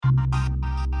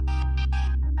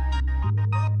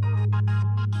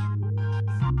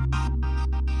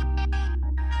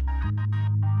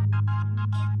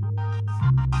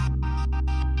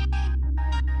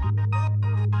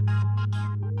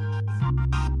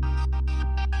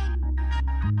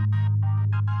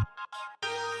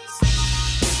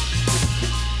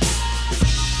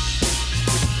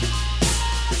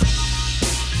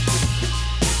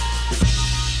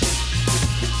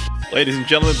Ladies and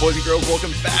gentlemen, boys and girls,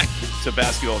 welcome back to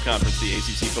Basketball Conference, the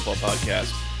ACC Football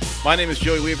Podcast. My name is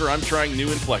Joey Weaver. I'm trying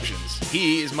new inflections.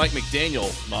 He is Mike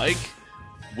McDaniel. Mike,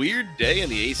 weird day in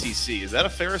the ACC. Is that a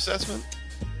fair assessment?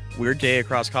 Weird day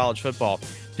across college football.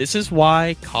 This is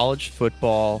why college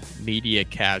football media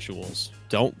casuals,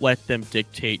 don't let them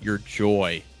dictate your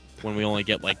joy when we only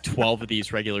get like 12 of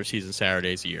these regular season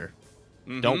Saturdays a year.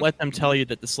 Don't let them tell you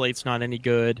that the slate's not any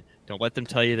good. Don't let them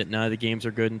tell you that none of the games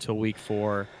are good until week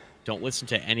 4. Don't listen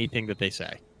to anything that they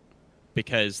say,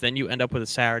 because then you end up with a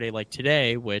Saturday like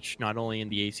today, which not only in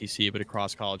the ACC but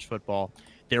across college football,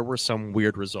 there were some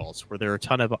weird results. Were there a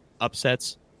ton of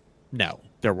upsets? No,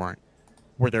 there weren't.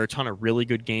 Were there a ton of really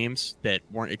good games that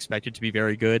weren't expected to be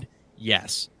very good?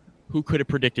 Yes. Who could have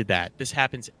predicted that? This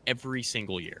happens every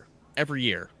single year. Every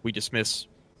year we dismiss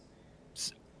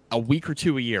a week or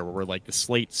two a year where we're like, the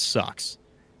slate sucks.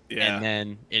 Yeah. And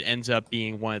then it ends up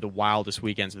being one of the wildest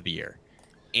weekends of the year.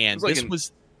 And this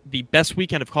was the best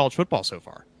weekend of college football so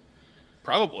far.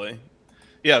 Probably.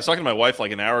 Yeah, I was talking to my wife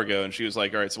like an hour ago, and she was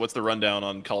like, all right, so what's the rundown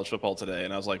on college football today?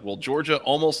 And I was like, well, Georgia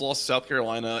almost lost to South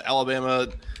Carolina. Alabama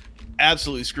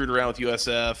absolutely screwed around with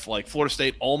USF. Like, Florida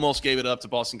State almost gave it up to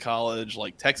Boston College.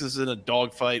 Like, Texas is in a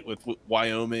dogfight with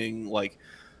Wyoming. Like,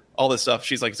 all this stuff.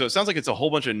 She's like, so it sounds like it's a whole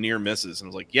bunch of near misses. And I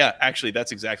was like, yeah, actually,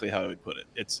 that's exactly how I would put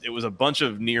it. It was a bunch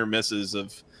of near misses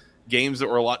of games that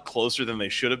were a lot closer than they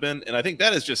should have been. And I think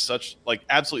that is just such, like,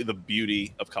 absolutely the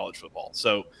beauty of college football.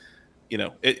 So, you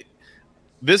know,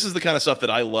 this is the kind of stuff that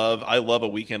I love. I love a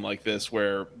weekend like this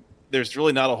where there's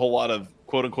really not a whole lot of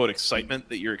quote unquote excitement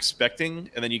that you're expecting.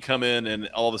 And then you come in and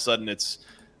all of a sudden it's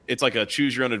like a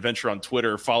choose your own adventure on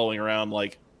Twitter, following around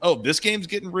like, oh, this game's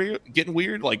getting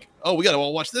weird. Like, oh, we got to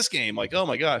all watch this game. Like, oh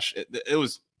my gosh, it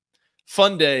was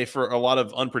fun day for a lot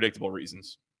of unpredictable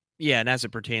reasons. Yeah, and as it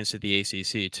pertains to the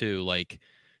ACC, too, like,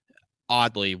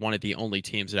 oddly, one of the only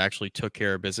teams that actually took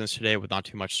care of business today with not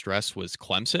too much stress was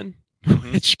Clemson,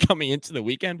 which coming into the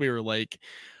weekend, we were like,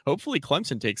 hopefully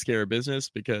Clemson takes care of business,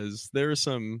 because there are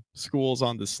some schools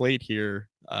on the slate here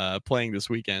playing this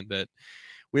weekend that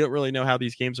we don't really know how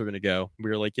these games are going to go.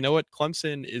 We were like, you know what?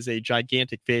 Clemson is a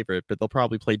gigantic favorite, but they'll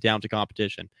probably play down to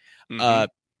competition.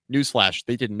 Newsflash,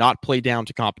 they did not play down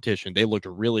to competition. They looked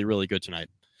really, really good tonight.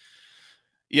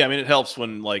 Yeah, I mean, it helps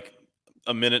when, like,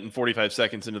 a minute and 45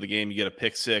 seconds into the game, you get a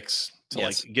pick six to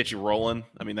like get you rolling.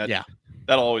 I mean, that'll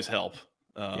always help.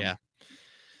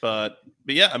 But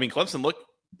yeah, I mean, Clemson looked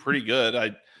pretty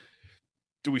good.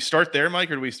 Do we start there, Mike,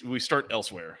 or do we start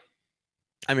elsewhere?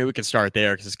 I mean, we can start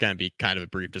there because it's going to be kind of a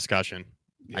brief discussion,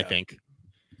 I think.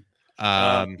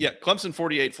 Clemson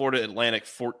 48, Florida Atlantic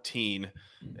 14,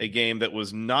 a game that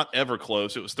was not ever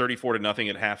close. It was 34-0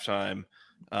 at halftime.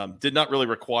 Did not really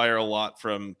require a lot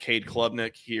from Cade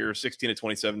Klubnik here,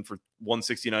 16-27 for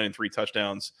 169 and 3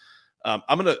 touchdowns.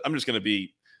 I'm just gonna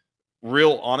be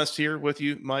real honest here with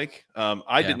you, Mike.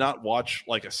 I did not watch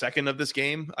like a second of this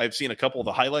game. I've seen a couple of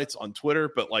the highlights on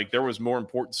Twitter, but like there was more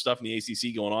important stuff in the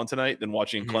ACC going on tonight than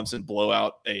watching Clemson blow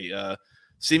out a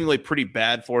seemingly pretty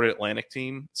bad Florida Atlantic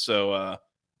team. So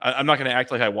I'm not going to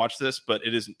act like I watched this, but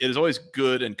it is always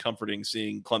good and comforting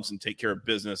seeing Clemson take care of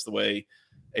business the way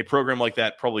a program like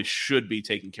that probably should be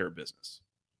taking care of business.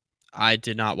 I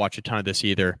did not watch a ton of this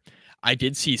either. I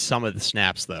did see some of the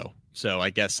snaps though. So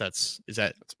I guess that's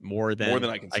more than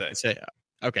I can say.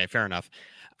 Okay, fair enough.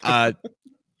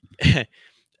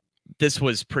 This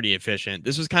was pretty efficient.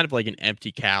 This was kind of like an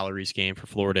empty calories game for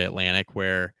Florida Atlantic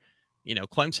where, you know,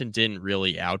 Clemson didn't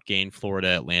really outgain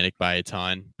Florida Atlantic by a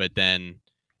ton, but then,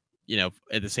 you know,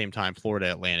 at the same time, Florida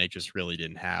Atlantic just really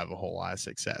didn't have a whole lot of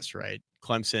success, right?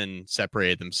 Clemson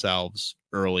separated themselves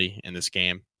early in this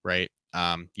game, right?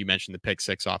 You mentioned the pick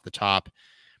six off the top,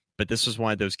 but this was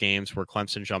one of those games where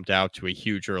Clemson jumped out to a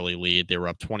huge early lead. They were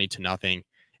up 20-0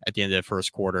 at the end of the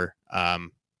first quarter.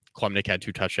 Klubnik had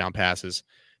 2 touchdown passes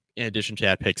in addition to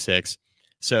that pick six.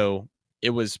 So it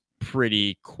was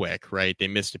pretty quick, right? They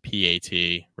missed a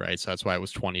PAT, right? So that's why it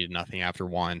was 20-0 after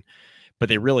 1, but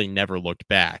they really never looked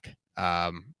back.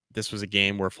 This was a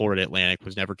game where Florida Atlantic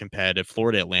was never competitive.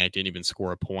 Florida Atlantic didn't even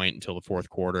score a point until the fourth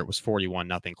quarter. It was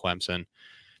 41-0 Clemson.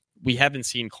 We haven't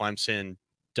seen Clemson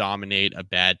dominate a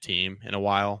bad team in a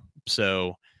while.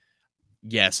 So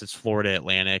yes, it's Florida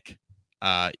Atlantic.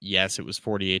 Yes, it was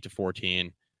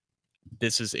 48-14.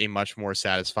 This is a much more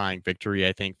satisfying victory,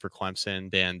 I think, for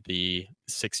Clemson than the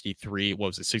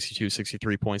 62,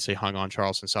 63 points they hung on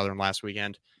Charleston Southern last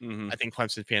weekend. I think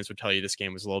Clemson fans would tell you this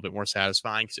game was a little bit more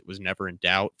satisfying because it was never in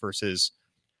doubt versus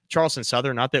Charleston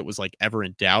Southern. Not that it was like ever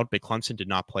in doubt, but Clemson did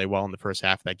not play well in the first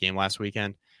half of that game last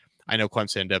weekend. I know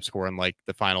Clemson ended up scoring like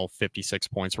the final 56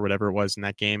 points or whatever it was in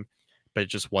that game, but it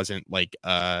just wasn't like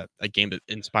a game that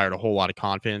inspired a whole lot of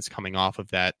confidence coming off of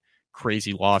that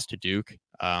crazy loss to Duke.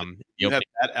 You have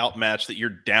that outmatch that you're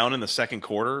down in the second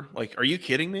quarter. Like, are you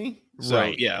kidding me? So,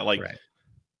 right. Yeah, like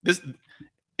this.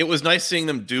 It was nice seeing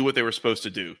them do what they were supposed to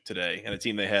do today, and a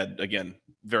team they had, again,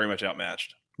 very much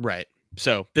outmatched. Right.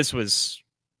 So this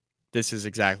is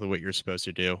exactly what you're supposed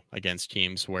to do against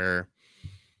teams where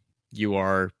you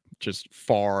are just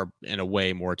far and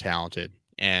away more talented.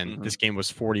 And this game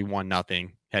was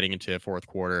 41-0 heading into the fourth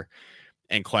quarter,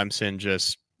 and Clemson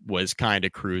just was kind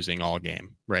of cruising all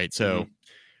game, right? So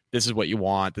this is what you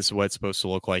want. This is what it's supposed to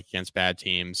look like against bad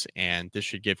teams, and this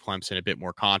should give Clemson a bit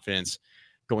more confidence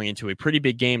going into a pretty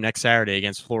big game next Saturday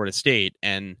against Florida State.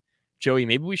 And Joey,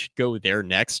 maybe we should go there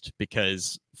next,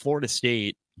 because Florida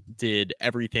State did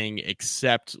everything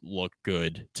except look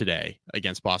good today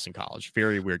against Boston College.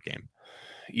 Very weird game.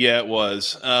 Yeah, it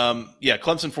was.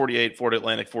 Clemson 48, Florida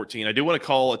Atlantic 14. I do want to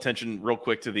call attention real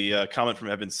quick to the comment from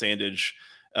Evan Sandage.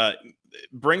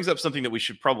 Brings up something that we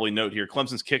should probably note here.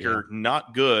 Clemson's kicker,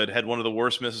 not good, had one of the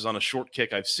worst misses on a short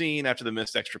kick I've seen after the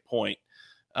missed extra point.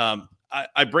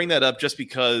 I bring that up just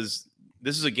because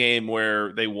this is a game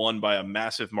where they won by a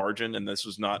massive margin, and this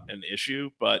was not an issue.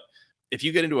 But if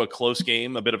you get into a close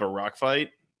game, a bit of a rock fight,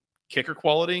 kicker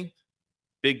quality,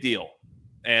 big deal.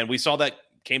 And we saw that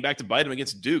came back to bite them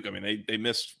against Duke. I mean, they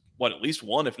missed, at least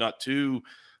one, if not two,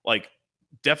 like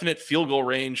definite field goal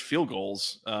range field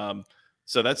goals.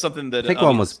 So that's something that I think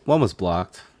one was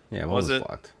blocked. Yeah, one was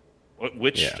blocked.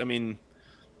 Which, I mean,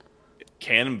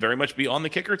 can very much be on the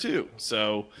kicker too.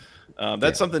 So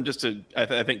that's something just to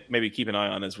I think maybe keep an eye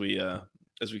on as we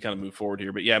kind of move forward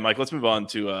here. But yeah, Mike, let's move on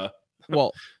to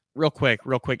well, real quick.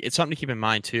 It's something to keep in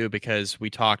mind too, because we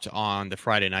talked on the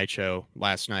Friday night show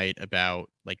last night about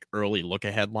like early look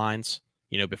ahead lines,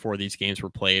 before these games were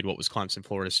played. What was Clemson,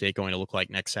 Florida State going to look like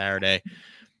next Saturday?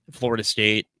 Florida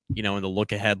State, in the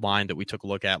look ahead line that we took a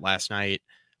look at last night,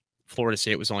 Florida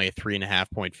State was only a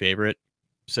 3.5 point favorite.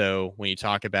 So when you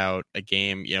talk about a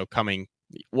game, coming,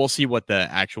 we'll see what the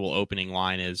actual opening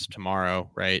line is tomorrow,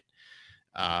 right?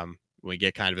 We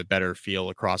get kind of a better feel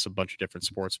across a bunch of different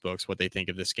sports books, what they think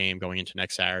of this game going into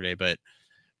next Saturday. But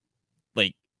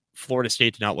like, Florida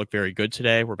State did not look very good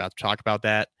today. We're about to talk about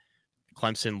that.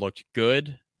 Clemson looked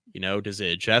good. Does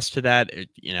it adjust to that?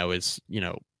 Is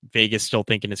Vegas still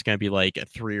thinking it's going to be like a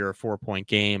 3 or 4 point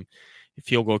game?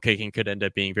 Field goal kicking could end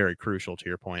up being very crucial, to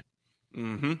your point.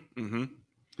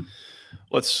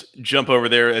 Let's jump over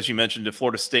there, as you mentioned, to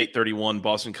Florida State 31,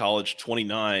 Boston College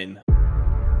 29.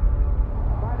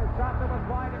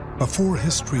 Before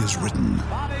history is written,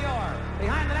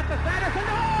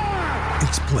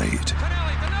 it's played.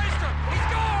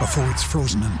 Before it's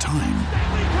frozen in time,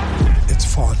 it's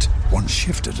fought one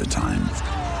shift at a time.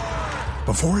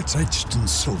 Before it's etched in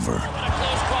silver,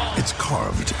 it's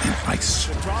carved in ice.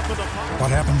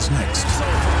 What happens next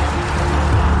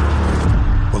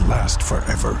will last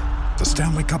forever. The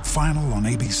Stanley Cup Final on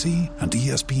ABC and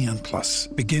ESPN Plus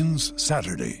begins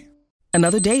Saturday.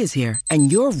 Another day is here,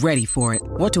 and you're ready for it.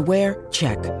 What to wear?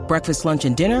 Check. Breakfast, lunch,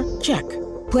 and dinner? Check.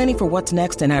 Planning for what's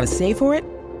next and how to save for it?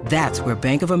 That's where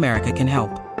Bank of America can help.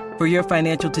 For your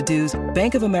financial to-dos,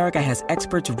 Bank of America has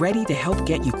experts ready to help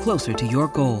get you closer to your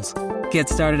goals. Get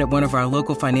started at one of our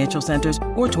local financial centers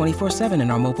or 24/7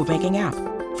 in our mobile banking app.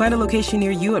 Find a location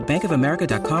near you at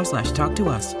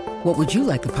bankofamerica.com/talktous. What would you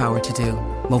like the power to do?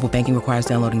 Mobile banking requires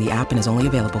downloading the app and is only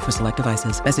available for select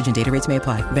devices. Message and data rates may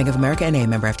apply. Bank of America NA,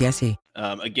 member FDIC.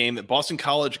 A game that Boston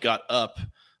College got up,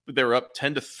 but they were up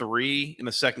 10-3 in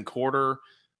the second quarter.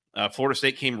 Florida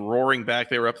State came roaring back.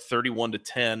 They were up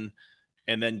 31-10,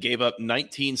 and then gave up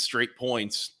 19 straight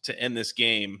points to end this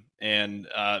game, and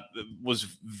was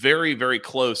very, very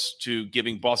close to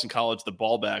giving Boston College the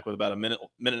ball back with about a minute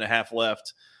and a half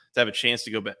left to have a chance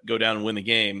to go down and win the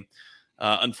game.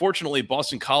 Unfortunately,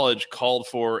 Boston College called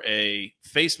for a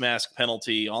face mask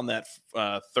penalty on that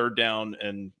third down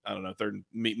and third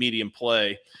medium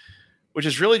play, which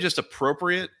is really just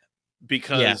appropriate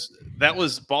because that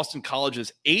was Boston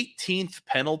College's 18th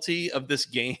penalty of this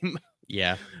game.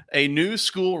 Yeah. A new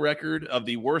school record of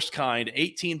the worst kind,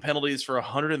 18 penalties for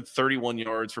 131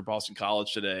 yards for Boston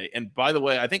College today. And by the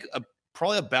way, I think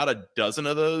probably about a dozen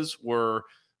of those were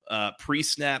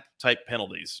pre-snap type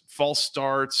penalties, false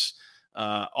starts,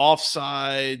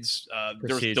 offsides.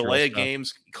 There was delay of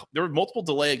games. There were multiple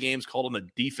delay of games called on the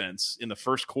defense in the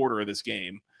first quarter of this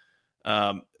game.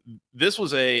 This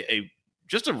was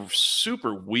just a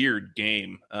super weird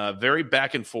game. Very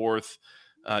back and forth.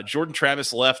 Jordan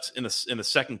Travis left in the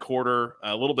second quarter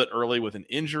a little bit early with an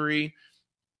injury,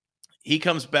 He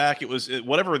comes back. It was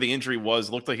whatever the injury was,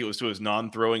 looked like it was to his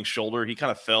non-throwing shoulder. He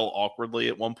kind of fell awkwardly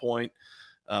at one point,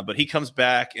 but he comes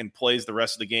back and plays the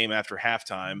rest of the game after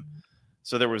halftime.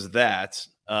 So there was that.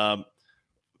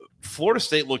 Florida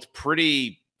State looked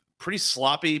pretty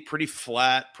sloppy, pretty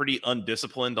flat, pretty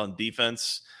undisciplined on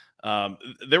defense.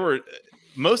 There were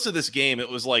most of this game. It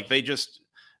was like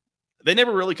they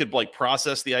never really could like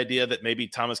process the idea that maybe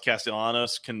Thomas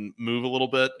Castellanos can move a little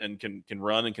bit and can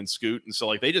run and can scoot. And so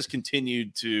like they just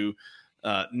continued to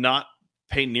not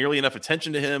pay nearly enough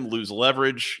attention to him, lose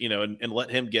leverage, and let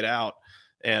him get out.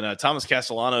 And Thomas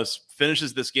Castellanos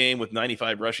finishes this game with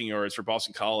 95 rushing yards for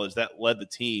Boston College. That led the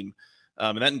team.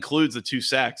 And that includes the 2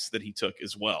 sacks that he took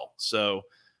as well. So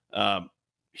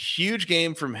huge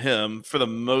game from him for the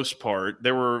most part.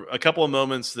 There were a couple of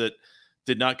moments that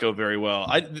did not go very well.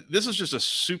 This was just a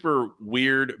super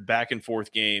weird back and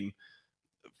forth game.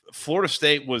 Florida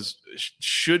State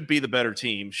should be the better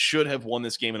team, should have won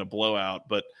this game in a blowout,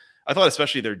 but I thought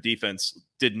especially their defense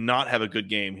did not have a good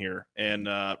game here and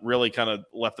really kind of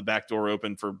left the back door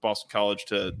open for Boston College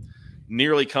to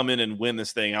nearly come in and win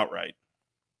this thing outright.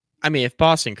 I mean, if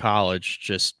Boston College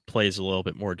just plays a little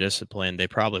bit more disciplined, they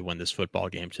probably win this football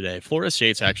game today. Florida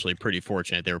State's actually pretty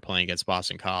fortunate they were playing against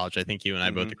Boston College. I think you and I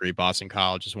both agree Boston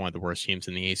College is one of the worst teams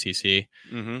in the ACC.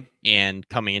 And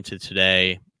coming into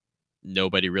today,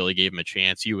 nobody really gave them a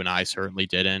chance. You and I certainly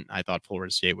didn't. I thought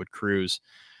Florida State would cruise.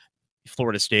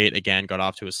 Florida State, again, got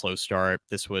off to a slow start.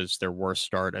 This was their worst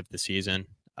start of the season.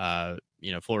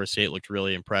 Florida State looked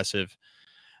really impressive.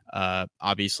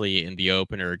 Obviously in the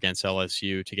opener against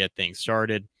LSU to get things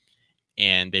started,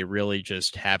 and they really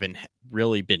just haven't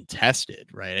really been tested,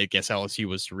 right? I guess LSU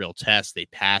was the real test. They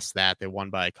passed that. They won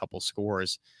by a couple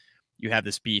scores. You have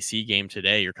this BC game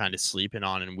today you're kind of sleeping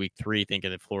on in week 3,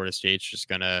 thinking that Florida State's just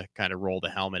going to kind of roll the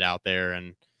helmet out there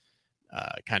and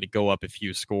kind of go up a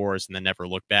few scores and then never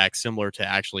look back, similar to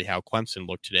actually how Clemson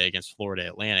looked today against Florida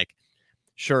Atlantic.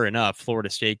 Sure enough, Florida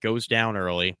State goes down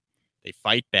early. They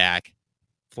fight back.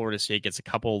 Florida State gets a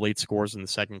couple of late scores in the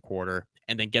second quarter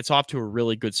and then gets off to a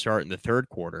really good start in the third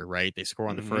quarter, right? They score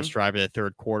on the first drive of the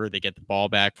third quarter. They get the ball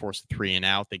back, force the 3 and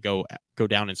out. They go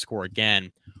down and score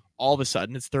again. All of a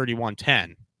sudden, it's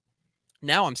 31-10.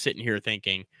 Now I'm sitting here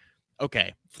thinking,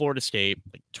 okay, Florida State,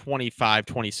 like 25,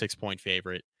 26-point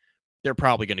favorite. They're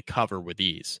probably going to cover with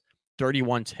ease.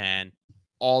 31-10,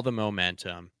 all the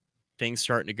momentum, things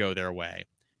starting to go their way.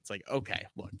 It's like, okay,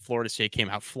 look, Florida State came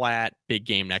out flat, big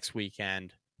game next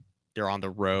weekend. They're on the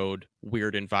road,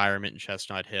 weird environment in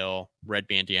Chestnut Hill, red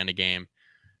bandana game.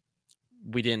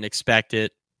 We didn't expect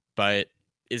it, but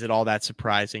is it all that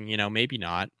surprising? Maybe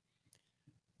not.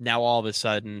 Now all of a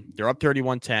sudden, they're up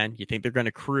 31-10. You think they're going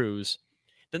to cruise.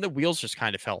 Then the wheels just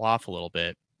kind of fell off a little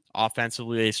bit.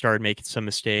 Offensively, they started making some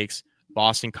mistakes.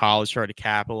 Boston College started to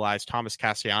capitalize. Thomas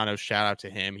Castellanos, shout out to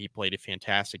him. He played a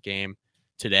fantastic game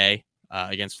today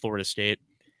against Florida State.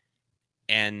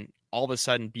 And all of a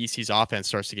sudden, BC's offense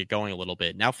starts to get going a little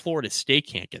bit. Now Florida State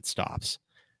can't get stops.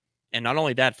 And not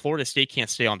only that, Florida State can't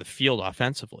stay on the field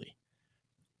offensively.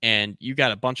 And you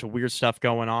got a bunch of weird stuff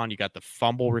going on. You got the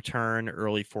fumble return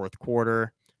early fourth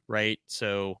quarter, right?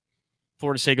 So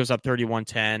Florida State goes up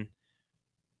 31-10.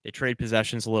 They trade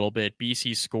possessions a little bit.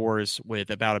 BC scores with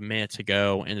about a minute to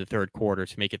go in the third quarter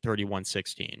to make it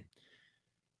 31-16.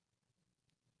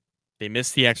 They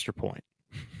missed the extra point.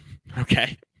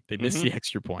 Okay? They missed the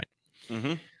extra point.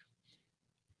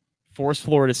 Force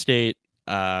Florida State.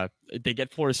 They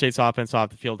get Florida State's offense off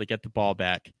the field. They get the ball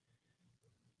back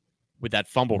with that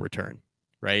fumble return,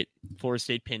 right? Florida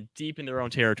State pinned deep in their own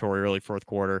territory early fourth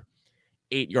quarter.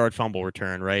 8-yard fumble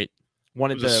return, right?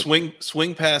 One of the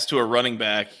swing pass to a running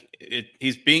back.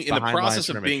 He's being in the process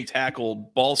of being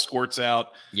tackled. Ball squirts out.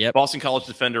 Yep. Boston College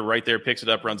defender right there picks it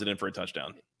up, runs it in for a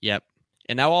touchdown. Yep.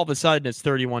 And now all of a sudden it's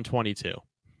 31-22.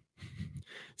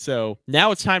 So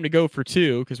now it's time to go for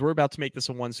 2 because we're about to make this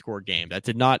a 1-score game. That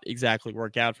did not exactly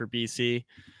work out for BC.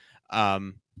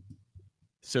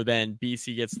 So then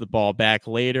BC gets the ball back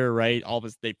later, right?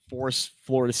 They force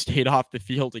Florida State off the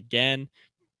field again.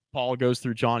 Paul goes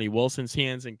through Johnny Wilson's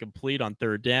hands and complete on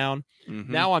third down.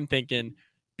 Now I'm thinking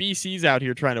BC's out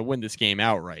here trying to win this game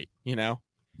outright.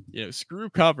 Screw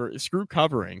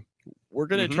covering. We're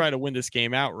going to try to win this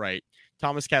game outright.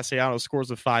 Thomas Castellanos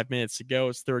scores with 5 minutes to go.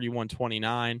 It's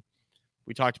 31-29.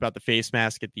 We talked about the face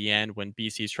mask at the end when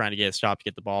BC's trying to get a stop to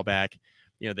get the ball back.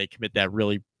 They commit that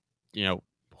really,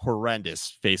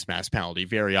 horrendous face mask penalty.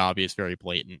 Very obvious, very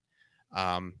blatant.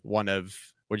 One of,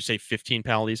 what did you say, 15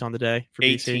 penalties on the day for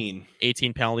 18. BC?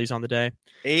 18 penalties on the day.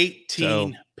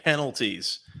 18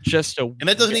 penalties. And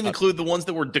that doesn't even include the ones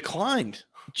that were declined.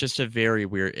 Just a very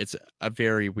weird, it's a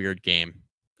very weird game.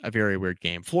 a very weird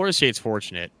game. Florida State's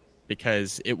fortunate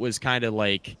because it was kind of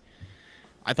like,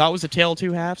 I thought it was a tale of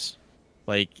two halves.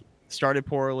 Like, started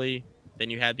poorly, then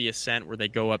you had the ascent where they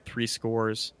go up 3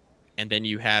 scores, and then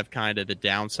you have kind of the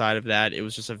downside of that. It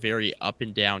was just a very up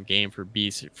and down game for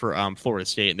Florida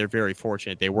State, and they're very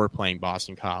fortunate they were playing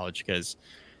Boston College because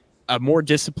a more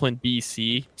disciplined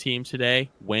BC team today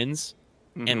wins,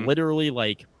 and literally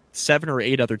like 7 or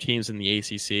 8 other teams in the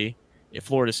ACC, if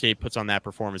Florida State puts on that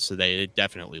performance today, they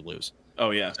definitely lose.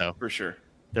 Oh, yeah, so for sure.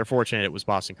 They're fortunate it was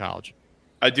Boston College.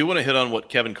 I do want to hit on what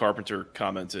Kevin Carpenter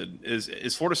commented.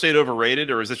 Is Florida State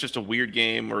overrated, or is this just a weird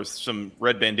game or some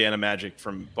red bandana magic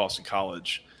from Boston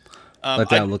College? Let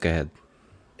down, look ahead.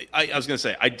 I was going to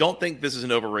say, I don't think this is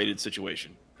an overrated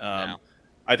situation. No.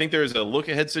 I think there is a look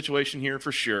ahead situation here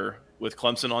for sure with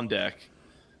Clemson on deck.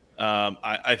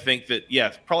 I think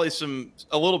that, probably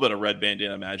a little bit of red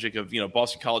bandana magic of,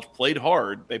 Boston College played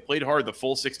hard. They played hard the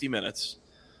full 60 minutes.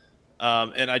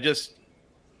 And I don't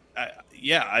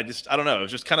know. It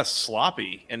was just kind of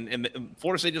sloppy. And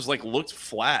Florida State just looked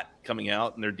flat coming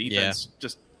out, and their defense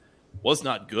just was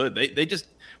not good. They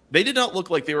did not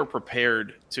look like they were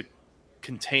prepared to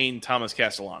contain Thomas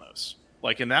Castellanos.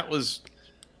 And that was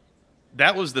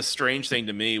the strange thing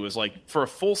to me, was for a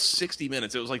full 60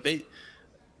 minutes, it was like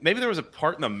maybe there was a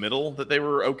part in the middle that they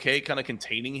were okay kind of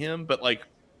containing him, but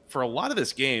for a lot of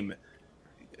this game,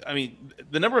 I mean,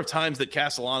 the number of times that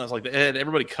Castellanos, they had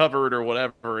everybody covered or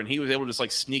whatever, and he was able to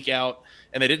just sneak out,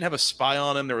 and they didn't have a spy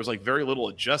on him. There was very little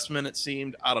adjustment, it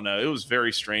seemed. I don't know. It was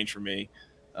very strange for me.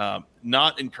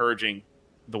 Not encouraging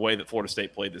the way that Florida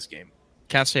State played this game.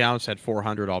 Castellanos had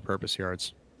 400 all-purpose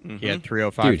yards. He had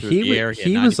 305 through the air.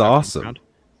 He was awesome.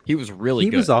 He was really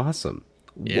good. He was awesome.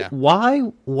 Yeah.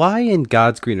 Why in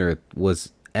God's green earth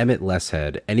was Emmett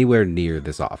Lesshead anywhere near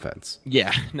this offense?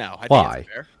 Yeah, no. Why?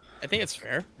 I think it's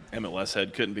fair. Emmett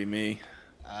Lesshead couldn't be me.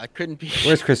 Couldn't be.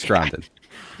 Where's Chris Strondon?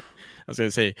 I was going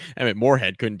to say Emmett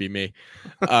Moorhead couldn't be me.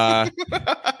 I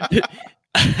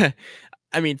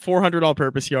mean, 400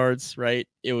 all-purpose yards, right?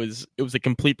 It was a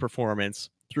complete performance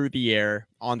through the air,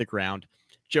 on the ground.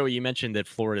 Joey, you mentioned that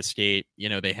Florida State,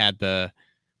 they had the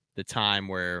time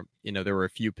where, there were a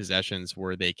few possessions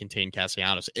where they contained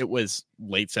Castellanos. It was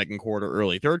late second quarter,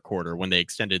 early third quarter when they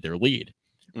extended their lead.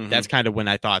 That's kind of when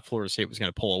I thought Florida State was going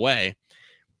to pull away.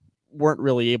 Weren't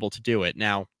really able to do it.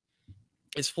 Now,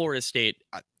 is Florida State,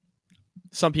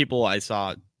 some people I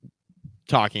saw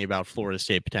talking about Florida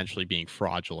State potentially being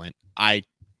fraudulent. I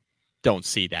don't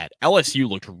see that. LSU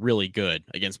looked really good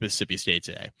against Mississippi State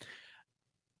today.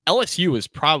 LSU is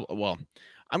probably, well,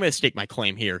 I'm going to stake my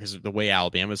claim here because of the way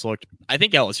Alabama's looked. I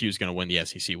think LSU is going to win the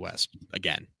SEC West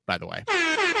again, by the way.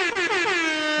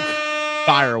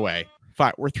 Fire away.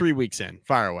 We're 3 weeks in.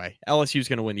 Fire away. LSU is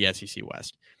going to win the SEC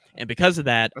West. And because of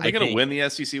that, are they going to win the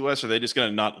SEC West, or are they just going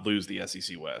to not lose the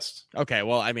SEC West? Okay,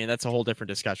 well, I mean, that's a whole different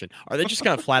discussion. Are they just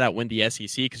going to flat out win the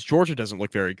SEC? Because Georgia doesn't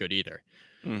look very good either.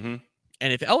 Mm-hmm.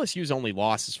 And if LSU's only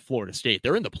loss is Florida State,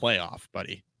 they're in the playoff,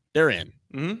 buddy. They're in.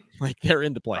 Mm-hmm. They're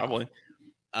in the playoff. Probably.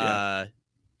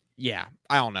 Yeah,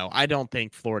 I don't know. I don't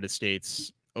think Florida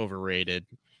State's overrated.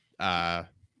 I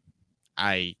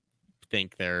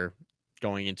think they're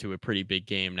going into a pretty big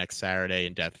game next Saturday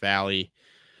in Death Valley.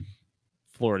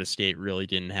 Florida State really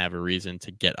didn't have a reason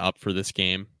to get up for this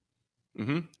game.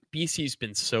 Mm-hmm. BC's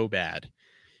been so bad.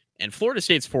 And Florida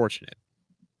State's fortunate.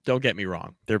 Don't get me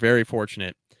wrong. They're very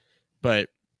fortunate. But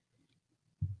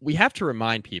we have to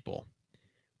remind people,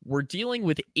 we're dealing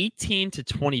with 18 to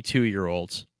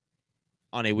 22-year-olds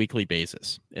on a weekly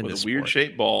basis. With a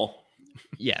weird-shaped ball.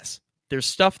 Yes. There's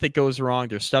stuff that goes wrong.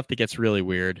 There's stuff that gets really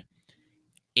weird.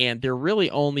 And there are really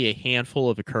only a handful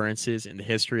of occurrences in the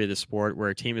history of the sport where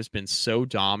a team has been so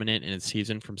dominant in its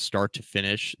season from start to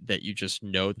finish that you just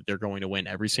know that they're going to win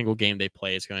every single game they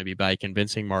play. It's going to be by a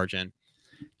convincing margin.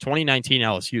 2019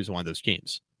 LSU is one of those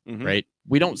teams, right?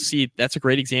 We don't see, that's a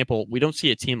great example. We don't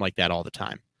see a team like that all the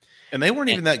time. And they weren't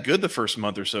even that good the first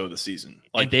month or so of the season.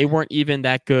 And they weren't even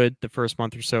that good the first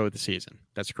month or so of the season.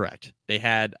 That's correct. They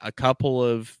had a couple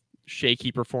of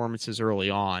shaky performances early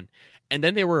on, and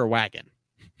then they were a wagon.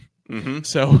 Mm-hmm.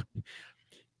 So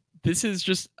this is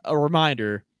just a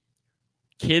reminder.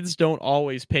 Kids don't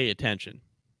always pay attention.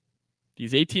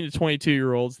 These 18 to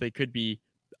 22-year-olds, they could be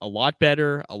a lot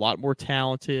better, a lot more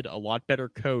talented, a lot better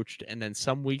coached. And then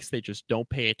some weeks they just don't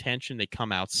pay attention. They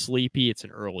come out sleepy. It's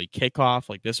an early kickoff.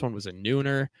 Like this one was a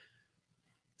nooner.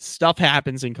 Stuff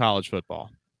happens in college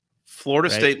football. Florida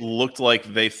State looked like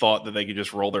they thought that they could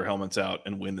just roll their helmets out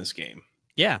and win this game.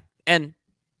 Yeah. And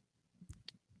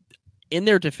in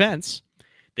their defense,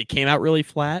 they came out really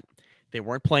flat. They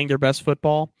weren't playing their best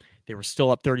football. They were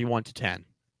still up 31-10.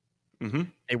 Mm-hmm.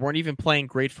 They weren't even playing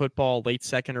great football late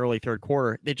second, early third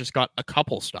quarter. They just got a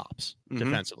couple stops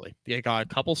defensively. They got a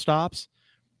couple stops.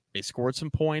 They scored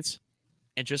some points.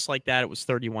 And just like that, it was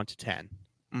 31-10.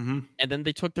 Mm-hmm. And then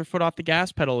they took their foot off the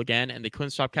gas pedal again, and they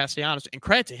couldn't stop Castellanos. And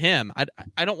credit to him.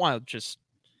 I don't want to just –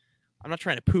 I'm not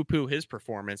trying to poo-poo his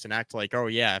performance and act like, oh,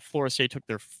 yeah, Florida State took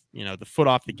their the foot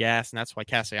off the gas, and that's why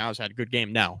Castellanos had a good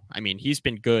game. No. I mean, he's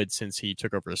been good since he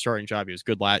took over the starting job. He was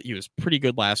good. He was pretty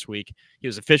good last week. He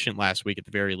was efficient last week at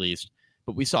the very least.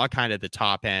 But we saw kind of the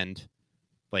top end.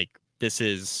 Like, this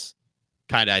is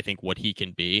kind of, I think, what he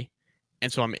can be.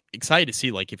 And so I'm excited to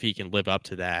see, like, if he can live up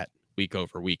to that week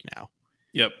over week now.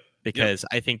 Yep. Because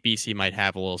I think BC might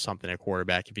have a little something at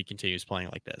quarterback if he continues playing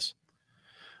like this.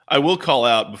 I will call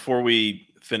out before we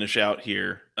finish out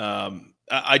here.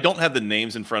 I don't have the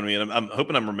names in front of me, and I'm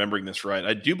hoping I'm remembering this right.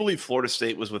 I do believe Florida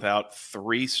State was without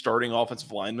 3 starting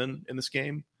offensive linemen in this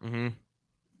game. Mm-hmm.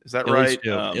 Is that right?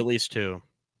 At least two.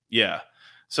 Yeah.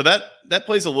 So that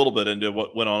plays a little bit into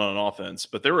what went on offense.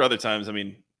 But there were other times, I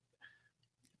mean,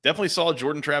 definitely saw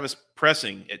Jordan Travis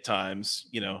pressing at times,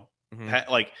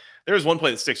 like there was one play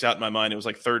that sticks out in my mind. It was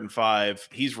like 3rd and 5.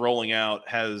 He's rolling out,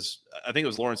 I think it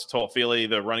was Lawrence Toafili,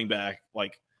 the running back,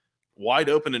 like wide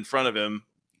open in front of him,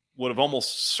 would have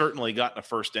almost certainly gotten a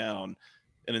first down.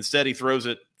 And instead he throws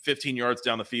it 15 yards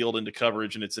down the field into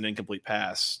coverage, and it's an incomplete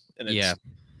pass. And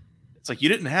it's like, you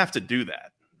didn't have to do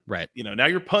that. Right. Now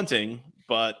you're punting,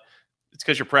 but it's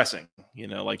because you're pressing,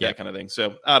 that kind of thing.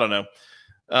 So I don't know.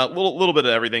 A little bit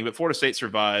of everything, but Florida State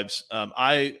survives.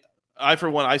 I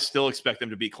for one, I still expect them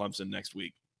to beat Clemson next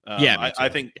week. I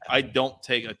think I don't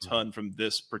take a ton from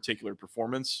this particular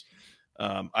performance.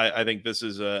 I think this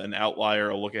is an outlier,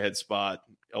 a look ahead spot,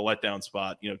 a letdown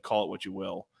spot. Call it what you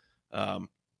will.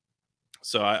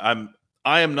 So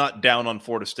I am not down on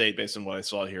Florida State based on what I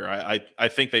saw here. I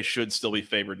think they should still be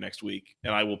favored next week,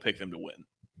 and I will pick them to win.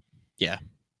 Yeah,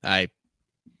 I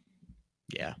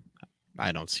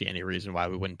don't see any reason why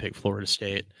we wouldn't pick Florida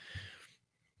State.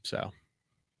 So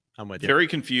I'm with you. Very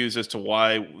confused as to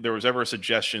why there was ever a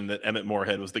suggestion that Emmett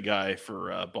Moorhead was the guy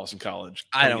for Boston College.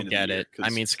 I don't get it.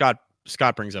 I mean, Scott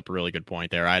brings up a really good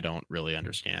point there. I don't really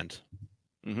understand.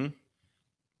 Mm-hmm.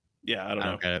 Yeah, I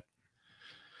don't get it.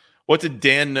 What did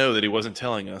Dan know that he wasn't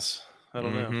telling us? I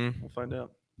don't know. We'll find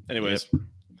out. Anyways,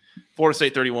 Florida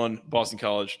State 31, Boston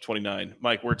College 29.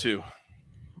 Mike, where to?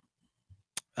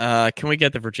 Can we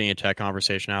get the Virginia Tech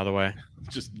conversation out of the way?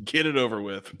 Just get it over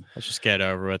with. Let's just get it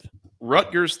over with.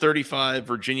 Rutgers 35,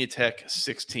 Virginia Tech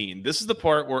 16. This is the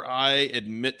part where I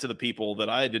admit to the people that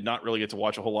I did not really get to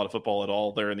watch a whole lot of football at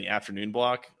all there in the afternoon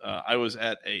block. I was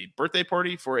at a birthday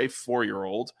party for a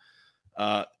 4-year-old,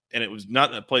 and it was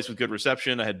not a place with good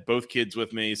reception. I had both kids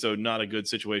with me, so not a good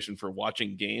situation for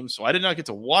watching games. So I did not get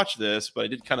to watch this, but I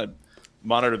did kind of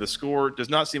monitor the score. Does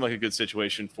not seem like a good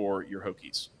situation for your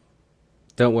Hokies.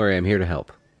 Don't worry, I'm here to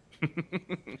help.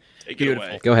 Take it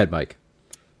away. Go ahead, Mike.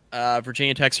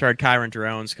 Virginia Tech started Kyron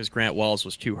Drones because Grant Wells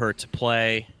was too hurt to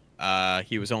play.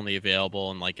 He was only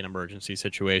available in like an emergency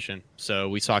situation. So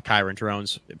we saw Kyron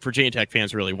Drones. Virginia Tech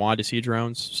fans really wanted to see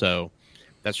Drones, so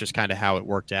that's just kind of how it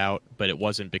worked out. But it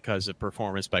wasn't because of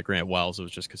performance by Grant Wells. It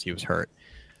was just because he was hurt.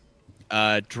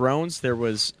 Drones, there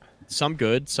was some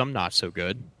good, some not so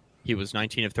good. He was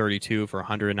 19 of 32 for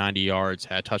 190 yards,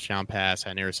 had a touchdown pass,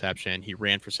 had an interception. He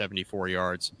ran for 74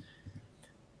 yards.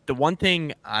 The one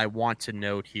thing I want to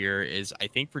note here is I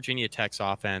think Virginia Tech's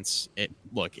offense, it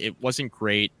wasn't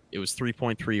great. It was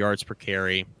 3.3 yards per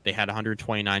carry. They had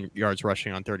 129 yards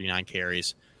rushing on 39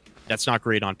 carries. That's not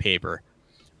great on paper.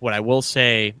 What I will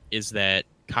say is that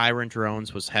Kyron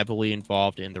Drones was heavily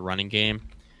involved in the running game,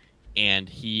 and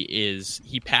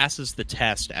he passes the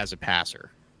test as a passer.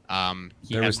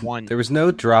 There was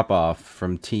no drop off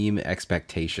from team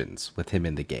expectations with him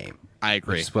in the game. I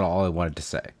agree. That's all I wanted to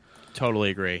say. Totally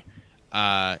agree.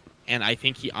 And I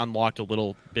think he unlocked a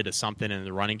little bit of something in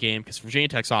the running game because Virginia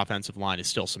Tech's offensive line is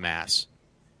still some ass.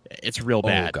 It's real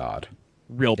bad. Oh, God.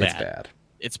 Real bad. It's bad.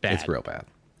 It's bad. It's real bad.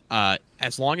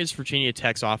 As long as Virginia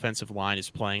Tech's offensive line is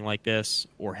playing like this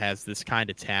or has this kind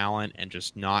of talent and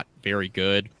just not very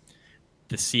good,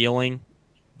 the ceiling,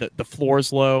 the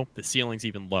floor's low, the ceiling's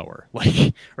even lower.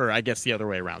 Or I guess the other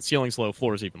way around. Ceiling's low,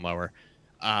 floor's even lower.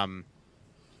 I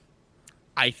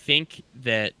think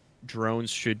that Drones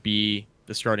should be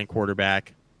the starting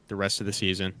quarterback the rest of the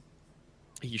season.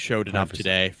 He showed enough 100%.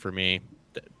 today for me.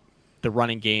 The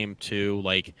running game, too,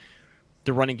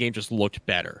 the running game just looked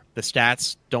better. The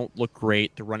stats don't look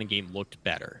great. The running game looked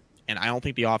better. And I don't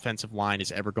think the offensive line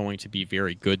is ever going to be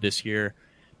very good this year,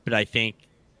 but I think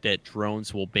that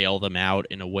Drones will bail them out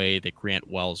in a way that Grant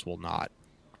Wells will not.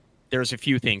 there's a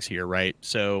few things here, right?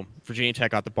 So Virginia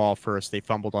Tech got the ball first. They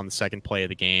fumbled on the second play of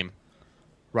the game.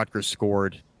 Rutgers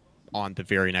scored on the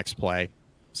very next play,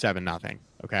 7-0.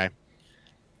 Okay.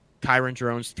 Kyron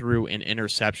Drones threw an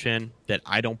interception that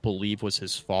I don't believe was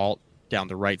his fault down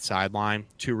the right sideline.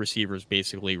 Two receivers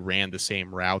basically ran the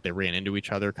same route. They ran into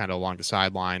each other kind of along the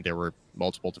sideline. There were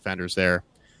multiple defenders there.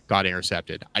 Got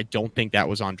intercepted. I don't think that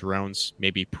was on Drones.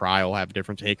 Maybe Pry will have a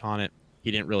different take on it. He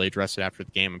didn't really address it after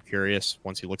the game. I'm curious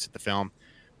once he looks at the film.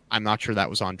 I'm not sure that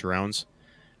was on Drones.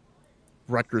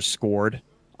 Rutgers scored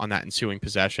on that ensuing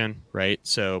possession, right?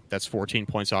 So that's 14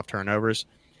 points off turnovers.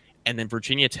 And then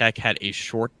Virginia Tech had a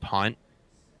short punt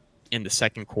in the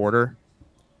second quarter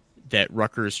that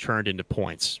Rutgers turned into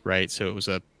points, right? So it was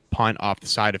a punt off the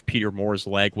side of Peter Moore's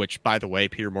leg, which, by the way,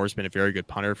 Peter Moore's been a very good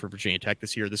punter for Virginia Tech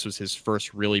this year. This was his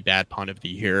first really bad punt of the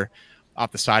year.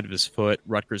 Off the side of his foot,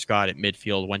 Rutgers got at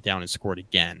midfield, went down and scored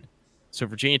again. So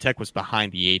Virginia Tech was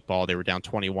behind the 8 ball. They were down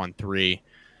 21-3.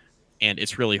 And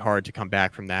it's really hard to come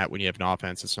back from that when you have an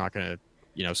offense that's not going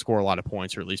to, score a lot of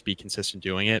points or at least be consistent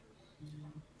doing it.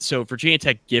 So Virginia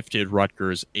Tech gifted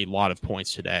Rutgers a lot of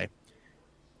points today.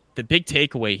 The big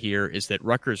takeaway here is that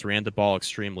Rutgers ran the ball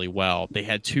extremely well. They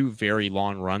had 2 very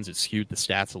long runs. It skewed the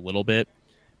stats a little bit.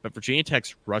 But Virginia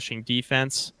Tech's rushing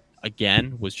defense,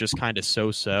 again, was just kind of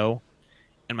so-so.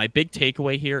 And my big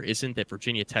takeaway here isn't that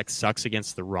Virginia Tech sucks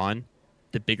against the run.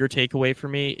 The bigger takeaway for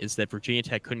me is that Virginia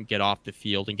Tech couldn't get off the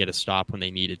field and get a stop when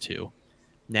they needed to.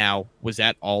 Now, was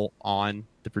that all on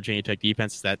the Virginia Tech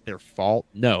defense? Is that their fault?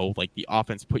 No. The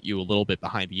offense put you a little bit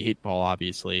behind the 8 ball,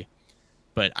 obviously.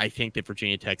 But I think that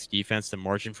Virginia Tech's defense, the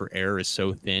margin for error is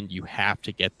so thin, you have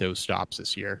to get those stops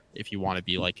this year if you want to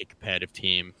be a competitive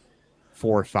team,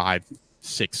 4, 5,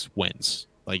 6 wins.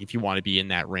 If you want to be in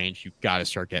that range, you've got to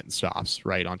start getting stops,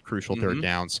 right, on crucial third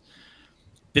downs.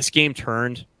 This game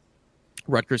turned.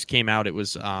 Rutgers came out. It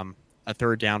was a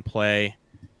third down play.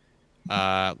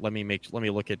 Let me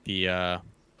look at the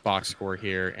box score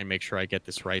here and make sure I get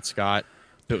this right, Scott.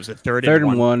 It was a third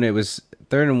and one. It was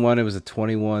third and one. It was a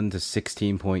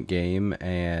 21-16 point game,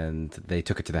 and they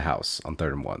took it to the house on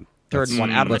 3rd and 1. Third and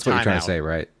 1 out of a timeout. That's what you're trying to say,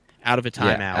 right? Out of a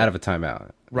timeout. Yeah, out of a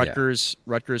timeout.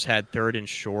 Rutgers had 3rd and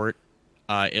short.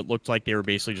 It looked like they were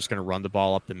basically just going to run the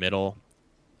ball up the middle,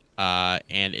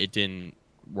 and it didn't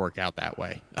work out that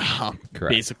way. Correct.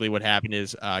 Basically, what happened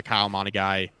is Kyle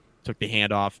Monagai took the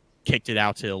handoff, kicked it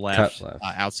out to the left.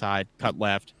 Outside, cut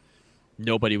left.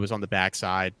 Nobody was on the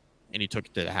backside, and he took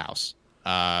it to the house.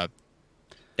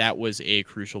 That was a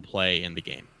crucial play in the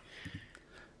game.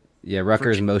 Yeah,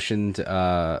 Rutgers motioned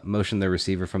the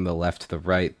receiver from the left to the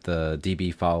right. The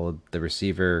DB followed the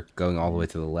receiver going all the way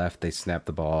to the left. They snapped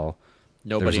the ball.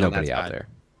 Nobody out there.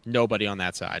 Nobody on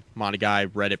that side.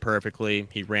 Monagai read it perfectly.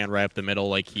 He ran right up the middle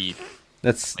like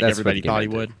that's everybody thought he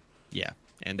would. Yeah,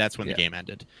 and that's when the game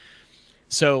ended.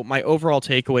 So my overall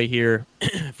takeaway here,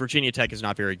 Virginia Tech is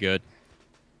not very good.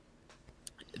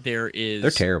 They're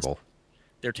terrible.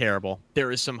 They're terrible.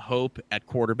 There is some hope at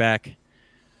quarterback.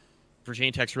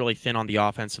 Virginia Tech's really thin on the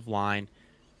offensive line.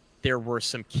 There were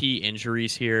some key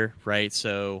injuries here, right?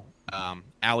 So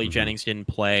Allie Jennings didn't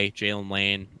play. Jalen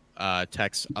Lane,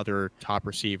 Tech's other top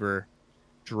receiver,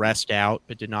 dressed out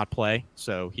but did not play.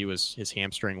 So his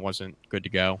hamstring wasn't good to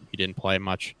go. He didn't play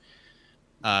much.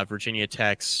 Virginia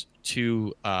Tech's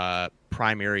 2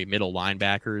 primary middle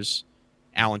linebackers,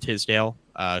 Alan Tisdale,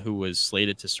 who was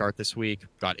slated to start this week,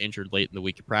 got injured late in the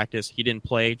week of practice. He didn't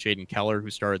play. Jaden Keller,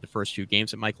 who started the first 2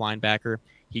 games at Mike linebacker,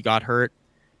 he got hurt.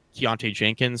 Keontae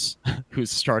Jenkins, who's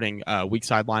starting weak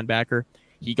side linebacker,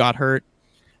 he got hurt.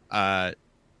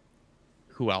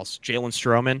 Who else? Jalen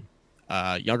Stroman,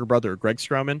 younger brother of Greg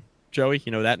Stroman. Joey,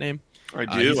 you know that name? I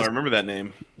do. I remember that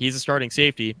name. He's a starting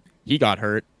safety. He got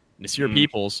hurt. Nasir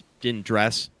Peoples didn't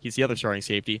dress. He's the other starting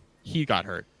safety. He got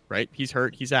hurt, right? He's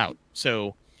hurt. He's out.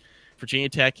 So Virginia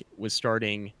Tech was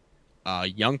starting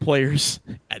young players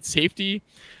at safety,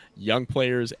 young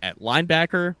players at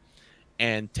linebacker,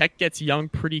 and Tech gets young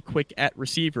pretty quick at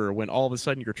receiver when all of a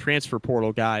sudden your transfer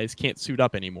portal guys can't suit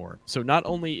up anymore. So not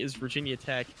only is Virginia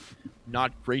Tech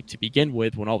not great to begin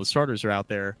with when all the starters are out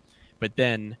there, but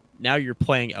then now you're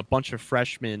playing a bunch of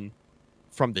freshmen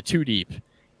from the 2 deep.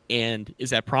 And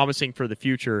is that promising for the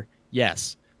future?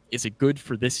 Yes. Is it good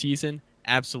for this season?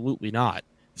 Absolutely not.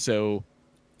 So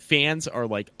fans are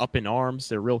up in arms.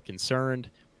 They're real concerned.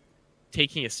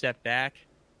 Taking a step back,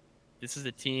 this is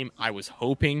a team I was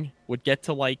hoping would get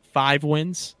to 5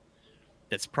 wins.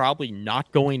 That's probably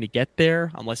not going to get there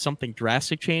unless something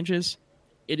drastic changes.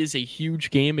 It is a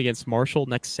huge game against Marshall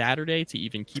next Saturday to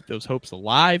even keep those hopes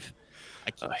alive.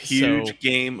 A huge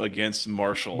game against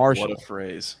Marshall. What a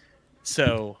phrase.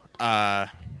 So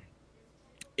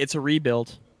It's a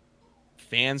rebuild.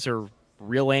 Fans are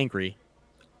real angry.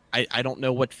 I don't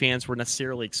know what fans were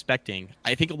necessarily expecting.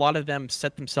 I think a lot of them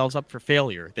set themselves up for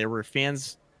failure. There were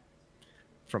people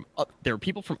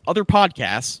from other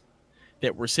podcasts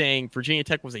that were saying Virginia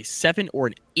Tech was a 7 or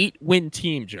an 8-win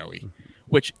team, Joey,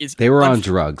 which is they were on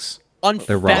drugs.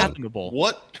 Unfathomable.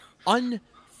 What?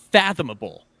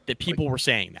 Unfathomable that people were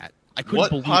saying that. I couldn't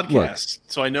believe podcast?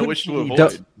 Look, so I know which to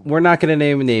avoid. We're not going to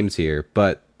name names here,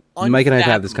 but Mike and I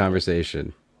have had this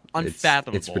conversation.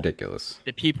 Unfathomable. It's ridiculous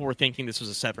that people were thinking this was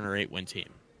a 7 or 8 win team.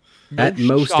 At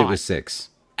most, it was 6.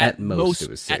 At most, it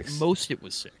was 6. At most, it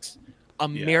was 6. A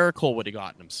miracle would have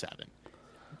gotten them 7.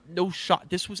 No shot.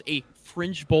 This was a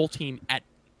fringe bowl team at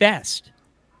best.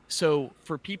 So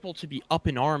for people to be up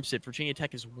in arms that Virginia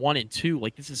Tech is 1-2,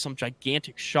 like this is some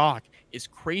gigantic shock, is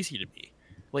crazy to me.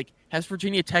 Like, has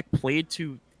Virginia Tech played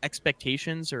to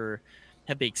expectations, or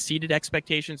have they exceeded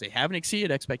expectations? They haven't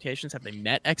exceeded expectations. Have they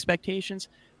met expectations?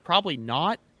 Probably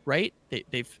not, right? They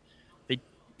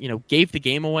gave the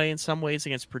game away in some ways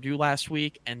against Purdue last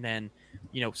week, and then,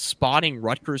 spotting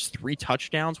Rutgers 3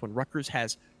 touchdowns when Rutgers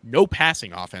has no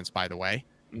passing offense, by the way.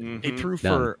 Mm-hmm. They threw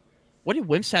for, what did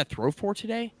Wimsatt throw for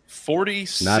today?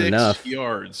 46 Not enough.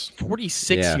 yards.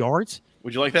 46 yards?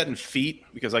 Would you like that in feet?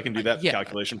 Because I can do that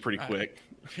calculation pretty quick.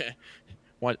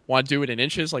 Want to do it in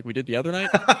inches like we did the other night?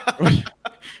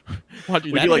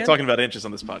 We do like talking about inches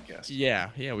on this podcast. Yeah,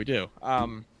 we do.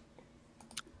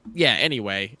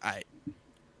 Anyway,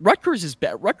 Rutgers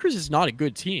is not a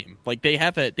good team. Like they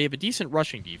have a decent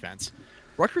rushing defense.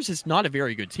 Rutgers is not a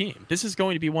very good team. This is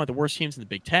going to be one of the worst teams in the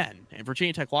Big Ten, and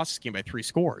Virginia Tech lost this game by 3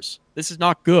 scores. This is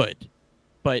not good.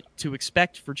 But to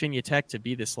expect Virginia Tech to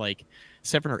be this like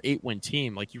 7 or 8 win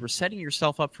team, like you were setting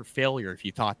yourself up for failure if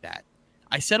you thought that.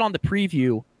 I said on the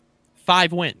preview,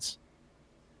 5 wins.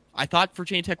 I thought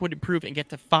Virginia Tech would improve and get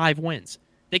to 5 wins.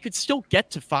 They could still get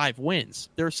to 5 wins.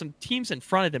 There are some teams in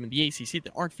front of them in the ACC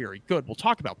that aren't very good. We'll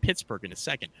talk about Pittsburgh in a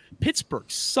second. Pittsburgh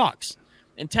sucks,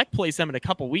 and Tech plays them in a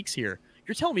couple weeks here.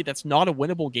 You're telling me that's not a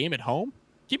winnable game at home?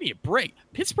 Give me a break.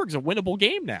 Pittsburgh's a winnable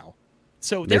game now.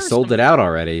 So they sold it out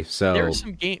already. So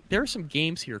there are some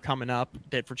games here coming up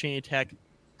that Virginia Tech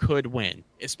could win,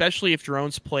 especially if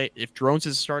Drones is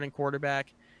a starting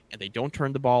quarterback and they don't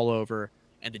turn the ball over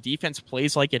and the defense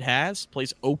plays like it has,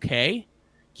 plays okay,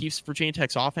 keeps Virginia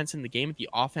Tech's offense in the game. If the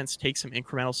offense takes some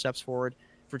incremental steps forward,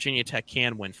 Virginia Tech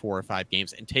can win 4 or 5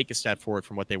 games and take a step forward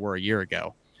from what they were a year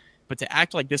ago. But to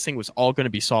act like this thing was all going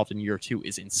to be solved in year 2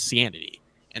 is insanity.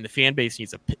 And the fan base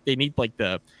needs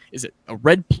is it a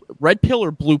red pill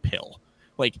or blue pill?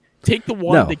 Like, take the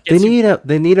one that gets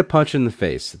they need a punch in the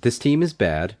face. This team is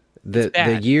bad.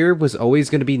 The year was always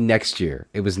going to be next year.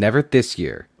 It was never this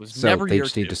year. They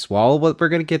just need to swallow what we're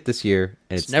going to get this year,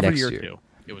 and it's never next year 2.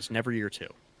 It was never year 2.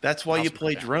 That's why you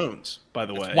play drones, by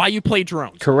the way. That's why you play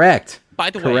drones. Correct. By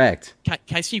the way, can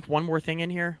I sneak one more thing in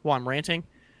here while I'm ranting?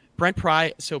 Brent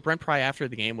Pry after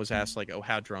the game was asked, like,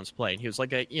 how drones play. And he was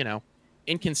like,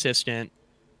 inconsistent,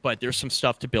 but there's some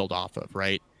stuff to build off of,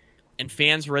 right? And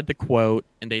fans read the quote,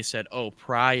 and they said,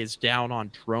 Pry is down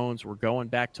on drones. We're going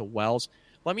back to Wells.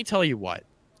 Let me tell you what.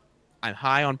 I'm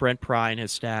high on Brent Pry and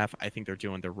his staff. I think they're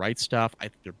doing the right stuff. I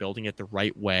think they're building it the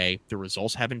right way. The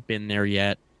results haven't been there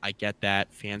yet. I get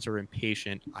that. Fans are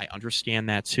impatient. I understand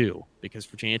that too, because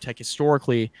Virginia Tech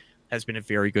historically has been a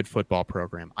very good football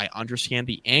program. I understand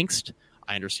the angst.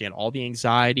 I understand all the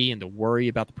anxiety and the worry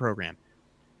about the program.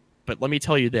 But let me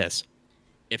tell you this.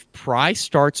 If Pry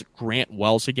starts Grant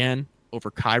Wells again over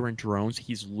Kyron Drones,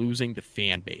 he's losing the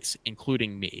fan base,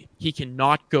 including me. He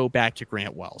cannot go back to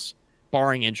Grant Wells,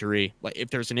 barring injury. Like, if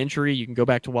there's an injury, you can go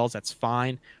back to Wells. That's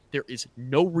fine. There is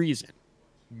no reason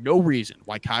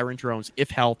why Kyron Drones,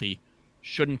 if healthy,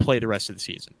 shouldn't play the rest of the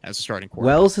season as a starting quarterback.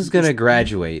 Wells is going to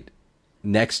graduate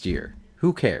next year.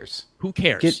 Who cares? Who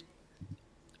cares?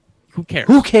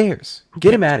 Who cares?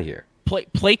 Get him out of here.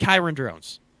 Play Kyron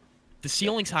Drones. The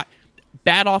ceiling's high.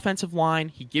 Bad offensive line.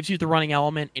 He gives you the running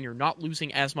element, and you're not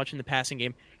losing as much in the passing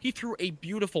game. He threw a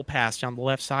beautiful pass down the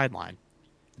left sideline.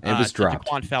 It was dropped.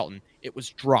 To DeQuan Felton. It was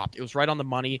dropped. It was right on the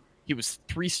money. He was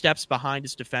 3 steps behind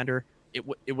his defender. It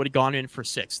would have gone in for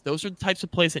 6. Those are the types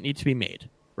of plays that need to be made,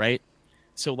 right?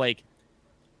 So, like,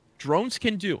 Drones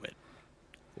can do it.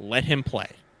 Let him play.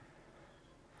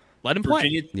 Let him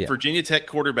play. Virginia Tech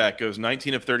quarterback goes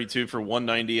 19 of 32 for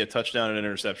 190, a touchdown and an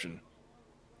interception.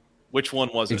 Which one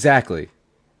was it? Exactly.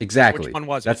 Which one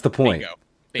was it? That's the point.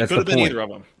 Bingo. Could have been either of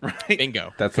them, right?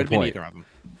 Bingo. That's the point. Either of them.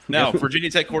 Now, Virginia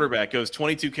Tech quarterback goes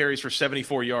 22 carries for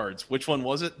 74 yards. Which one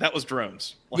was it? That was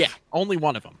Drones. Yeah, only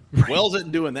one of them. Wells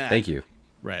isn't doing that. Thank you.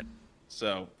 Right.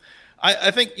 So,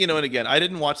 I think, and again, I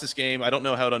didn't watch this game. I don't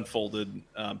know how it unfolded,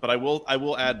 but I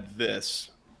will add this.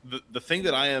 The thing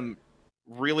that I am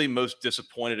really most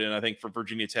disappointed in, I think, for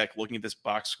Virginia Tech, looking at this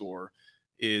box score,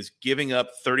 is giving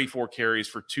up 34 carries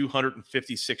for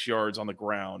 256 yards on the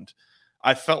ground.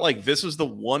 I felt like this is the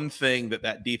one thing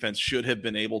that defense should have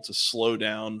been able to slow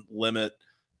down, limit,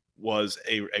 was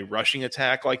a rushing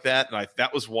attack like that. And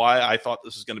that was why I thought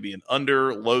this was going to be an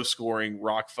low-scoring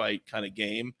rock fight kind of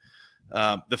game.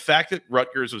 The fact that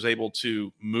Rutgers was able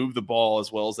to move the ball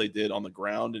as well as they did on the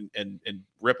ground and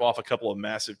rip off a couple of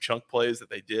massive chunk plays that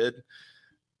they did,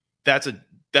 that's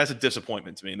a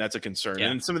disappointment to me, and that's a concern. Yeah.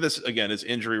 And some of this, again, is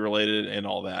injury related and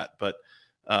all that. But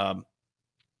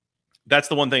that's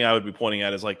the one thing I would be pointing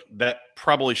at, is like that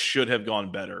probably should have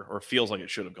gone better, or feels like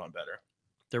it should have gone better.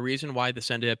 The reason why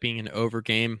this ended up being an over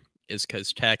game is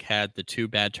because Tech had the 2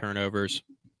 bad turnovers.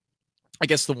 I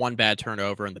guess the 1 bad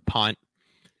turnover and the punt.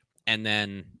 And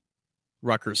then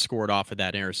Rutgers scored off of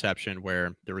that interception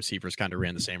where the receivers kind of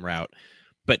ran the same route.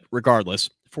 But regardless,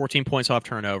 14 points off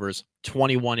turnovers,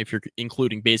 21 if you're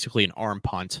including basically an arm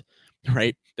punt,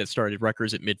 right? That started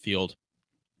Rutgers at midfield.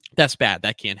 That's bad.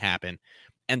 That can't happen.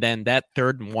 And then that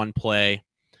 3rd and 1 play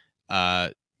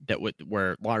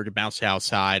where Larder bounced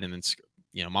outside and then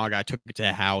Malagai took it to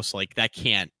the house. Like that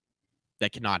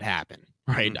cannot happen,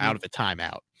 right? Mm-hmm. Out of a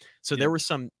timeout. So there were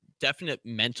some definite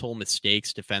mental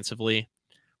mistakes defensively.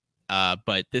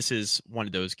 But this is one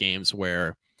of those games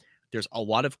where there's a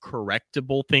lot of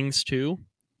correctable things too,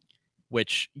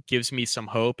 which gives me some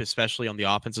hope, especially on the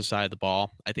offensive side of the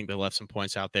ball. I think they left some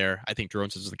points out there. I think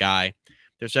Drones is the guy.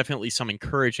 There's definitely some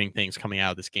encouraging things coming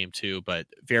out of this game too, but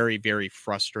very, very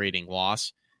frustrating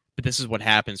loss. But this is what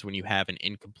happens when you have an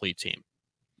incomplete team.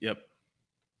 Yep.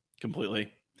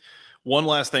 Completely. One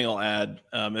last thing I'll add,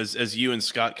 as you and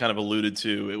Scott kind of alluded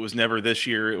to, it was never this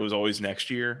year. It was always next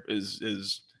year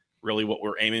is really what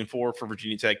we're aiming for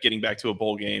Virginia Tech, getting back to a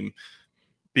bowl game,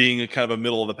 being a kind of a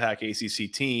middle of the pack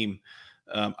ACC team.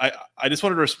 I just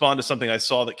wanted to respond to something I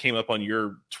saw that came up on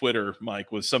your Twitter,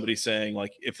 Mike, was somebody saying,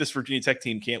 like, if this Virginia Tech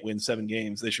team can't win 7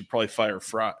 games, they should probably fire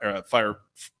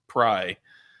Pry.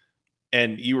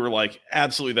 And you were like,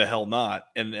 absolutely the hell not.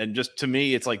 And just to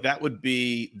me, it's like that would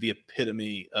be the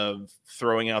epitome of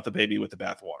throwing out the baby with the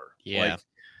bathwater. Yeah.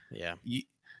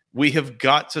 We have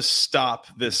got to stop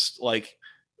this like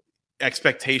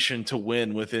expectation to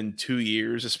win within 2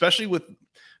 years, especially with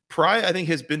Pry. I think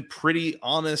has been pretty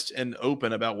honest and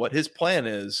open about what his plan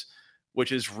is,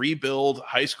 which is rebuild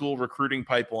high school recruiting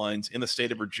pipelines in the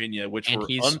state of Virginia, which were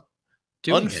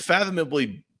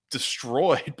unfathomably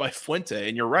destroyed by Fuente.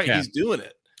 And you're right. Yeah. He's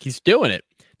doing it.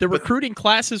 The recruiting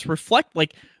classes reflect,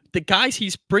 like, the guys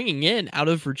he's bringing in out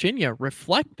of Virginia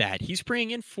reflect that. He's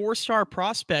bringing in 4-star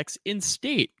prospects in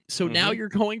state. So now you're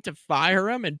going to fire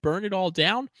him and burn it all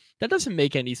down? That doesn't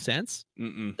make any sense.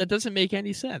 That doesn't make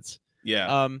any sense.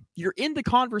 Yeah. You're in the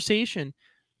conversation.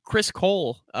 Chris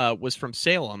Cole was from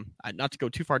Salem, not to go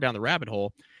too far down the rabbit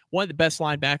hole, one of the best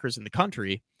linebackers in the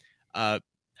country.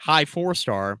 High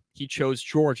 4-star, he chose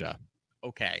Georgia.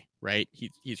 Okay, right?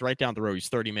 He's right down the road. He's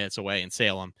 30 minutes away in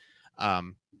Salem,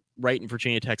 right in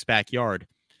Virginia Tech's backyard.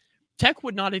 Tech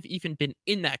would not have even been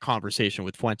in that conversation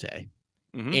with Fuente.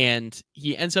 And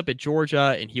he ends up at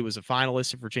Georgia, and he was a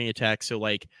finalist at Virginia Tech. So,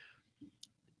 like,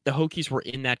 the Hokies were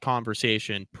in that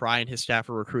conversation. Pry and his staff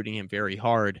were recruiting him very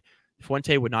hard.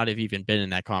 Fuente would not have even been in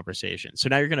that conversation. So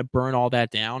now you're going to burn all that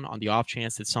down on the off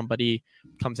chance that somebody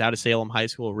comes out of Salem High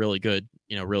School, really good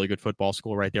football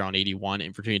school right there on 81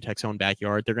 in Virginia Tech's own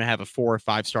backyard. They're going to have a 4 or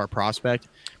 5-star prospect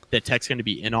that Tech's going to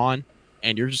be in on,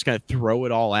 and you're just going to throw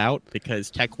it all out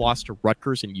because Tech lost to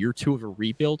Rutgers in year 2 of a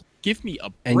rebuild. Give me a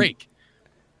break.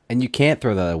 And you can't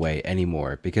throw that away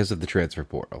anymore because of the transfer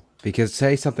portal. Because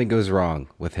say something goes wrong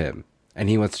with him and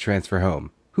he wants to transfer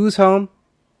home. Who's home?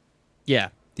 Yeah.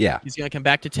 He's going to come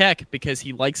back to Tech because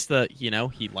he likes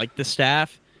he liked the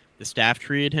staff. The staff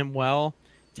treated him well.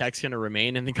 Tech's going to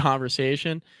remain in the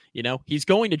conversation. He's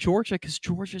going to Georgia because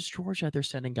Georgia's Georgia. They're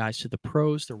sending guys to the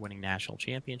pros. They're winning national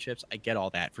championships. I get all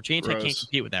that. Virginia Tech can't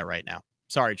compete with that right now.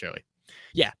 Sorry, Joey.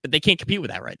 Yeah, but they can't compete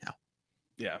with that right now.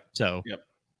 Yeah. So, yep.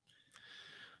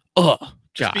 Oh,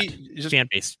 God. Fan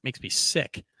base makes me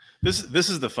sick. This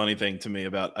is the funny thing to me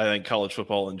about, I think, college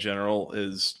football in general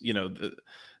is,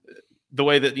 the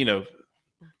way that,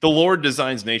 the Lord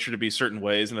designs nature to be certain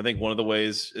ways. And I think one of the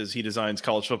ways is he designs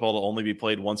college football to only be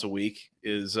played once a week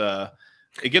is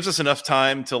it gives us enough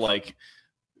time to like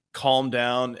calm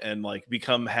down and like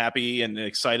become happy and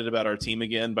excited about our team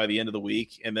again by the end of the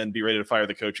week, and then be ready to fire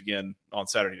the coach again on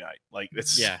Saturday night. Like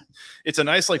it's a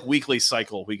nice like weekly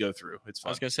cycle we go through. It's fun.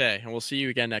 I was going to say, and we'll see you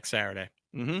again next Saturday.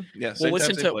 Yeah. Well,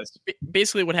 listen to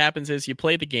basically what happens is you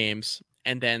play the games,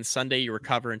 and then Sunday you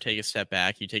recover and take a step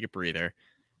back. You take a breather.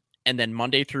 And then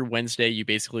Monday through Wednesday, you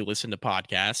basically listen to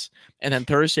podcasts. And then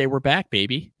Thursday, we're back,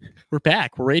 baby. We're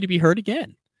back. We're ready to be heard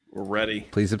again. We're ready.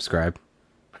 Please subscribe.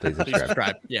 Please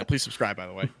subscribe. Yeah, please subscribe, by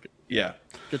the way. Yeah.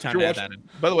 Good time to add that in.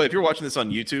 By the way, if you're watching this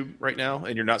on YouTube right now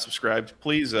and you're not subscribed,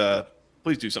 please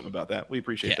do something about that. We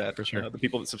appreciate that. For sure. The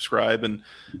people that subscribe and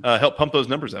help pump those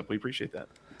numbers up. We appreciate that.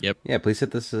 Yep. Yeah, please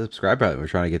hit the subscribe button. We're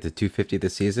trying to get to 250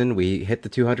 this season. We hit the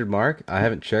 200 mark. I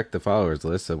haven't checked the followers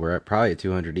list, so we're probably at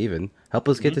 200 even. Help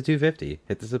us get to 250.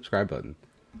 Hit the subscribe button.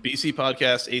 BC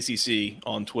Podcast ACC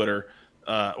on Twitter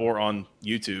or on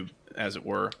YouTube, as it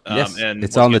were. Yes, and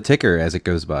it's on the ticker as it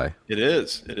goes by. It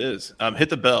is. Hit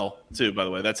the bell, too, by the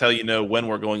way. That's how you know when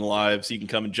we're going live, so you can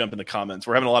come and jump in the comments.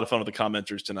 We're having a lot of fun with the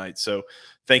commenters tonight, so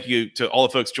thank you to all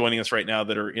the folks joining us right now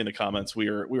that are in the comments.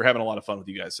 We're having a lot of fun with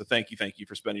you guys, so thank you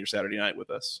for spending your Saturday night with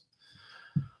us.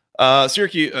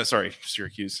 Syracuse.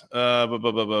 Where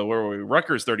were we?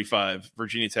 Rutgers 35,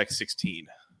 Virginia Tech 16.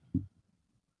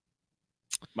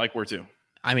 Mike, where to?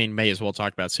 I mean, may as well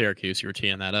talk about Syracuse. You were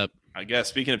teeing that up. I guess.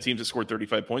 Speaking of teams that scored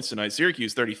 35 points tonight,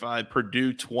 Syracuse 35,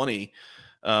 Purdue 20.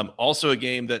 Also a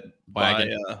game that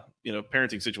by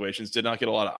parenting situations did not get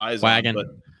a lot of eyes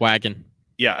on. Wagon.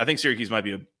 Yeah, I think Syracuse might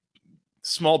be a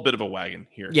small bit of a wagon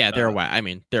here. Yeah, they're a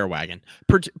wagon.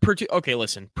 Purdue. Okay,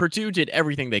 listen. Purdue did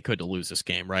everything they could to lose this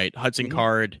game, right? Hudson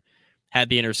Card had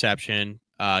the interception.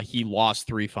 He lost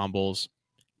 3 fumbles.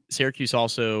 Syracuse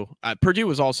also. Purdue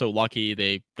was also lucky.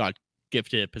 They got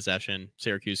gifted possession.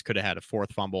 Syracuse could have had a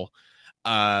 4th fumble.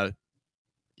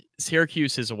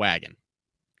 Syracuse is a wagon.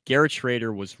 Garrett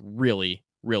Schrader was really,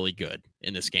 really good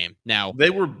in this game. Now they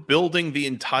were building the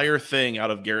entire thing out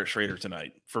of Garrett Schrader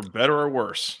tonight, for better or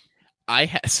worse. I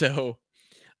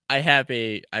have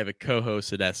a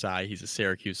co-host at SI. He's a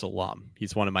Syracuse alum.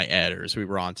 He's one of my editors. We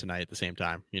were on tonight at the same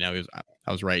time. I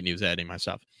was writing, he was editing my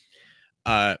stuff.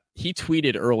 He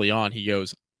tweeted early on. He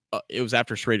goes, it was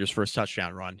after Schrader's first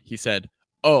touchdown run. He said,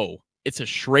 "Oh, it's a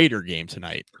Schrader game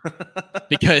tonight,"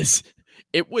 because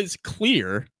it was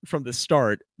clear from the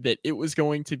start that it was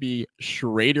going to be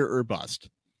Schrader or bust.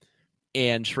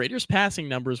 And Schrader's passing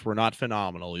numbers were not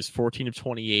phenomenal. He's 14 of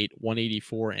 28,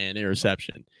 184, and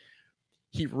interception.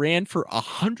 He ran for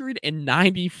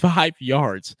 195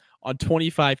 yards on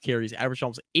 25 carries, averaged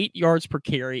almost 8 yards per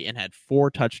carry, and had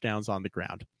 4 touchdowns on the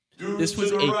ground. Dudes to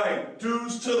the right,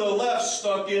 dudes to the left,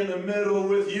 stuck in the middle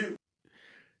with you.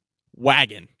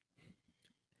 Wagon.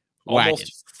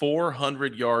 Almost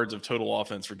 400 yards of total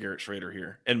offense for Garrett Schrader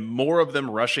here, and more of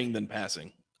them rushing than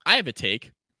passing. I have a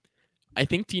take. I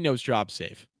think Dino's job's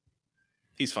safe.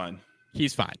 He's fine.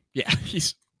 Yeah,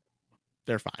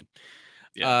 they're fine.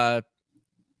 Yeah.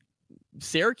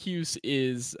 Syracuse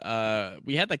is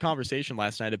we had that conversation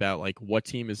last night about like what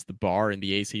team is the bar in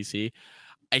the ACC.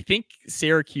 I think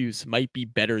Syracuse might be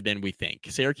better than we think.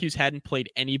 Syracuse hadn't played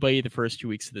anybody the first 2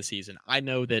 weeks of the season. I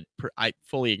know that I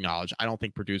fully acknowledge I don't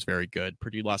think Purdue's very good.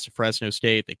 Purdue lost to Fresno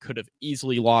State. They could have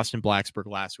easily lost in Blacksburg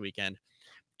last weekend,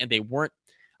 and they weren't.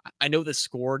 I know the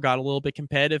score got a little bit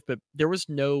competitive, but there was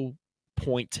no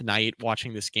point tonight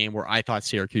watching this game where I thought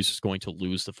Syracuse was going to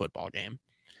lose the football game.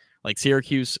 Like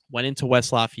Syracuse went into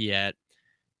West Lafayette,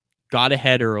 got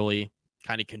ahead early,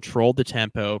 kind of controlled the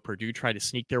tempo. Purdue tried to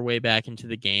sneak their way back into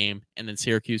the game, and then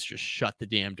Syracuse just shut the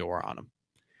damn door on them.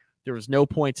 There was no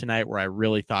point tonight where I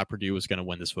really thought Purdue was going to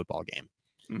win this football game.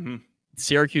 Mm-hmm.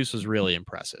 Syracuse was really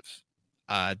impressive.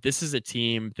 This is a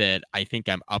team that I think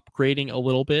I'm upgrading a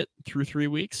little bit through 3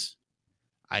 weeks.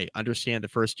 I understand the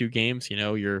first 2 games,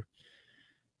 you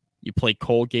play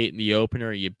Colgate in the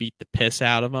opener, you beat the piss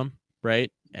out of them,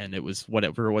 right? And it was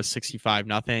whatever it was,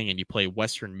 65-0. And you play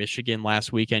Western Michigan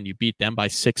last weekend. You beat them by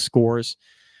 6 scores.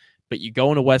 But you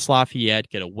go into West Lafayette,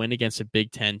 get a win against a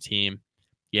Big Ten team.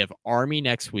 You have Army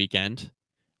next weekend,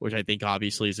 which I think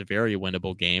obviously is a very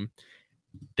winnable game.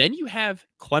 Then you have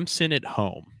Clemson at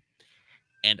home.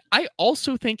 And I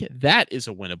also think that is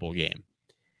a winnable game.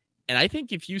 And I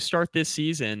think if you start this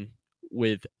season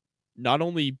with not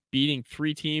only beating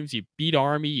 3 teams, you beat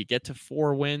Army, you get to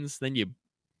 4 wins, then you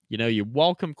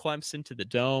welcome Clemson to the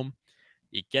Dome.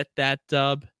 You get that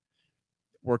dub.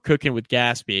 We're cooking with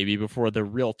gas, baby, before the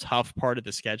real tough part of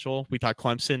the schedule. We thought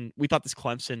this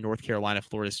Clemson, North Carolina,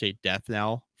 Florida State death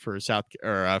knell for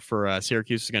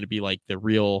Syracuse is going to be like the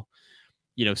real,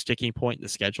 sticking point in the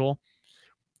schedule.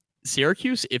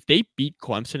 Syracuse, if they beat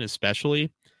Clemson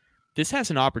especially, this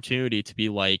has an opportunity to be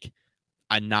like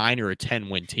a 9 or a 10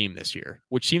 win team this year,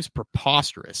 which seems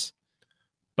preposterous.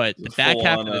 But the back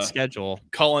half of the schedule,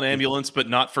 call an ambulance, but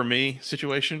not for me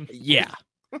situation. Yeah.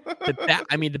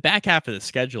 the back half of the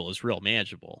schedule is real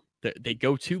manageable. They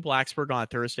go to Blacksburg on a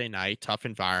Thursday night, tough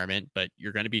environment, but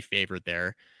you're going to be favored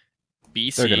there.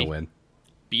 BC, they're going to win.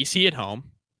 BC at home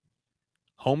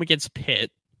against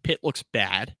Pitt. Pitt looks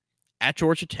bad. At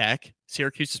Georgia Tech,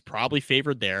 Syracuse is probably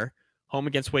favored there. Home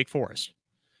against Wake Forest.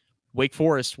 Wake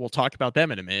Forest, we'll talk about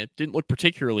them in a minute, didn't look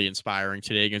particularly inspiring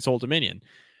today against Old Dominion.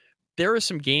 There are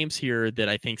some games here that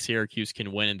I think Syracuse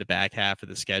can win in the back half of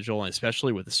the schedule, and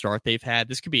especially with the start they've had,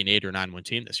 this could be an 8 or 9 win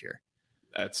team this year.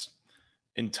 That's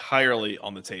entirely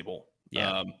on the table.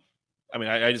 Yeah.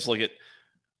 I just look at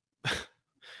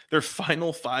their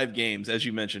final 5 games, as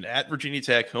you mentioned, at Virginia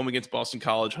Tech, home against Boston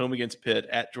College, home against Pitt,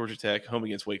 at Georgia Tech, home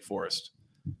against Wake Forest.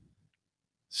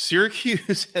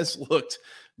 Syracuse has looked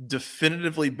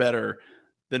definitively better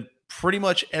than pretty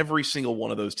much every single one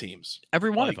of those teams. Every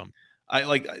one of them.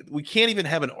 We can't even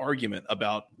have an argument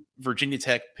about Virginia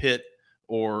Tech, Pitt,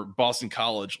 or Boston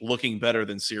College looking better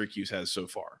than Syracuse has so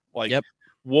far.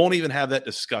 Won't even have that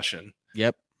discussion.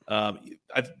 Yep. I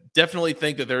definitely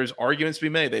think that there's arguments to be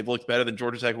made. They've looked better than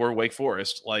Georgia Tech or Wake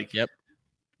Forest. Yep.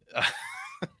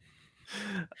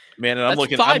 Man, and I'm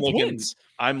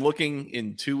looking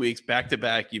in 2 weeks back to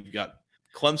back. You've got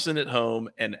Clemson at home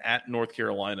and at North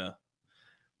Carolina.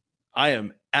 I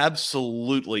am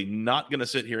absolutely not going to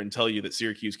sit here and tell you that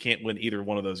Syracuse can't win either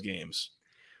one of those games.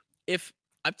 If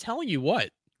I'm telling you what,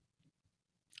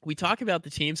 we talk about the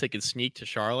teams that can sneak to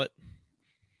Charlotte.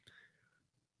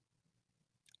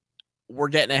 We're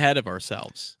getting ahead of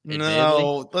ourselves.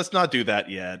 No, let's not do that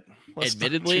yet.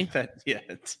 Admittedly,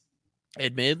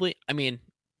 I mean,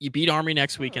 you beat Army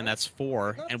next weekend. That's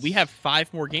 4, and we have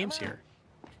 5 more games here.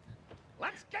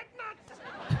 Let's get nuts.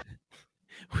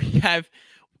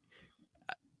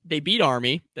 They beat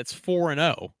Army. That's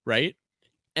 4-0, right?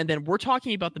 And then we're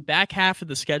talking about the back half of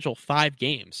the schedule, 5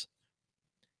 games.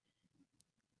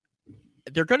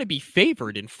 They're going to be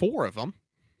favored in 4 of them.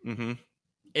 Mm-hmm.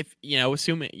 If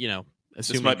assuming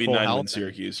this might be 9 win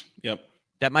Syracuse. Yep,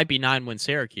 that might be 9 win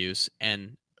Syracuse,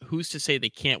 and who's to say they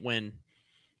can't win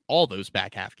all those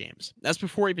back half games? That's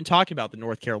before even talking about the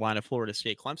North Carolina, Florida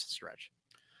State, Clemson stretch.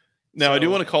 Now, I do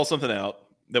want to call something out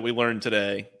that we learned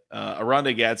today.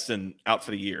 Aronde Gadsden out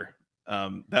for the year.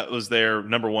 That was their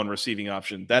number 1 receiving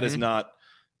option. That is not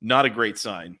a great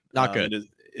sign. Not good.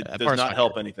 It does not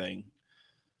help anything.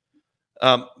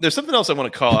 There's something else I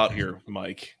want to call out here,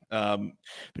 Mike. The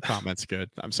comment's good.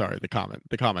 I'm sorry. The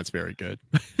comment's very good.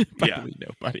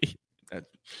 Nobody.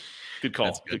 Good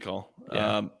call. Good. Good call.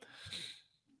 Yeah.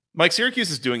 Mike, Syracuse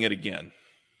is doing it again.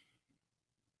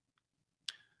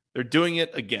 They're doing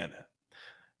it again.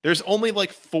 There's only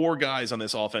 4 guys on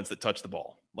this offense that touch the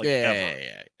ball. Ever.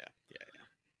 Yeah.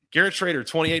 Garrett Schrader,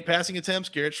 28 passing attempts.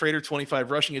 Garrett Schrader, 25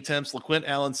 rushing attempts. LaQuint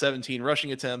Allen, 17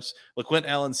 rushing attempts. LaQuint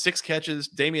Allen, 6 catches.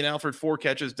 Damian Alford, 4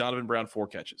 catches. Donovan Brown, 4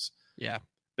 catches. Yeah.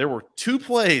 There were 2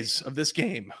 plays of this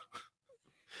game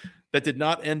that did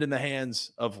not end in the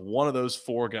hands of one of those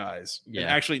 4 guys. Yeah. And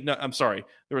actually, no, I'm sorry.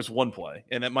 There was 1 play,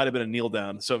 and that might have been a kneel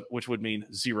down, which would mean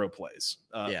 0 plays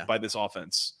by this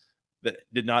offense that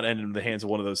did not end in the hands of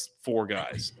one of those 4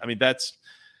 guys. I mean, that's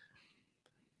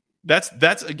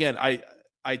again,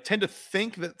 I tend to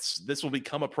think that this will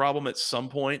become a problem at some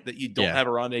point, that you don't have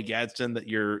Aronde Gadsden, that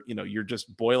you're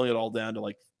just boiling it all down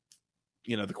to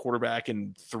the quarterback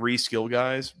and 3 skill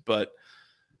guys. But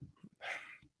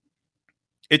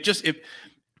it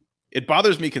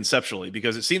bothers me conceptually,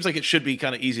 because it seems like it should be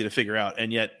kind of easy to figure out.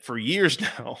 And yet for years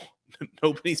now,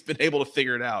 nobody's been able to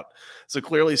figure it out. So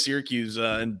clearly Syracuse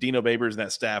and Dino Babers and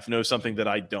that staff know something that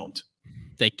I don't.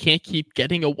 They can't keep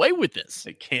getting away with this.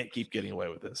 They can't keep getting away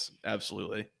with this.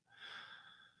 Absolutely.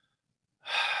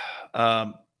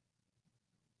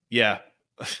 Yeah.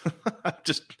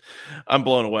 I'm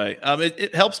blown away.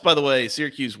 It helps, by the way,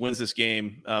 Syracuse wins this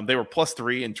game. They were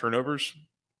 +3 in turnovers.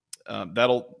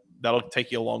 That'll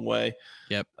take you a long way.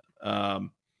 Yep.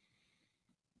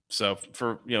 So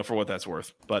for what that's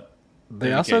worth, but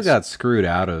they also got screwed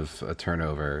out of a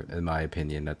turnover, in my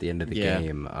opinion, at the end of the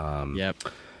game. Yep.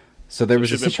 So there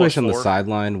was a situation on the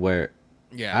sideline where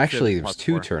actually there was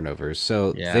 2 turnovers.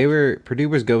 So Purdue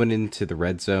was going into the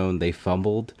red zone. They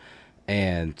fumbled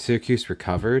and Syracuse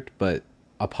recovered. But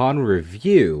upon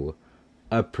review,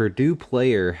 a Purdue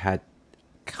player had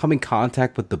come in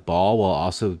contact with the ball while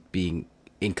also being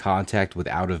in contact with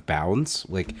out of bounds.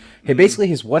 Basically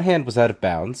his one hand was out of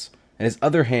bounds and his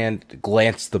other hand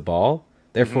glanced the ball,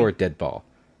 therefore a dead ball.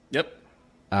 Yep.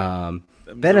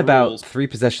 Then about 3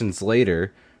 possessions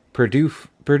later, Purdue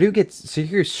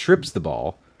Syracuse strips the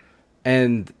ball,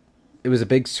 and it was a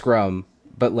big scrum,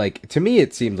 But like to me,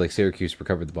 it seemed like Syracuse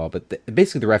recovered the ball, but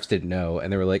basically the refs didn't know,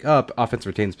 and they were like, "Oh, offense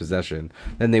retains possession."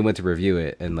 Then they went to review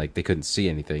it, and like they couldn't see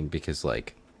anything because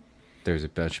like there's a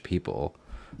bunch of people,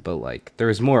 but like there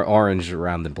was more orange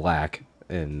around than black,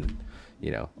 and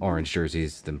orange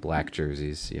jerseys than black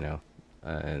jerseys,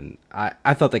 and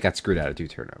I thought they got screwed out of 2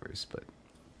 turnovers, but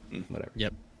whatever.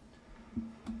 Yep.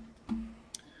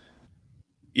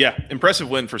 Yeah,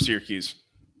 impressive win for Syracuse.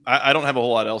 I don't have a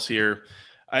whole lot else here.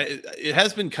 It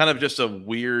has been kind of just a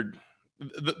weird.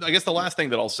 I guess the last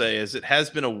thing that I'll say is it has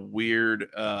been a weird,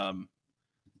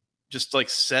 just like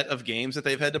set of games that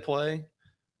they've had to play.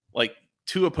 Like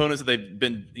 2 opponents that they've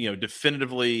been,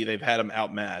 definitively they've had them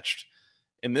outmatched.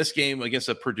 In this game against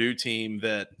a Purdue team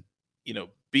that,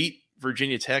 beat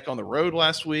Virginia Tech on the road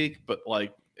last week, but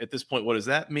like at this point, what does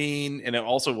that mean? And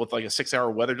also with like a 6-hour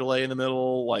weather delay in the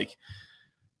middle, like.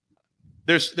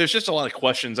 There's just a lot of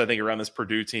questions, I think, around this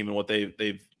Purdue team and what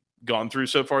they've gone through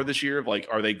so far this year of like,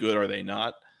 are they good? Are they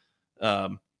not?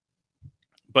 But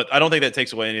I don't think that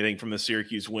takes away anything from the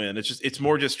Syracuse win. It's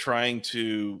more just trying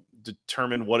to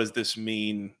determine what does this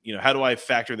mean? How do I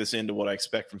factor this into what I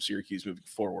expect from Syracuse moving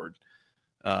forward?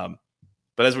 But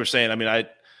as we're saying, I mean, I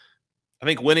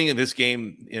think winning in this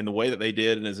game in the way that they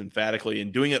did and as emphatically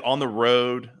and doing it on the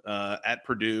road at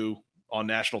Purdue on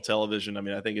national television, I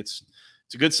mean, I think it's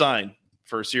a good sign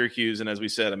for Syracuse. And as we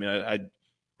said, I mean, I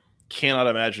cannot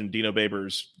imagine Dino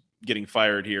Babers getting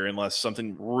fired here unless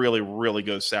something really, really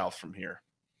goes south from here.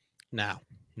 Now,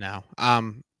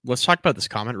 let's talk about this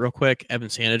comment real quick. Evan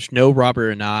Sandage, no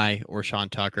Robert and I or Sean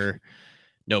Tucker.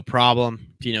 No problem.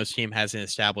 Dino's team has an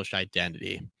established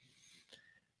identity.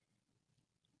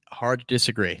 Hard to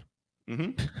disagree.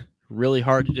 Mm-hmm. Really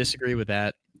hard to disagree with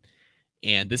that.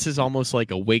 And this is almost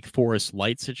like a Wake Forest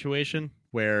light situation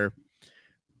where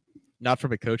not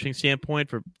from a coaching standpoint,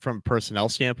 from a personnel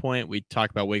standpoint, we talk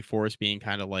about Wake Forest being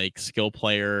kind of like skill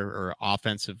player or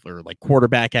offensive or like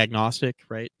quarterback agnostic,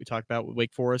 right? We talk about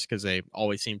Wake Forest because they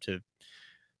always seem to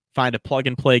find a plug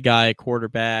and play guy,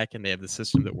 quarterback, and they have the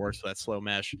system that works for that slow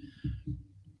mesh.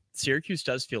 Syracuse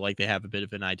does feel like they have a bit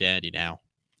of an identity now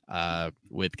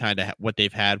with kind of what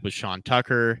they've had with Sean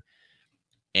Tucker.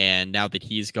 And now that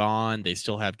he's gone, they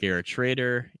still have Garrett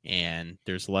Schrader, and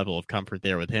there's a level of comfort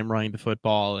there with him running the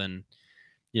football and,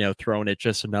 throwing it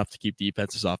just enough to keep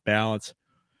defenses off balance.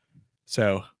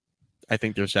 So I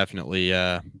think there's definitely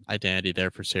identity there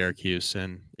for Syracuse,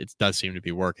 and it does seem to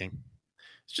be working.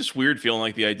 It's just weird feeling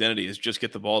like the identity is just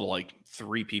get the ball to like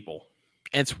 3 people.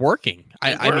 And it's working.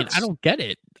 I mean, I don't get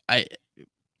it.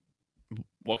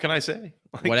 What can I say?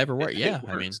 Like, whatever works. Yeah,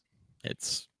 I mean,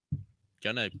 it's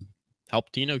going to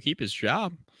help Dino keep his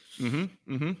job.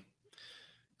 Mm-hmm. Mm-hmm.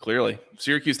 Clearly.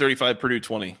 Syracuse 35, Purdue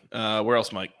 20. Where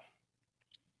else, Mike?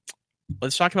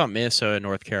 Let's talk about Minnesota,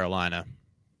 North Carolina.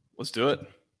 Let's do it.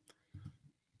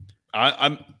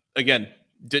 I'm again,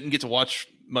 didn't get to watch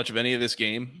much of any of this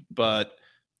game, but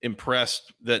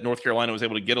impressed that North Carolina was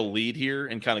able to get a lead here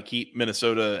and kind of keep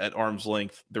Minnesota at arm's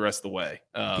length the rest of the way.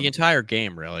 The entire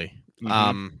game, really.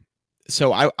 Mm-hmm.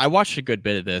 So I watched a good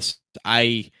bit of this.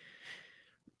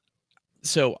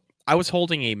 So I was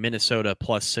holding a Minnesota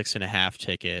plus 6.5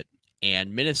 ticket,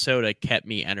 and Minnesota kept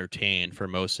me entertained for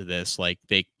most of this. Like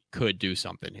they could do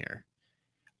something here.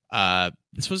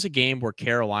 This was a game where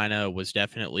Carolina was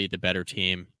definitely the better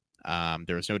team.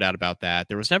 There was no doubt about that.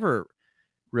 There was never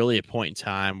really a point in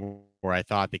time where I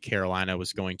thought that Carolina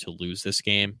was going to lose this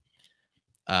game.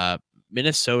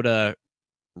 Minnesota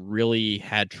really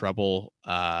had trouble.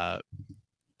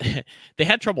 They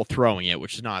had trouble throwing it,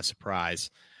 which is not a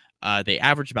surprise. They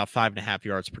averaged about 5.5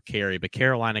 yards per carry, but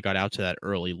Carolina got out to that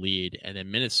early lead, and then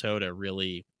Minnesota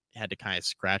really had to kind of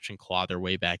scratch and claw their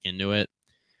way back into it.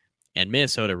 And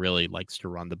Minnesota really likes to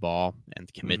run the ball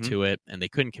and commit to it, and they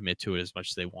couldn't commit to it as much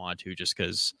as they wanted to just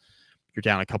because you're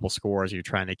down a couple scores, you're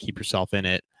trying to keep yourself in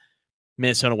it.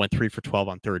 Minnesota went 3 for 12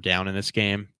 on third down in this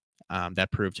game.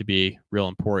 That proved to be real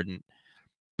important.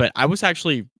 But I was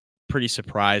actually pretty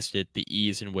surprised at the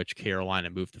ease in which Carolina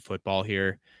moved the football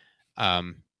here.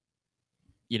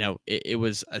 It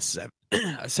was a 7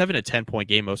 to 10 point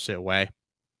game most of the way,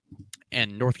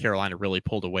 and North Carolina really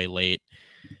pulled away late.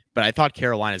 But I thought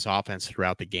Carolina's offense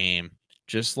throughout the game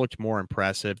just looked more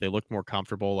impressive. They looked more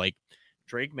comfortable. Like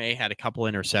Drake May had a couple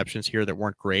interceptions here that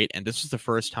weren't great, and this was the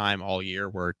first time all year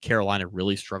where Carolina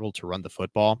really struggled to run the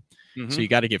football. Mm-hmm. So you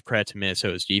got to give credit to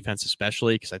Minnesota's defense,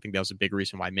 especially because I think that was a big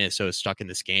reason why Minnesota stuck in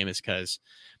this game is because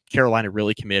Carolina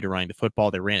really committed to running the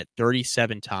football. They ran it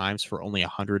 37 times for only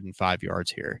 105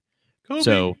 yards here. Kobe.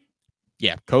 So,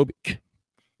 yeah, Kobe,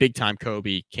 big time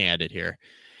Kobe candidate here.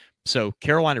 So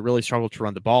Carolina really struggled to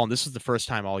run the ball, and this is the first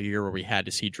time all year where we had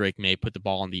to see Drake May put the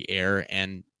ball in the air.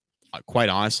 And quite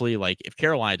honestly, like if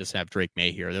Carolina doesn't have Drake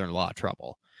May here, they're in a lot of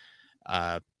trouble.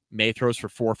 May throws for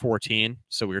 414.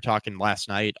 So we were talking last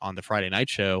night on the Friday night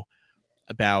show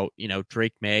about,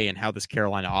 Drake May and how this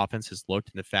Carolina offense has looked,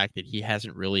 and the fact that he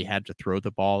hasn't really had to throw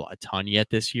the ball a ton yet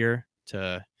this year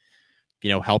to,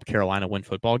 help Carolina win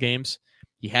football games.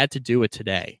 He had to do it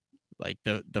today. Like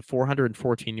the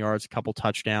 414 yards, a couple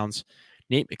touchdowns.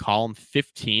 Nate McCollum,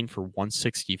 15 for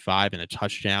 165 and a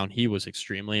touchdown. He was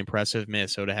extremely impressive.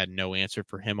 Minnesota had no answer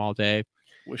for him all day.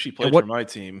 Wish he played for my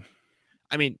team.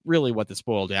 I mean, really what this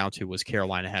boiled down to was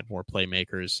Carolina had more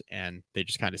playmakers, and they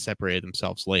just kind of separated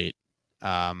themselves late.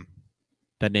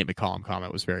 That Nate McCollum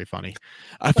comment was very funny,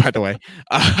 by the way.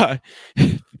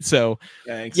 So,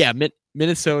 thanks. Yeah,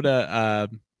 Minnesota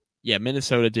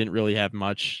didn't really have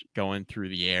much going through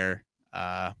the air.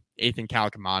 Ethan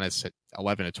Kalkamanis at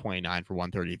 11 of 29 for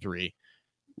 133.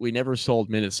 We never sold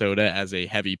Minnesota as a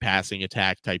heavy passing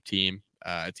attack type team,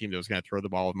 a team that was going to throw the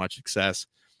ball with much success.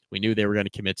 We knew they were going to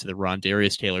commit to the run.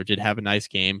 Darius Taylor did have a nice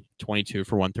game, 22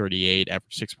 for 138,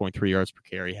 averaged 6.3 yards per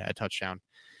carry, had a touchdown.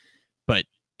 But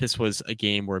this was a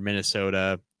game where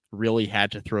Minnesota really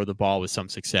had to throw the ball with some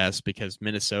success because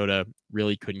Minnesota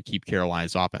really couldn't keep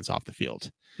Carolina's offense off the field.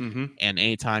 Mm-hmm. And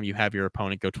anytime you have your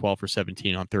opponent go 12 for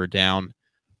 17 on third down,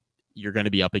 you're going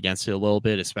to be up against it a little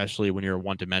bit, especially when you're a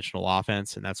one-dimensional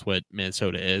offense, and that's what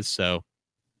Minnesota is. So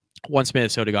once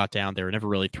Minnesota got down, they were never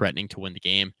really threatening to win the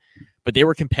game, but they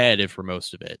were competitive for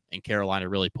most of it, and Carolina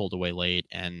really pulled away late,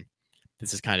 and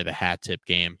this is kind of a hat tip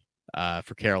game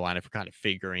for Carolina for kind of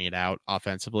figuring it out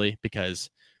offensively, because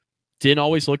didn't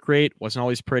always look great, wasn't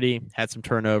always pretty, had some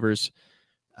turnovers,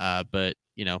 but,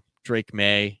 Drake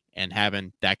May and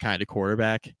having that kind of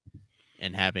quarterback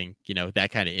and having, that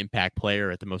kind of impact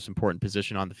player at the most important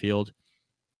position on the field,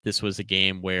 this was a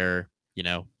game where,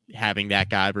 having that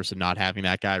guy versus not having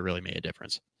that guy really made a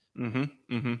difference.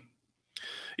 Mm-hmm. Mm-hmm.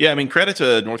 Yeah, I mean, credit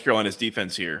to North Carolina's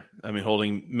defense here. I mean,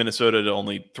 holding Minnesota to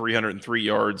only 303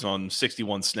 yards on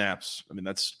 61 snaps. I mean,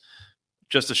 that's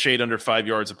just a shade under 5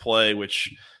 yards of play,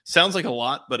 which sounds like a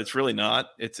lot, but it's really not.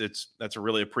 That's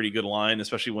a pretty good line,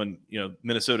 especially when,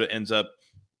 Minnesota ends up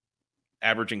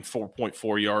averaging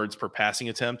 4.4 yards per passing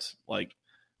attempt. Like,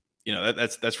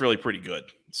 that's really pretty good.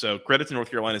 So credit to North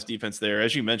Carolina's defense there.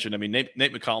 As you mentioned, I mean, Nate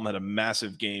McCollum had a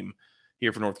massive game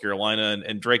here for North Carolina,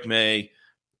 and Drake May,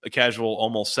 a casual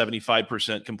almost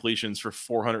 75% completions for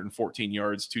 414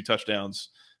 yards, 2 touchdowns,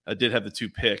 did have the 2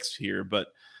 picks here. But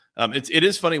it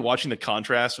is funny watching the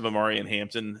contrast of Amari and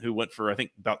Hampton, who went for, I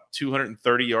think, about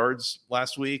 230 yards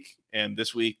last week, and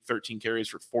this week 13 carries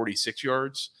for 46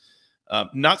 yards.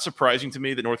 Not surprising to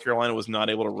me that North Carolina was not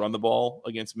able to run the ball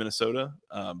against Minnesota,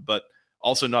 but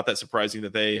also not that surprising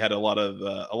that they had a lot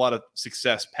of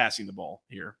success passing the ball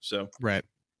here. So right,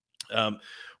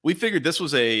 we figured this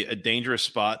was a dangerous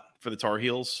spot for the Tar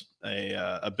Heels,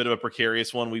 a bit of a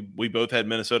precarious one. We both had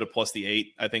Minnesota plus the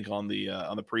 8, I think, on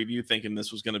the preview, thinking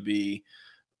this was going to be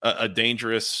a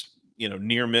dangerous,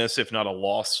 near miss, if not a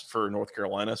loss for North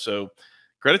Carolina. So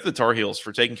credit to the Tar Heels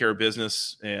for taking care of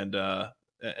business and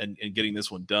getting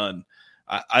this one done.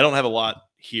 I don't have a lot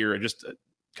here. I'm just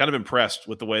kind of impressed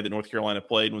with the way that North Carolina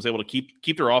played and was able to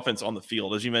keep their offense on the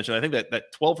field. As you mentioned, I think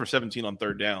that 12 for 17 on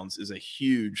third downs is a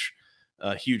huge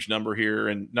number here,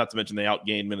 and not to mention they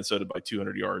outgained Minnesota by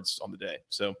 200 yards on the day.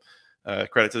 So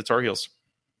credit to the Tar Heels.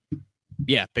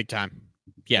 Yeah, big time.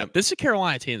 Yeah, This is a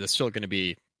Carolina team that's still going to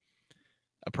be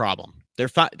a problem.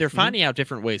 They're finding out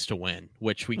different ways to win,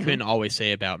 which we couldn't always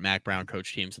say about Mac Brown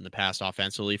coach teams in the past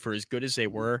offensively. For as good as they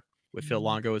were with Phil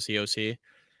Longo as the OC,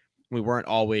 we weren't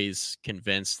always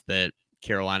convinced that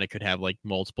Carolina could have like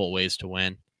multiple ways to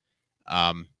win.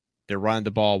 They're running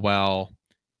the ball well.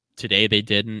 Today they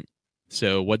didn't.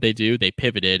 So what they do, they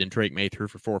pivoted, and Drake May threw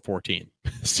for 414.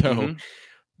 So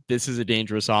this is a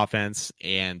dangerous offense,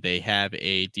 and they have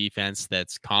a defense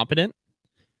that's competent,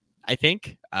 I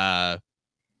think.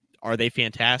 Are they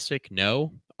fantastic?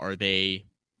 No. Are they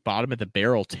bottom of the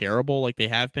barrel terrible like they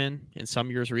have been in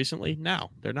some years recently? No,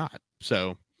 they're not.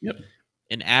 So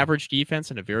an average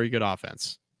defense and a very good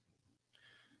offense.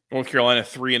 North Carolina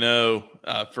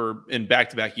 3-0 for in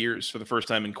back-to-back years for the first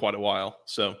time in quite a while.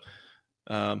 So,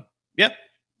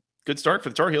 good start for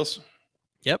the Tar Heels.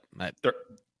 Yep.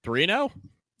 3-0.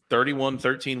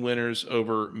 31-13 winners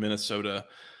over Minnesota.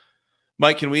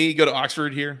 Mike, can we go to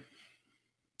Oxford here?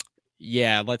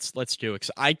 Yeah, let's do it. 'Cause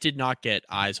I did not get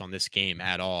eyes on this game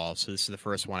at all. So this is the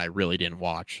first one I really didn't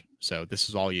watch. So this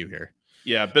is all you here.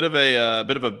 Yeah, a bit of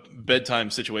a bedtime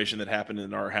situation that happened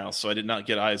in our house. So I did not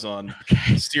get eyes on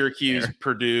Syracuse,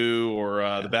 Purdue,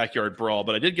 or the Backyard Brawl,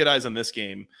 but I did get eyes on this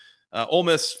game. Ole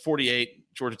Miss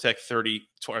 48, Georgia Tech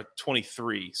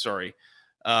 23. Sorry.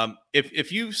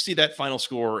 If you see that final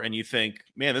score and you think,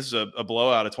 man, this is a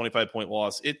blowout, a 25-point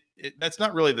loss, that's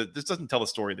not really this doesn't tell the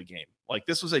story of the game. Like,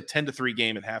 this was a 10-3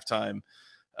 game at halftime.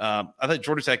 I think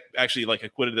Georgia Tech actually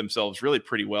acquitted themselves really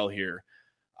pretty well here.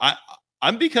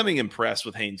 I'm becoming impressed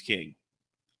with Haynes King.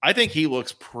 I think he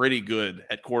looks pretty good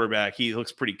at quarterback. He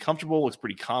looks pretty comfortable, looks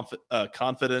pretty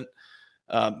confident.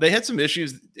 They had some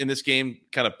issues in this game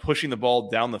kind of pushing the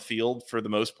ball down the field for the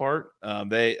most part.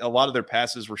 A lot of their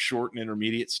passes were short and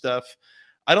intermediate stuff.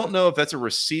 I don't know if that's a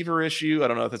receiver issue. I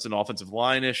don't know if that's an offensive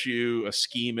line issue, a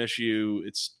scheme issue.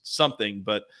 It's something,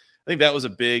 but I think that was a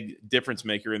big difference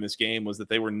maker in this game, was that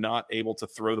they were not able to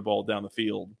throw the ball down the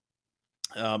field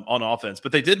on offense,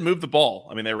 but they did move the ball.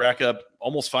 I mean, they rack up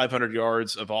almost 500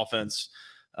 yards of offense.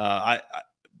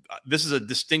 This is a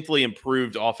distinctly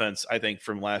improved offense, I think,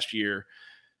 from last year.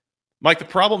 Mike, the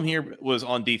problem here was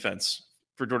on defense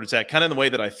for Georgia Tech, kind of in the way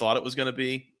that I thought it was going to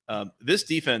be. This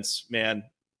defense, man,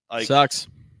 sucks.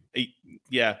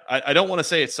 Yeah, I don't want to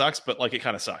say it sucks, but it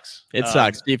kind of sucks. It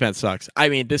sucks. Defense sucks. I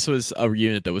mean, this was a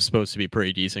unit that was supposed to be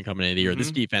pretty decent coming into the year.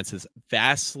 This defense is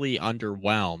vastly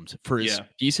underwhelmed. For as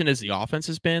decent as the offense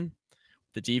has been,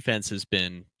 the defense has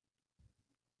been.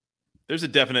 There's a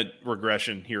definite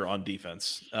regression here on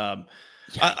defense.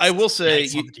 I will say,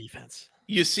 defense.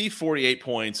 You see 48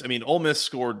 points. I mean, Ole Miss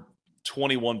scored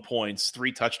 21 points,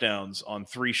 3 touchdowns on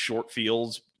 3 short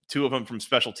fields. 2 of them from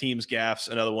special teams gaffes,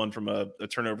 another one from a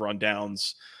turnover on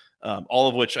downs, all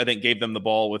of which I think gave them the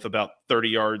ball with about 30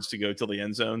 yards to go till the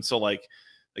end zone. So,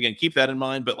 again, keep that in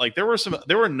mind. But there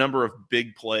were a number of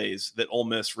big plays that Ole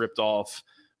Miss ripped off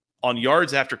on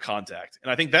yards after contact,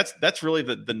 and I think that's really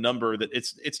the number that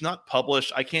it's not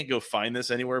published. I can't go find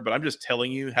this anywhere, but I'm just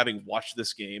telling you, having watched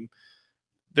this game,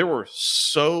 there were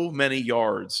so many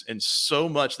yards and so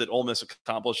much that Ole Miss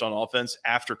accomplished on offense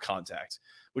after contact,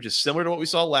 which is similar to what we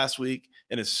saw last week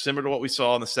and is similar to what we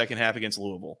saw in the second half against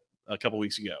Louisville a couple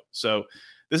weeks ago. So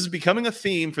this is becoming a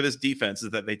theme for this defense,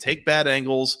 is that they take bad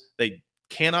angles, they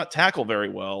cannot tackle very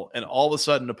well, and all of a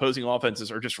sudden opposing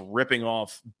offenses are just ripping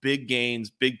off big gains,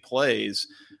 big plays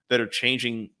that are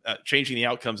changing the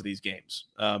outcomes of these games.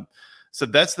 So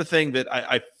that's the thing that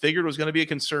I figured was going to be a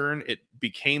concern. It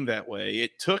became that way.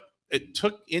 It took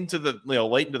into the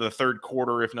late into the third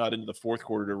quarter, if not into the fourth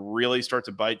quarter, to really start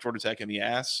to bite Georgia Tech in the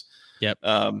ass. Yep.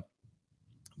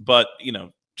 But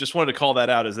just wanted to call that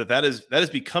out, is that is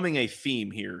becoming a theme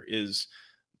here. Is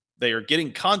they are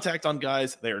getting contact on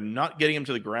guys, they are not getting them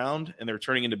to the ground, and they're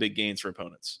turning into big gains for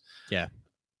opponents. Yeah.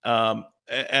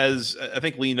 As I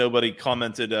think Lee Nobody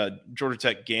commented, Georgia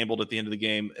Tech gambled at the end of the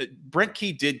game. Brent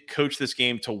Key did coach this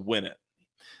game to win it,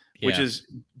 which is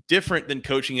different than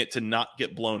coaching it to not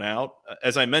get blown out.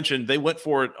 As I mentioned, they went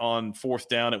for it on 4th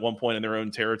down at one point in their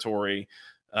own territory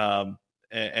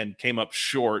and came up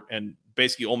short. And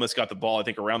basically Ole Miss got the ball, I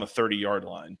think, around the 30-yard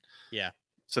line. Yeah.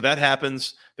 So that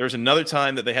happens. There's another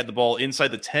time that they had the ball inside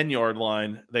the 10-yard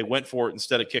line. They went for it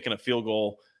instead of kicking a field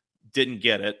goal, didn't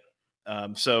get it.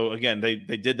 So again, they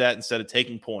did that instead of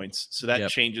taking points. So that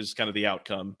changes kind of the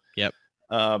outcome. Yep.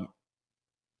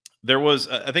 There was,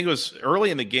 I think it was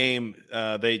early in the game,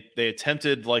 they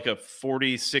attempted a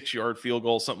 46-yard field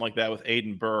goal, something like that, with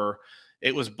Aiden Burr.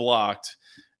 It was blocked.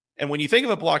 And when you think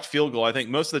of a blocked field goal, I think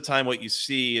most of the time what you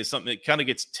see is something that kind of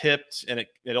gets tipped and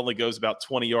it only goes about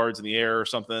 20 yards in the air or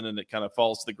something, and it kind of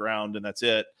falls to the ground, and that's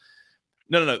it.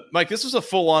 No, Mike, this was a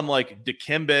full-on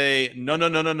Dikembe,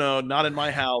 no, not in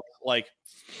my house,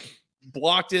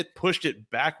 blocked it, pushed it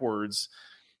backwards.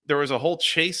 There was a whole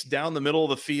chase down the middle of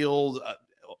the field.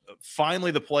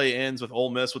 Finally, the play ends with Ole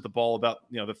Miss with the ball about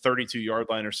the 32-yard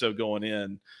line or so going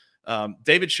in.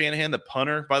 David Shanahan, the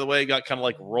punter, by the way, got kind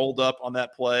of rolled up on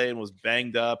that play and was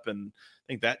banged up, and I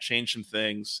think that changed some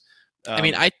things. I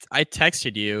mean, I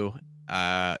texted you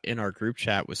in our group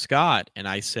chat with Scott, and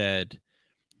I said,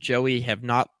 Joey, have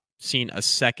not seen a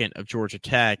second of Georgia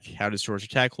Tech. How does Georgia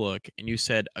Tech look? And you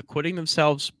said acquitting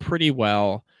themselves pretty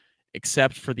well,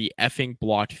 except for the effing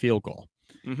blocked field goal.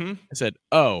 Mm-hmm. I said,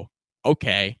 oh,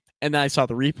 okay. And then I saw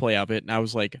the replay of it, and I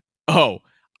was like, oh,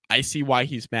 I see why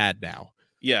he's mad now.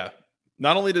 Yeah.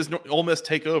 Not only does Ole Miss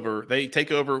take over, they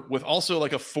take over with also a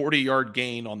 40-yard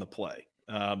gain on the play.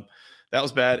 That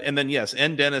was bad. And then, yes,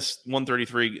 N. Dennis,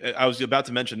 133. I was about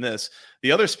to mention this.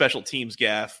 The other special teams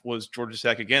gaffe was Georgia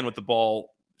Tech again with the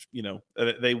ball.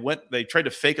 They tried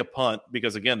to fake a punt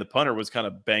because, again, the punter was kind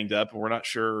of banged up, and we're not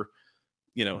sure,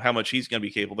 how much he's going to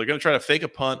be capable. They're going to try to fake a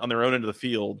punt on their own end of the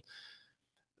field.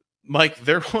 Mike,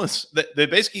 there was they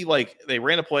basically they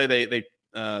ran a play. They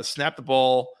snapped the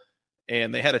ball,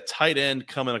 and they had a tight end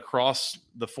coming across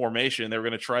the formation. They were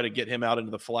going to try to get him out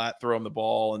into the flat, throw him the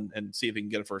ball, and see if he can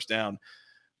get a first down.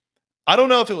 I don't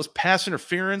know if it was pass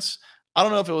interference. I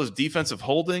don't know if it was defensive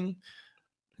holding.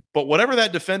 But whatever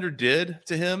that defender did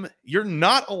to him, you're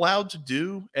not allowed to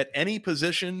do at any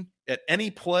position, at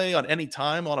any play, on any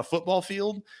time on a football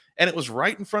field. And it was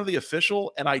right in front of the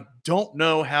official, and I don't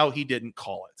know how he didn't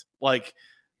call it. Like,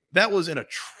 that was an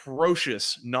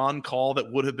atrocious non-call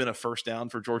that would have been a first down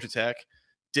for Georgia Tech.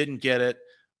 Didn't get it.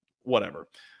 Whatever.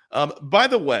 By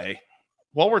the way,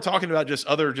 while we're talking about just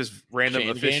random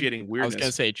officiating weirdness. I was going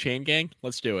to say chain gang.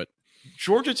 Let's do it.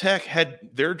 Georgia Tech had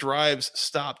their drives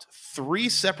stopped 3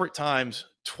 separate times,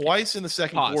 twice in the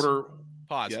second quarter.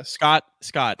 Pause. Yes.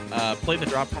 Scott, play the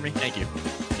drop for me. Thank you.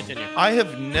 Continue. I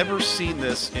have never seen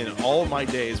this in all of my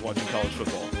days watching college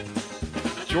football.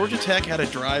 Georgia Tech had a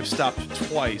drive stopped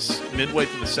twice midway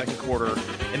through the second quarter,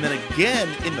 and then again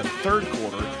in the third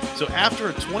quarter. So after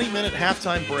a 20-minute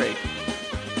halftime break,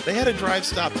 they had a drive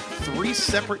stopped 3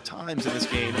 separate times in this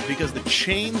game because the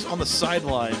chains on the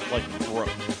sideline broke.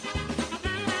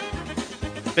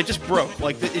 They just broke.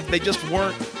 They just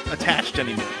weren't attached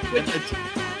anymore.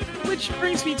 Which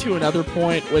brings me to another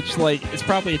point, which is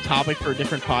probably a topic for a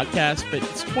different podcast, but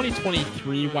it's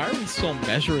 2023. Why are we still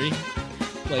measuring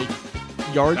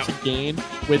yards a gain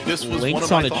with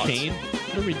links on a chain?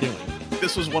 What are we doing?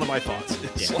 This was one of my thoughts.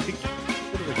 It's what are we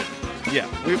doing? Yeah,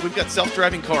 we've got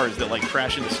self-driving cars that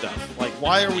crash into stuff.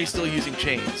 Why are we still using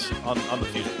chains on the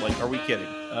field? Are we kidding?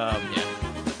 Yeah.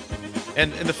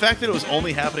 And the fact that it was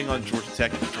only happening on Georgia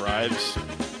Tech drives,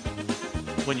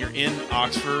 when you're in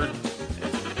Oxford,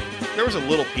 there was a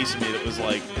little piece of me that was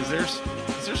like, is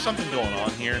there something going on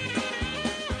here?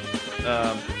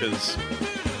 Because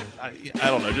I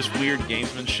don't know, just weird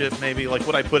gamesmanship maybe.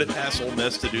 Would I put it past Ole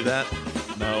Miss to do that?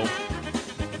 No.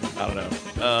 I don't know.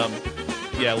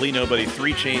 Yeah, Lee Nobody,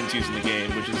 3 chains used in the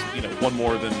game, which is, one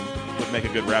more than would make a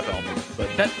good rap album. But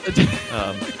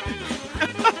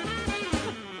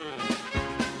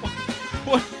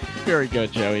very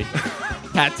good, Joey.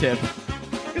 Hat tip.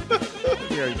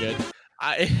 Very good.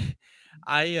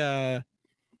 I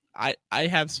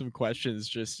have some questions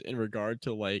just in regard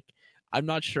to I'm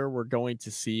not sure we're going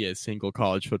to see a single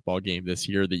college football game this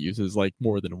year that uses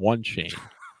more than one chain.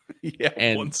 Yeah,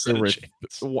 and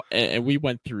and we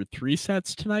went through 3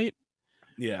 sets tonight.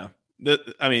 Yeah, this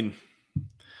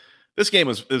game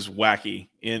was wacky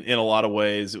in a lot of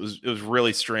ways. It was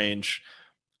really strange.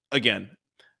 Again,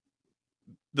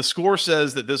 the score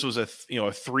says that this was a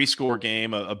 3-score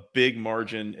game, a big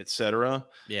margin, etc.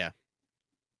 Yeah.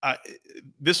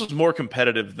 This was more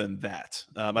competitive than that.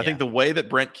 I think the way that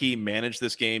Brent Key managed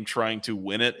this game, trying to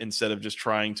win it instead of just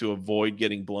trying to avoid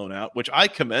getting blown out, which I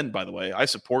commend, by the way. I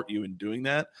support you in doing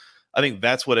that. I think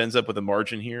that's what ends up with a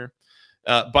margin here.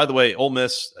 By the way, Ole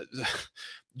Miss,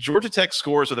 Georgia Tech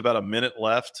scores with about a minute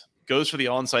left, goes for the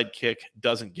onside kick,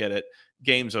 doesn't get it.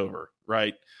 Game's over,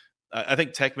 right? I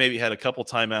think Tech maybe had a couple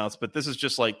timeouts, but this is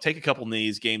just take a couple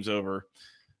knees, game's over.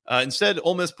 Instead,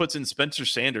 Ole Miss puts in Spencer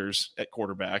Sanders at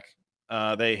quarterback.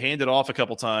 They hand it off a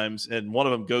couple times, and one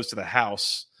of them goes to the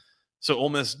house. So Ole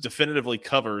Miss definitively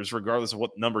covers, regardless of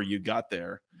what number you got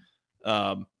there.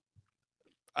 I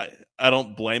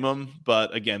don't blame them,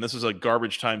 but again, this is a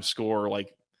garbage time score.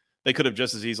 They could have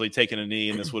just as easily taken a knee,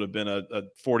 and this would have been a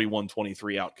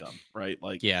 41-23 outcome, right?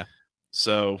 Yeah.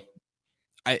 So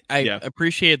I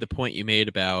appreciated the point you made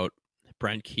about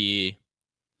Brent Key,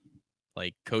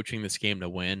 coaching this game to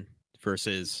win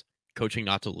versus coaching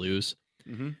not to lose.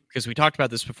 Mm-hmm. Because we talked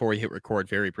about this before we hit record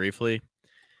very briefly.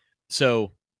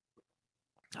 So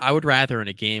I would rather, in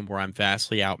a game where I'm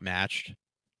vastly outmatched,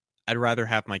 I'd rather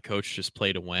have my coach just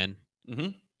play to win. Mm-hmm.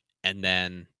 And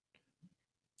then,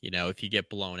 if you get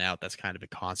blown out, that's kind of a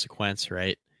consequence,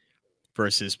 right?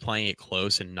 Versus playing it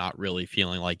close and not really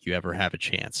feeling like you ever have a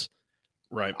chance.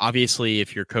 Right. Obviously,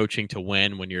 if you're coaching to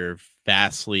win when you're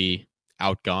vastly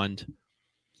outgunned,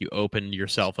 you open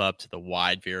yourself up to the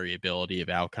wide variability of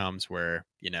outcomes where,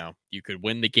 you could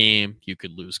win the game, you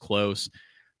could lose close,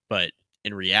 but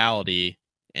in reality,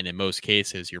 and in most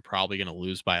cases, you're probably going to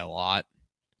lose by a lot,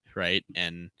 right?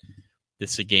 And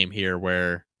this is a game here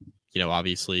where,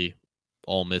 obviously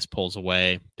Ole Miss pulls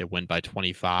away, they win by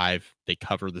 25, they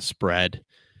cover the spread,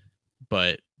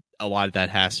 but a lot of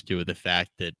that has to do with the fact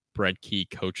that Brent Key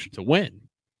coached to win.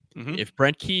 Mm-hmm. If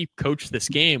Brent Key coached this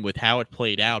game with how it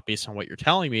played out based on what you're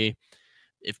telling me,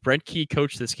 if Brent Key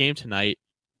coached this game tonight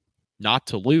not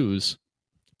to lose,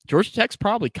 Georgia Tech's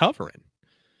probably covering.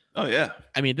 Oh, yeah.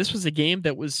 I mean, this was a game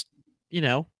that was,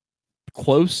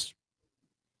 close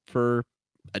for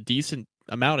a decent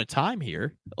amount of time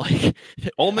here. Like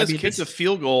Ole Miss kicks a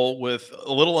field goal with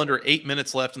a little under 8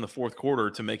 minutes left in the fourth quarter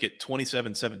to make it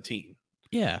 27-17.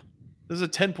 Yeah. This is a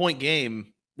 10-point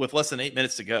game with less than 8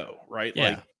 minutes to go, right?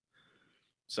 Yeah.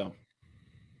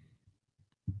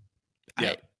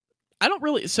 Yeah. I don't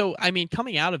really. So, I mean,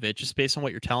 coming out of it, just based on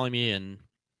what you're telling me, and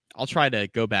I'll try to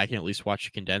go back and at least watch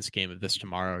a condensed game of this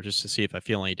tomorrow just to see if I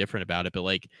feel any different about it. But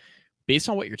like, based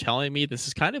on what you're telling me, this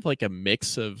is kind of like a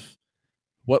mix of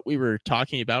what we were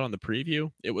talking about on the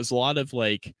preview. It was a lot of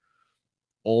like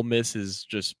Ole Miss is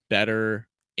just better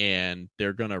and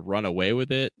they're going to run away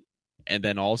with it. And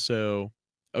then also,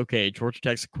 okay, Georgia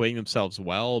Tech's acquitting themselves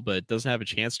well, but doesn't have a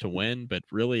chance to win, but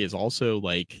really is also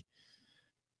like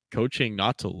coaching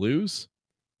not to lose.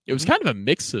 It was kind of a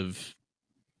mix of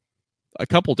a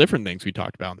couple different things we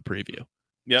talked about in the preview.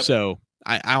 Yeah. So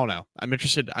I don't know. I'm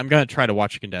interested. I'm going to try to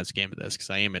watch a condensed game of this because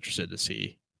I am interested to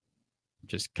see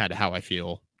just kind of how I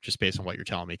feel just based on what you're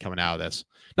telling me coming out of this.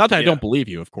 Not that I don't believe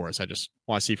you, of course. I just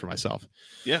want to see for myself.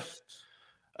 Yeah.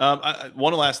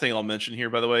 One last thing I'll mention here,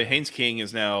 by the way, Haynes King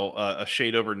is now a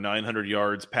shade over 900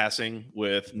 yards passing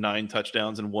with 9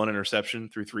 touchdowns and 1 interception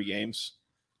through 3 games.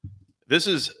 This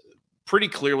is pretty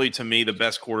clearly, to me, the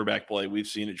best quarterback play we've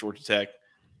seen at Georgia Tech,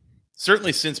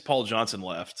 certainly since Paul Johnson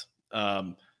left.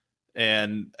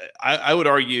 And I would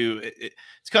argue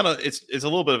it's a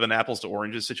little bit of an apples to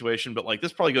oranges situation, but like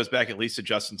this probably goes back at least to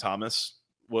Justin Thomas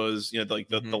was, like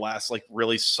the last like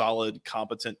really solid,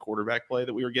 competent quarterback play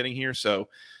that we were getting here. So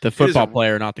the football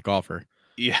player, not the golfer.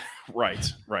 Yeah. Right.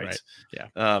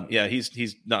 Yeah.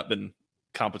 He's not been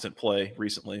competent play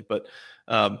recently, but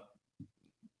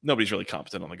nobody's really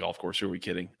competent on the golf course. Who are we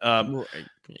kidding?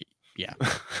 Yeah.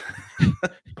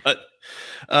 But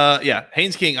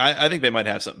Haynes King, I think they might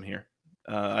have something here.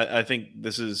 I think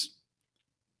this is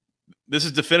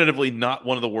definitively not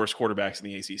one of the worst quarterbacks in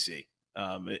the ACC.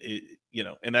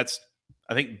 And that's,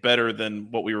 I think, better than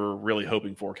what we were really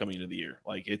hoping for coming into the year.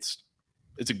 Like it's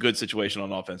a good situation on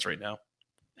offense right now.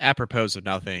 Apropos of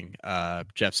nothing,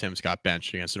 Jeff Sims got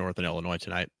benched against Northern Illinois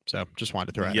tonight. So just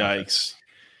wanted to throw it.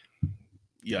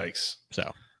 Yikes.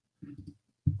 So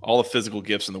all the physical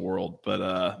gifts in the world,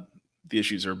 but the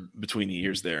issues are between the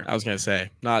ears there. I was going to say,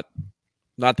 not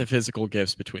the physical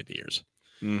gifts between the ears.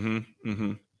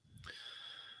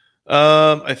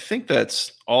 I think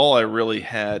that's all I really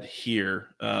had here.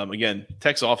 Again,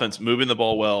 Tech's offense moving the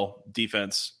ball well,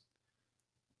 defense.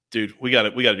 Dude, we got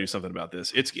to do something about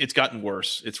this. It's gotten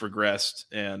worse. It's regressed,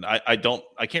 and I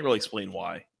can't really explain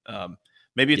why.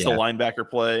 Maybe it's the linebacker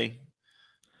play.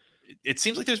 It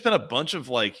seems like there's been a bunch of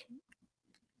like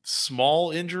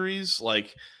small injuries,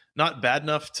 like not bad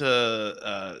enough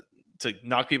to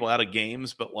knock people out of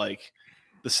games, but like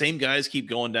the same guys keep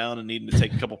going down and needing to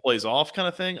take a couple plays off kind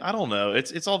of thing. I don't know.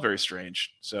 It's all very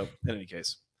strange. So in any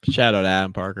case, shout out to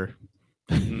Adam Parker.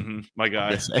 My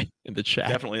guy in the chat.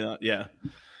 Definitely not. Yeah.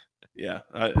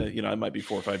 I might be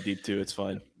 4 or 5 deep too. It's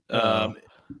fine.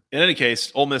 In any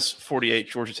case, Ole Miss 48,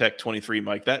 Georgia Tech 23,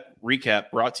 Mike. That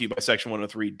recap brought to you by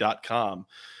section103.com,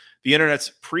 the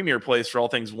internet's premier place for all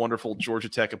things wonderful Georgia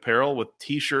Tech apparel with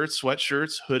T-shirts,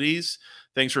 sweatshirts, hoodies,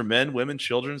 things for men, women,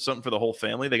 children, something for the whole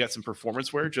family. They got some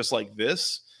performance wear just like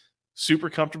this. Super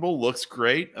comfortable, looks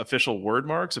great. Official word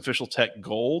marks, official Tech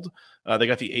gold. They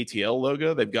got the ATL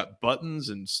logo. They've got buttons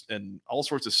and all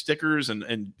sorts of stickers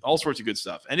and all sorts of good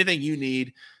stuff. Anything you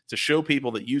need to show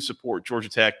people that you support Georgia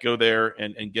Tech, go there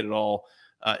and get it all.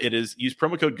 Use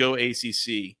promo code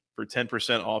GOACC for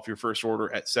 10% off your first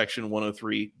order at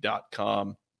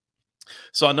section103.com.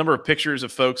 Saw a number of pictures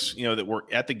of folks, that were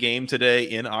at the game today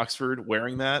in Oxford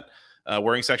wearing that.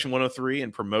 Wearing Section 103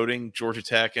 and promoting Georgia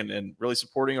Tech and really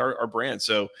supporting our brand.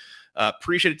 So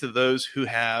appreciate it to those who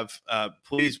have.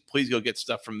 Please go get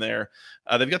stuff from there.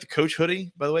 They've got the coach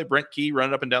hoodie, by the way. Brent Key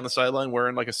running up and down the sideline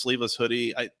wearing like a sleeveless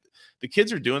hoodie. The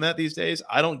kids are doing that these days.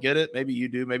 I don't get it. Maybe you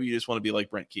do. Maybe you just want to be like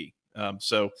Brent Key.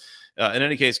 So in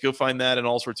any case, go find that and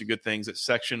all sorts of good things at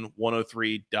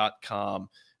section103.com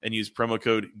and use promo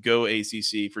code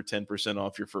GOACC for 10%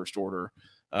 off your first order.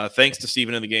 Thanks to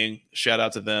Steven in the game. Shout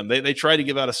out to them. They tried to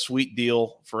give out a sweet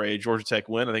deal for a Georgia Tech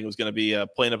win. I think it was going to be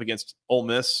playing up against Ole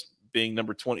Miss, being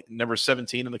number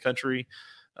 17 in the country.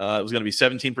 It was going to be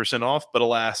 17% off, but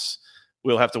alas,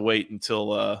 we'll have to wait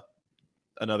until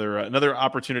another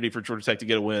opportunity for Georgia Tech to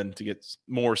get a win to get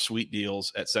more sweet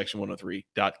deals at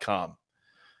section103.com.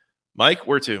 Mike,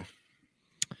 where to?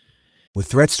 With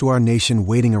threats to our nation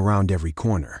waiting around every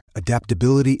corner,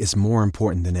 adaptability is more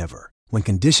important than ever. When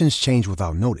conditions change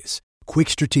without notice, quick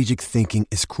strategic thinking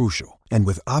is crucial. And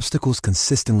with obstacles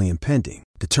consistently impending,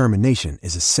 determination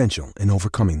is essential in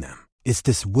overcoming them. It's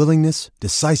this willingness,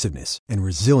 decisiveness, and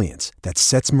resilience that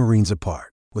sets Marines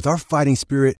apart. With our fighting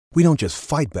spirit, we don't just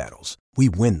fight battles, we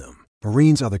win them.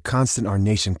 Marines are the constant our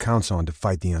nation counts on to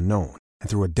fight the unknown. And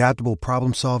through adaptable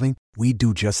problem solving, we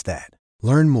do just that.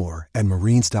 Learn more at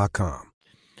marines.com.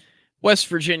 West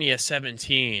Virginia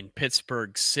 17,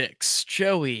 Pittsburgh 6.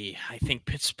 Joey, I think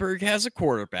Pittsburgh has a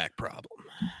quarterback problem.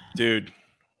 Dude,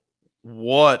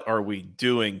 what are we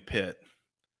doing, Pitt?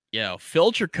 Yo,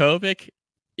 Phil Dracovic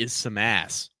is some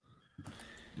ass.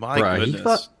 My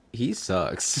goodness. He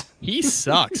sucks. He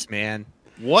sucks, man.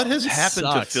 What has happened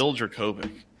to Phil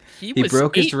Dracovic? He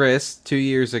broke his wrist 2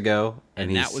 years ago, and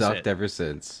he sucked ever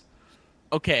since.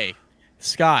 Okay,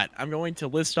 Scott, I'm going to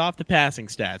list off the passing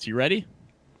stats. You ready?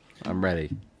 I'm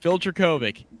ready. Phil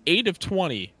Dracovic, 8 of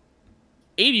 20,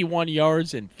 81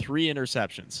 yards, and 3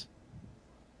 interceptions.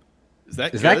 Is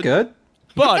that good?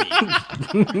 Buddy.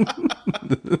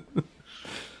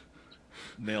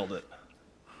 Nailed it.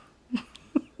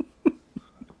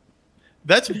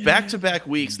 That's back-to-back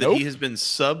weeks that he has been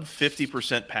sub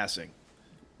 50% passing.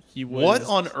 What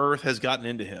on earth has gotten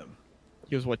into him?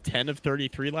 He was, 10 of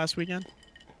 33 last weekend?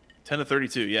 10 of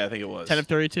 32, yeah, I think it was. 10 of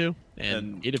 32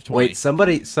 and 8 of 20. Wait,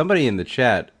 somebody in the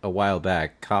chat a while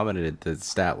back commented the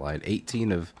stat line,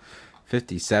 18 of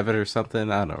 57 or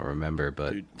something. I don't remember,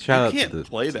 but dude, shout out to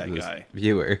the guy.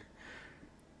 Viewer.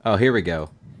 Oh, here we go.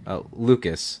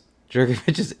 Lucas.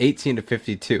 Dracovic is 18 to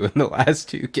 52 in the last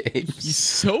 2 games. He's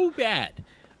so bad.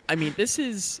 I mean, this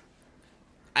is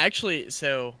actually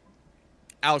so.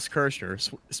 Alex Kirshner,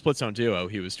 Split Zone Duo,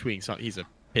 he was tweeting something. He's a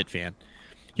Pitt fan.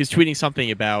 He was tweeting something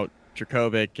about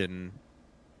Dracovic, and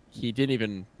he didn't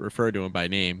even refer to him by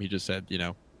name. He just said,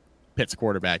 Pitt's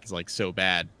quarterback is so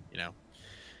bad,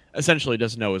 essentially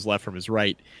doesn't know his left from his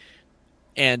right.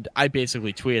 And I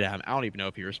basically tweeted at him. I don't even know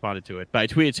if he responded to it, but I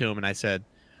tweeted to him and I said,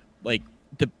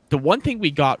 the one thing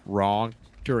we got wrong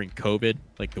during COVID,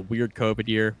 the weird COVID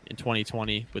year in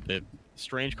 2020 with the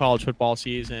strange college football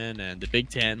season and the Big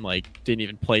Ten, didn't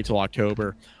even play till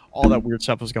October. All that weird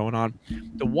stuff was going on.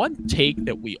 The one take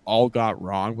that we all got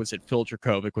wrong was that Phil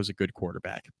Dracovic was a good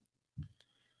quarterback.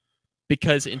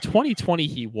 Because in 2020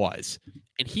 he was,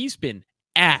 and he's been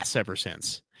ass ever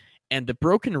since. And the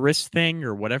broken wrist thing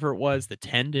or whatever it was, the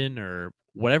tendon or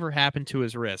whatever happened to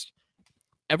his wrist,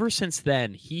 ever since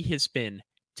then, he has been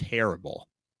terrible.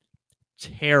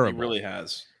 Terrible. He really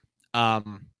has.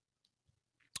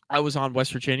 I was on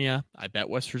West Virginia. I bet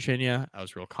West Virginia. I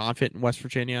was real confident in West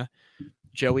Virginia.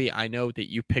 Joey, I know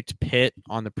that you picked Pitt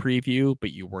on the preview,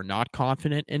 but you were not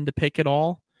confident in the pick at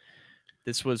all.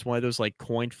 This was one of those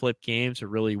coin flip games, a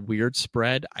really weird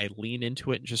spread. I leaned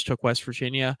into it and just took West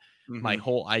Virginia. Mm-hmm. My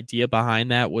whole idea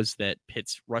behind that was that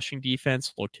Pitt's rushing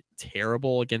defense looked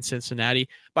terrible against Cincinnati.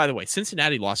 By the way,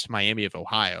 Cincinnati lost to Miami of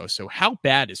Ohio. So how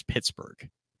bad is Pittsburgh,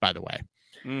 by the way?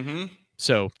 Mm-hmm.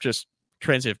 So just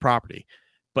transitive property.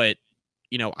 But,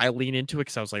 I lean into it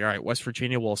because I was like, all right, West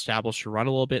Virginia will establish a run a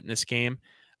little bit in this game.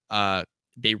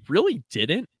 They really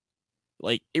didn't.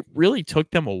 It really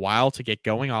took them a while to get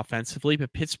going offensively,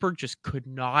 but Pittsburgh just could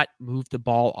not move the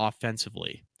ball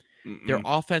offensively. Mm-mm. Their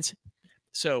offense.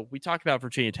 So we talked about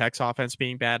Virginia Tech's offense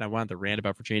being bad. I wanted to rant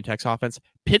about Virginia Tech's offense.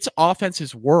 Pitt's offense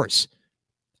is worse.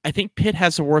 I think Pitt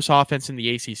has the worst offense in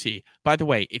the ACC. By the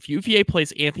way, if UVA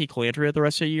plays Anthony Calandria the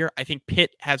rest of the year, I think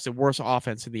Pitt has the worst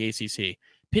offense in the ACC.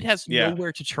 Pitt has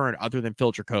nowhere to turn other than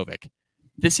Phil Dracovic.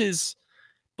 This is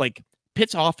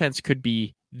Pitt's offense could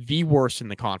be the worst in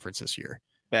the conference this year.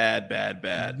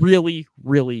 Bad. Really,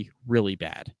 really, really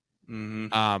bad.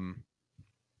 Mm-hmm. I'm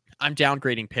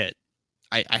downgrading Pitt.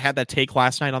 I had that take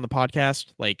last night on the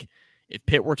podcast. If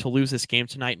Pitt were to lose this game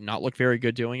tonight and not look very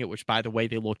good doing it, which, by the way,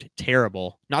 they looked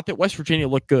terrible. Not that West Virginia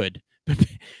looked good, but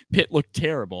Pitt looked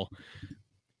terrible.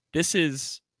 This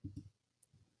has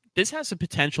the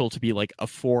potential to be a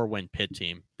 4-win Pitt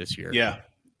team this year. Yeah.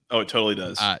 Oh, it totally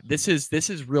does. This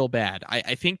is real bad.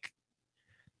 I think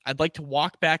I'd like to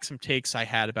walk back some takes I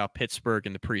had about Pittsburgh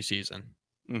in the preseason.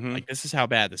 Mm-hmm. This is how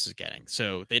bad this is getting.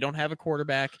 So they don't have a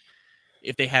quarterback.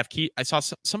 If they have I saw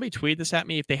somebody tweet this at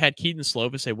me. If they had Keaton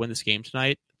Slovis, they win this game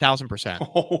tonight. 1,000%.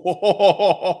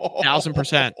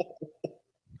 1,000%.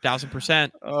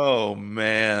 1,000%. Oh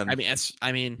man.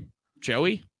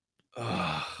 Joey.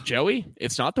 Joey,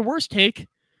 it's not the worst take.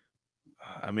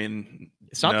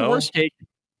 It's not the worst take.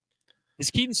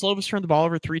 Is Keaton Slovis turned the ball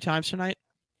over 3 times tonight?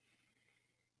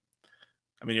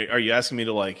 Are you asking me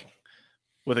to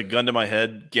with a gun to my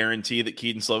head, guarantee that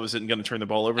Keaton Slovis isn't going to turn the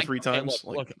ball over 3 times?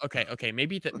 Okay.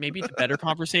 Maybe the better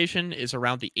conversation is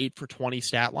around the 8 for 20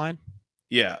 stat line.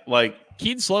 Yeah,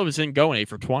 Keaton Slovis isn't going 8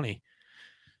 for 20.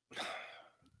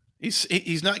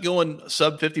 He's not going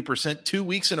sub 50% 2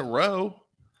 weeks in a row.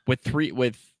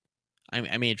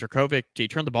 I mean, Dracovic, did he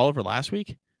turn the ball over last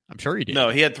week? I'm sure he did. No,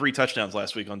 he had 3 touchdowns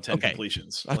last week on 10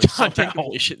 completions. On 10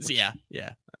 completions, yeah,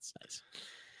 that's nice.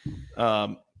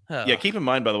 Yeah, keep in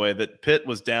mind, by the way, that Pitt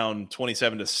was down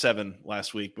 27-7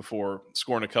 last week before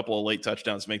scoring a couple of late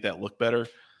touchdowns to make that look better.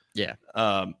 Yeah.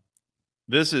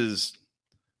 This is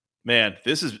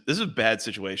a bad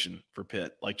situation for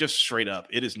Pitt. Like, just straight up,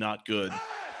 it is not good.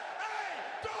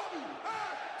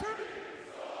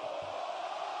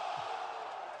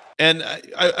 And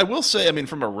I will say, I mean,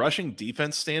 from a rushing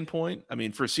defense standpoint, I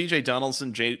mean, for C.J.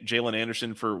 Donaldson, Jalen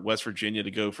Anderson for West Virginia to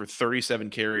go for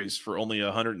 37 carries for only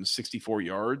 164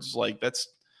 yards, like that's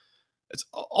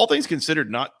all things considered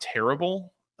not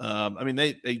terrible. I mean,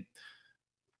 they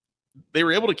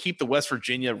were able to keep the West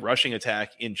Virginia rushing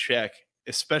attack in check,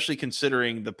 especially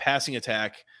considering the passing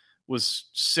attack was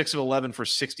 6 of 11 for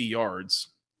 60 yards.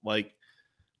 Like,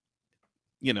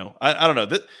 you know, I don't know.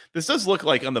 This does look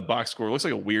like on the box score, it looks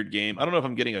like a weird game. I don't know if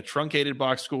I'm getting a truncated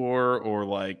box score or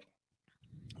like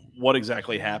what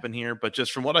exactly happened here, but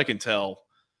just from what I can tell,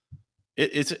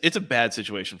 it's a bad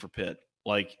situation for Pitt.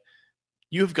 Like,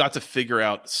 you've got to figure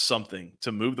out something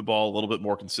to move the ball a little bit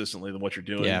more consistently than what you're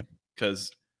doing. Yeah.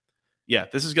 Because,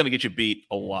 this is going to get you beat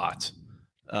a lot.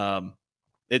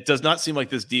 It does not seem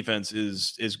like this defense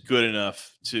is good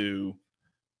enough to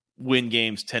win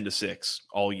games 10-6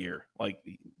 all year. Like,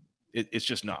 it's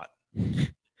just not.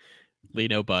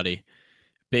 Lino buddy.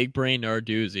 Big brain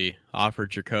Narduzzi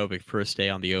offered Dracovic first day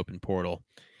on the open portal.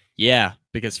 Yeah,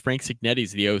 because Frank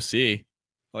Signetti's the OC.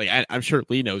 Like, I'm sure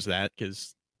Lee knows that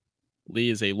because Lee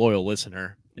is a loyal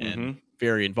listener and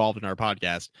very involved in our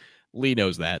podcast. Lee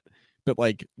knows that. But,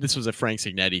 like, this was a Frank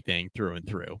Signetti thing through and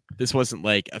through. This wasn't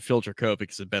like a Phil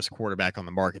Dracovic is the best quarterback on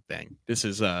the market thing. This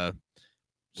is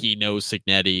he knows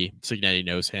Signetti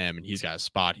knows him, and he's got a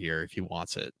spot here if he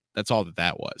wants it. That's all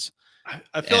that was.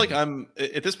 I feel like I'm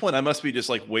at this point, I must be just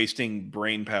like wasting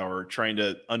brain power trying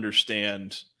to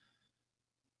understand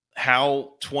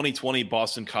how 2020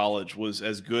 Boston College was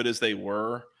as good as they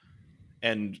were,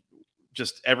 and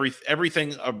just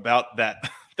everything about that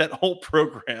whole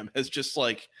program has just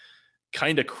like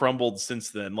kind of crumbled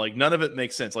since then. Like, none of it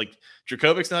makes sense. Like,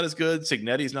 Dracovic's not as good,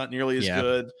 Signetti's not nearly as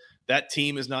good. That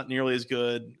team is not nearly as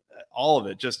good. All of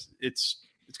it, just it's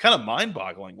kind of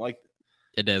mind-boggling. Like,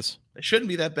 it is. It shouldn't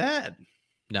be that bad.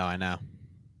 No, I know.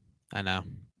 I don't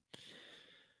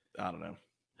know.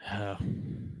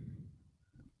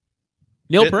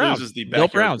 Neil Brown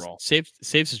saves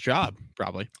his job,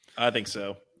 probably. I think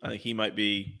so. I think he might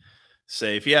be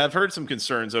safe. Yeah, I've heard some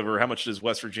concerns over how much does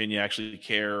West Virginia actually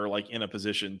care, like, in a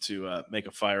position to make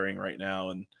a firing right now.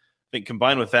 And I think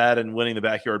combined with that and winning the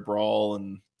Backyard Brawl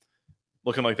and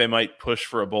looking like they might push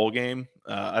for a bowl game,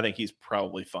 I think he's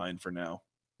probably fine for now.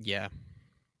 Yeah.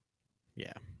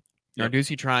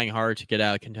 Narduzzi trying hard to get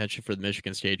out of contention for the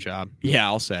Michigan State job. Yeah,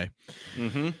 I'll say.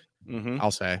 I'll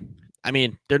say. I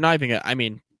mean, they're not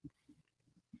even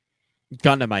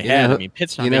gun to my head. I mean,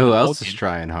 Pitt's not. You know who else is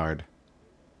trying hard?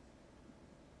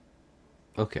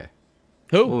 Okay.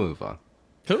 Who? We'll move on.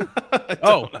 Who?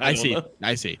 I see.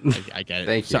 I get it.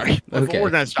 Thank you. Sorry. Okay.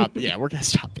 We're gonna stop. Yeah, we're gonna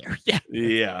stop there. Yeah.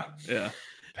 Yeah.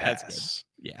 Pass.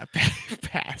 Yeah.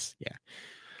 Pass. Yeah.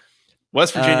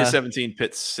 West Virginia 17,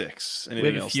 Pitt 6. Anything we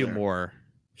have a else few there?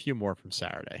 more from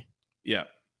Saturday. Yeah.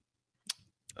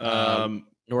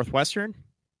 Northwestern.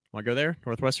 Want to go there?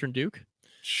 Northwestern Duke.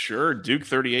 Sure. Duke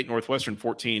 38, Northwestern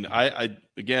 14. I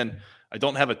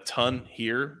don't have a ton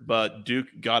here, but Duke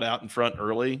got out in front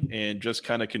early and just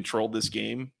kind of controlled this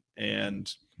game, and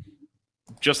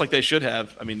just like they should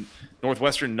have. I mean,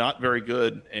 Northwestern not very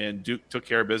good, and Duke took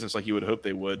care of business like you would hope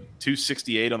they would.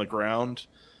 268 on the ground.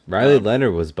 Riley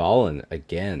Leonard was balling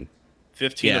again.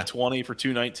 15 of 20 for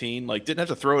 219. Like, didn't have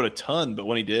to throw it a ton, but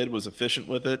when he did, was efficient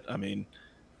with it. I mean,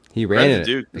 he ran it.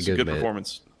 Duke. It's a good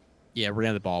performance. Yeah,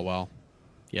 ran the ball well.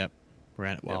 Yep,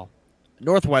 ran it well. Yep.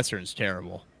 Northwestern's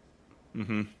terrible.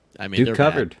 I mean, Duke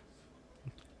covered.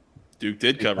 Bad. Duke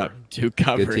did cover. Duke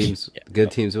covered.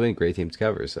 Good teams win. Great teams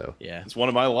cover. So yeah, it's one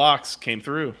of my locks came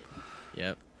through.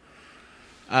 Yep.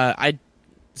 I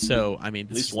mean,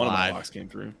 at least one of my locks came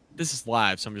through. This is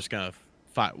live, so I'm just gonna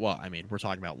fight. Well, I mean, we're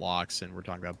talking about locks and we're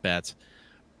talking about bets.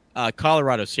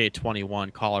 Colorado State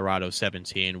 21, Colorado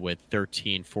 17 with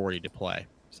 13:40 to play.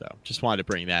 So just wanted to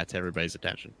bring that to everybody's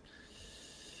attention.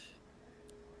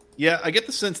 Yeah, I get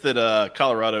the sense that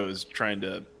Colorado is trying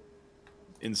to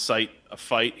incite a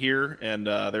fight here, and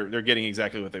they're getting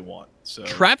exactly what they want. So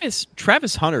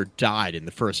Travis Hunter died in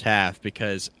the first half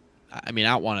because, I mean, I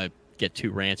don't want to get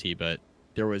too ranty, but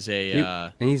there was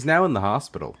and he's now in the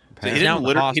hospital. So he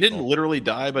didn't literally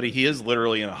die, but he is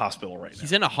literally in a hospital right now.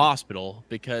 He's in a hospital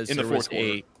because there was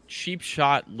a cheap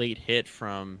shot late hit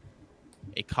from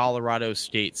a Colorado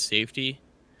State safety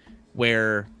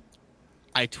where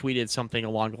I tweeted something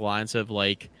along the lines of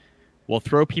like, we'll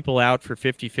throw people out for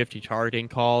 50-50 targeting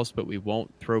calls, but we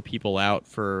won't throw people out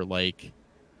for like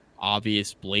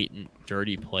obvious, blatant,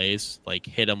 dirty plays, like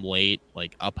hit him late,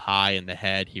 like up high in the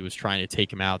head. He was trying to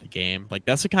take him out of the game. Like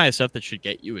that's the kind of stuff that should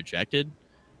get you ejected.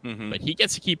 But he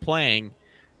gets to keep playing,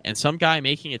 and some guy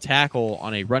making a tackle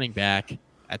on a running back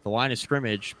at the line of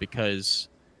scrimmage because,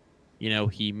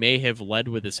 he may have led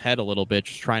with his head a little bit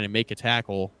just trying to make a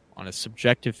tackle on a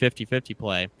subjective 50-50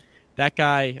 play. That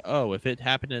guy, if it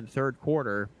happened in the third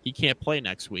quarter, he can't play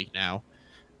next week now.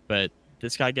 But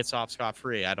this guy gets off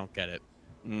scot-free. I don't get it.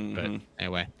 But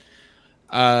anyway.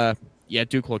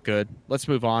 Duke looked good. Let's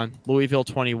move on. Louisville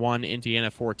 21, Indiana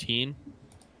 14.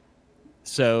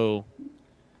 So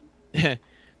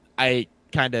I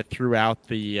kind of threw out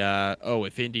the,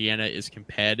 if Indiana is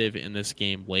competitive in this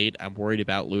game late, I'm worried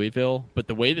about Louisville. But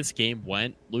the way this game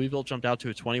went, Louisville jumped out to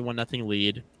a 21-0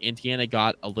 lead. Indiana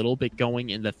got a little bit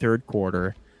going in the third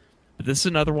quarter. But this is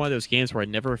another one of those games where I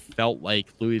never felt like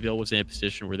Louisville was in a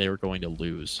position where they were going to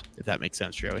lose, if that makes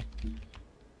sense, Joey.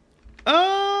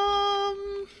 I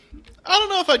don't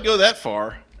know if I'd go that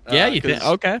far. Yeah, you think?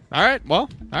 Okay. All right. Well,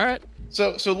 all right.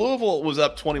 So Louisville was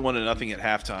up 21-0 at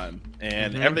halftime,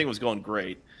 and everything was going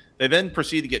great. They then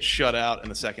proceed to get shut out in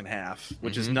the second half,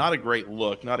 which is not a great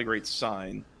look, not a great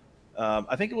sign.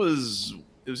 I think it was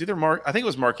either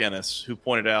Mark Ennis who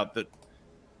pointed out that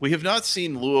we have not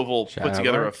seen Louisville put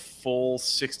together a full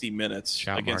 60 minutes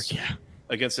against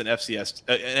an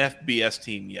FBS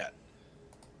team yet.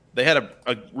 They had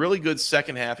a really good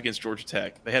second half against Georgia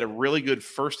Tech. They had a really good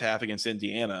first half against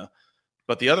Indiana.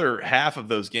 But the other half of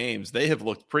those games, they have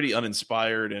looked pretty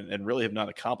uninspired and really have not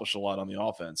accomplished a lot on the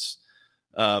offense.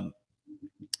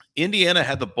 Indiana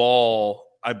had the ball.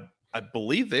 I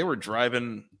believe they were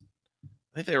driving.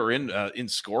 I think they were in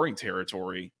scoring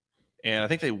territory. And I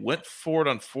think they went for it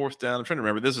on fourth down. I'm trying to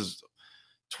remember. This is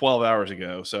 12 hours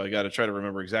ago, so I got to try to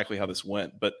remember exactly how this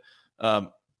went. But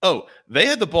they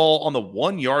had the ball on the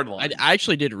 1 yard line. I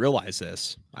actually didn't realize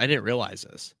this. I didn't realize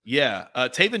this. Yeah.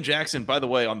 Taven Jackson, by the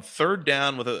way, on third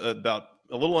down with about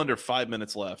a little under 5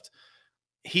 minutes left,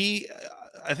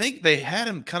 I think they had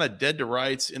him kind of dead to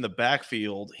rights in the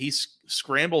backfield. He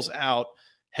scrambles out,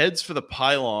 heads for the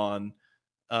pylon,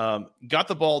 got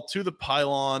the ball to the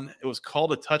pylon. It was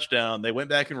called a touchdown. They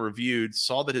went back and reviewed,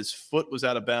 saw that his foot was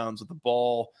out of bounds with the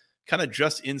ball kind of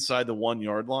just inside the 1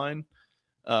 yard line.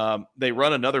 They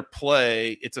run another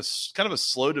play. It's a kind of a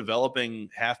slow developing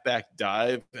halfback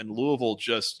dive, and Louisville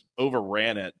just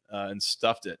overran it and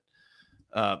stuffed it.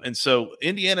 And so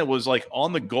Indiana was like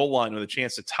on the goal line with a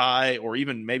chance to tie or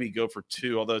even maybe go for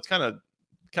two, although it's kind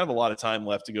of a lot of time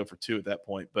left to go for two at that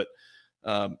point. But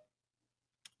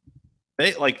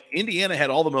Indiana had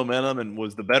all the momentum and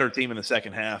was the better team in the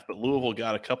second half, but Louisville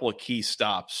got a couple of key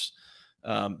stops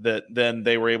that then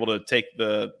they were able to take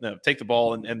the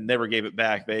ball and never gave it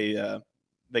back. They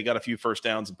got a few first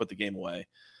downs and put the game away.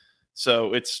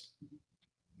 So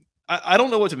I don't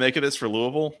know what to make of this for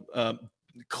Louisville.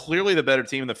 Clearly the better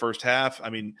team in the first half. I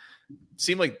mean, it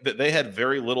seemed like they had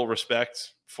very little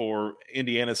respect for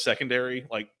Indiana's secondary.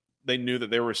 Like they knew that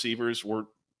their receivers were,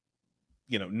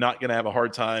 not going to have a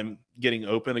hard time getting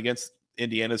open against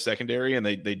Indiana's secondary, and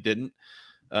they didn't.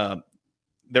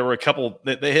 There were a couple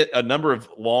that they hit a number of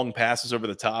long passes over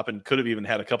the top and could have even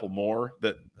had a couple more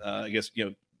that I guess,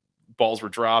 balls were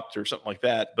dropped or something like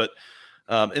that. But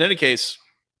in any case,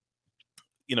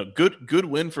 good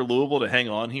win for Louisville to hang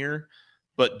on here,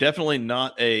 but definitely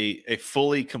not a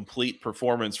fully complete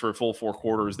performance for a full 4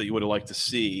 quarters that you would have liked to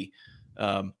see.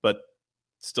 But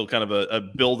still kind of a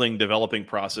building, developing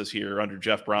process here under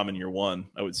Jeff Brom in year 1,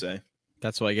 I would say.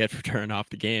 That's what I get for turning off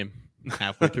the game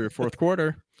halfway through a fourth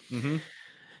quarter. Mm-hmm.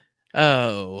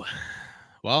 Oh,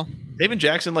 well, Taven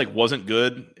Jackson wasn't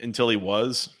good until he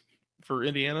was for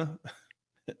Indiana.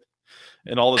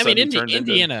 And all of a sudden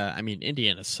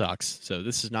Indiana sucks. So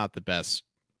this is not the best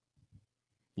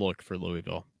look for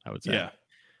Louisville, I would say.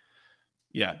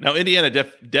 Yeah. Now Indiana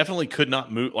definitely could not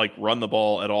run the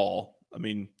ball at all. I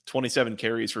mean, 27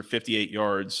 carries for 58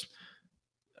 yards.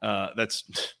 That's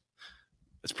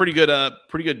pretty good.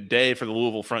 Pretty good day for the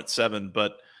Louisville front seven,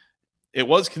 but it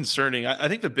was concerning. I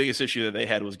think the biggest issue that they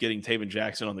had was getting Taven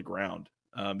Jackson on the ground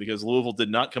because Louisville did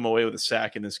not come away with a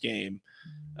sack in this game.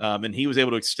 And he was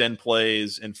able to extend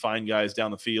plays and find guys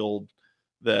down the field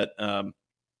that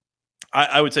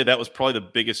I would say that was probably the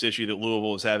biggest issue that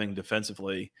Louisville was having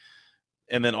defensively.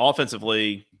 And then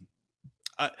offensively,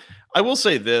 I will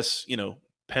say this,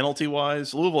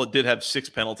 penalty-wise, Louisville did have 6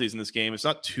 penalties in this game. It's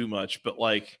not too much, but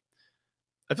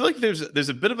I feel like there's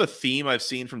a bit of a theme I've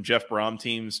seen from Jeff Brom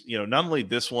teams, not only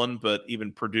this one, but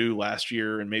even Purdue last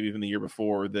year and maybe even the year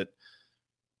before, that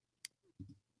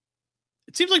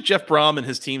it seems like Jeff Brom and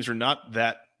his teams are not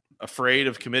that afraid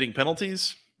of committing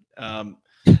penalties.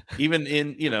 Even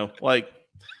in, it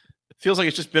feels like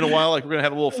it's just been a while. Like we're going to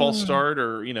have a little false start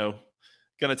or, going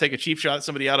to take a cheap shot at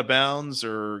somebody out of bounds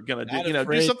or going to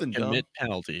do something dumb. Commit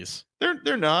penalties.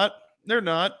 They're not. They're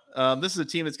not. This is a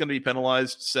team that's going to be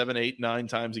penalized 7, 8, 9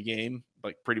 times a game,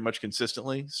 like pretty much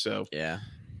consistently. So yeah,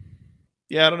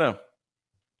 I don't know.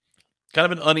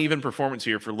 Kind of an uneven performance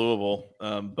here for Louisville,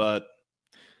 but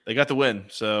they got the win.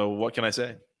 So what can I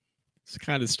say? It's the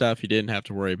kind of stuff you didn't have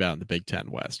to worry about in the Big Ten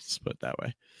West. Let's put it that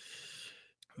way.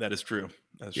 That is true.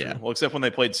 That's true. Well, except when they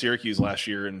played Syracuse last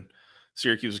year, and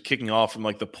Syracuse was kicking off from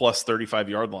like the plus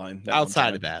 35-yard line.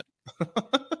 Outside of that.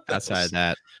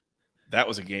 That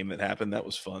was a game that happened. That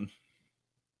was fun.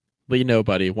 Lee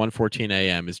Nobody, 1:14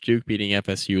 a.m. Is Duke beating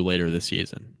FSU later this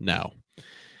season? No.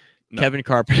 Kevin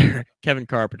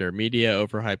Carpenter, media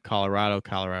overhyped Colorado.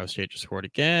 Colorado State just scored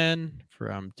again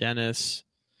from Dennis.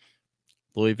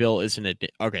 Louisville isn't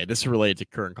okay. This is related to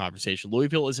current conversation.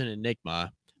 Louisville is an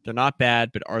enigma. They're not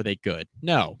bad, but are they good?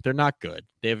 No, they're not good.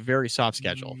 They have a very soft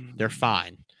schedule. They're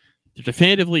fine. They're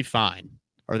definitively fine.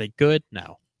 Are they good?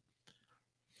 No.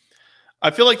 I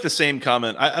feel like the same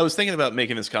comment. I was thinking about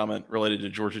making this comment related to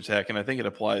Georgia Tech, and I think it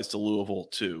applies to Louisville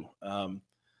too.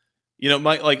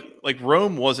 Like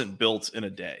Rome wasn't built in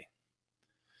a day.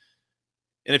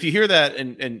 And if you hear that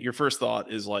and your first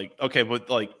thought is like, okay, but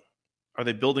like, are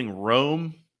they building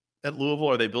Rome at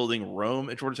Louisville? Are they building Rome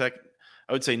at Georgia Tech?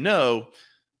 I would say no,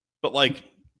 but like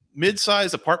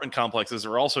mid-sized apartment complexes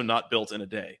are also not built in a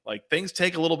day. Like things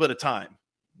take a little bit of time,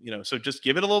 so just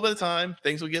give it a little bit of time.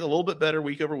 Things will get a little bit better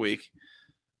week over week.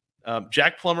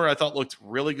 Jack Plummer, I thought looked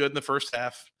really good in the first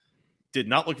half, did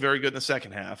not look very good in the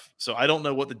second half. So I don't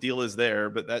know what the deal is there,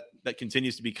 but that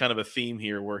continues to be kind of a theme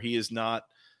here where he is not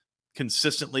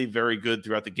consistently very good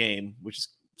throughout the game, which is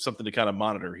something to kind of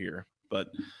monitor here. But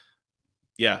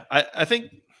yeah, I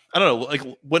think, I don't know, like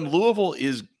when Louisville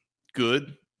is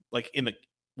good, like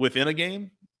within a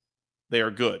game, they are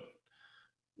good.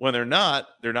 When they're not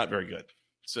very good.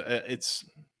 So it's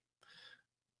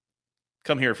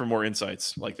come here for more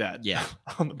insights like that. Yeah.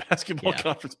 On the Basketball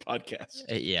Conference podcast.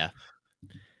 Yeah.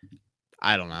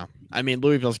 I don't know. I mean,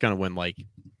 Louisville's going to win like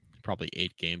probably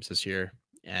 8 games this year.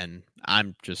 And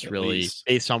I'm just really,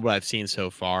 based on what I've seen so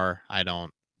far,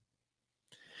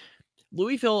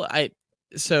 Louisville,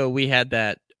 so we had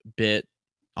that bit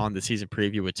on the season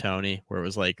preview with Tony where it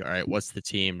was like, all right, what's the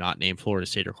team not named Florida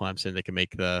State or Clemson that can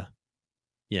make the,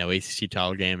 ACC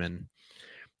title game? And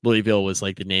Louisville was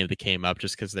like the name that came up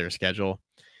just because of their schedule.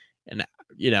 And,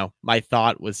 my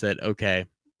thought was that, okay,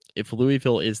 if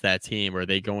Louisville is that team, are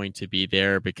they going to be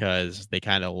there because they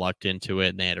kind of lucked into it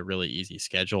and they had a really easy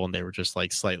schedule and they were just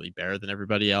like slightly better than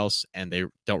everybody else and they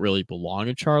don't really belong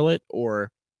in Charlotte? Or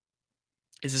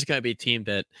is this going to be a team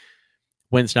that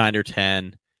wins 9 or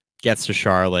 10, gets to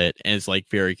Charlotte, and is like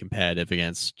very competitive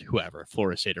against whoever,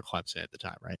 Florida State or Clemson at the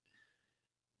time, right?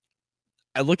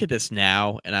 I look at this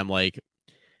now and I'm like,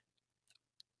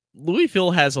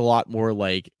 Louisville has a lot more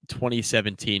like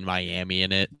 2017 Miami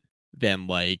in it than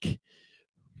like,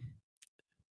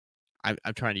 I'm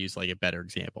trying to use like a better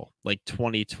example, like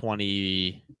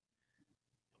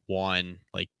 2021,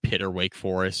 like Pitt or Wake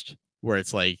Forest, where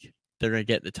it's like they're going to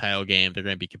get in the title game, they're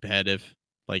going to be competitive,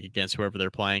 like against whoever they're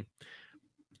playing.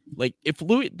 Like if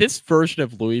this version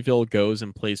of Louisville goes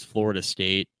and plays Florida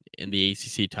State in the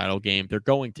ACC title game, they're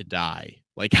going to die.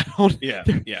 Like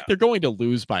they're going to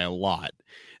lose by a lot.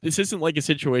 This isn't like a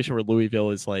situation where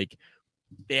Louisville is like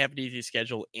they have an easy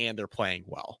schedule and they're playing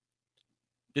well.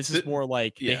 This is more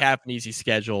like they have an easy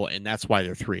schedule and that's why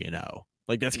they're 3-0.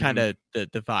 Like that's kind of the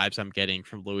vibes I'm getting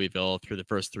from Louisville through the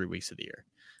first 3 weeks of the year.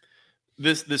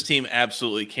 This team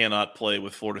absolutely cannot play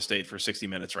with Florida State for 60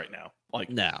 minutes right now. Like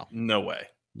no way.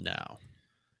 No.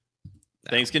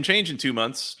 Things can change in 2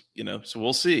 months, so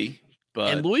we'll see.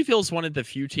 And Louisville's one of the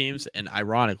few teams, and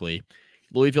ironically,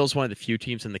 Louisville's one of the few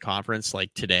teams in the conference.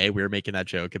 Like today, we were making that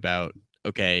joke about,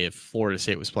 okay, if Florida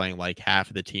State was playing like half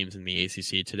of the teams in the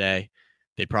ACC today,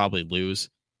 they'd probably lose.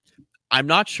 I'm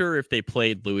not sure if they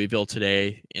played Louisville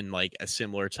today in like a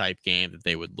similar type game that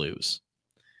they would lose.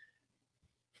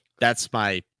 That's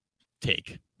my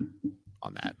take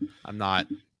on that. I'm not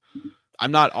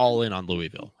all in on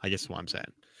Louisville, I guess is what I'm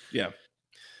saying. Yeah.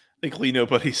 I think Lee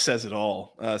Nobody says it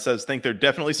all. Think they're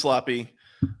definitely sloppy,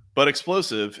 but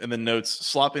explosive, and then notes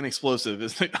sloppy and explosive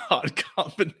is an odd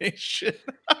combination.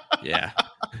 Yeah.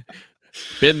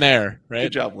 Been there, right?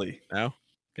 Good job, Lee. No?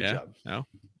 Good job. No?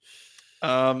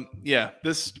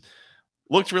 This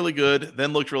looked really good,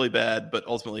 then looked really bad, but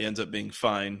ultimately ends up being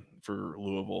fine for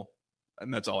Louisville.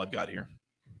 And that's all I've got here.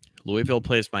 Louisville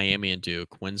plays Miami and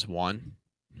Duke, wins one,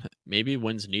 maybe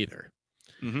wins neither.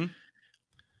 Mm-hmm.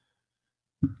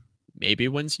 Maybe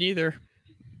wins neither.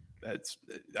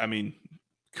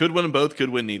 Could win them both, could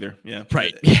win neither. Yeah.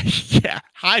 Right. Yeah.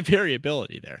 High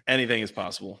variability there. Anything is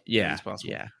possible. Yeah. Anything's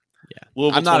possible. Yeah.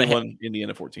 Louisville 21,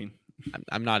 Indiana 14.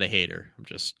 I'm not a hater.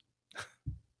 It's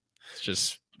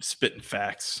just spitting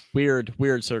facts. Weird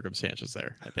circumstances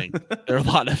there. I think there are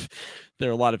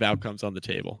a lot of outcomes on the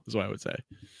table, is what I would say.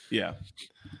 Yeah.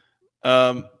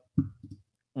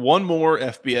 One more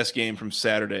FBS game from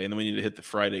Saturday, and then we need to hit the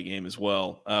Friday game as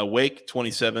well. Wake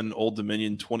 27, Old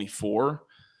Dominion 24.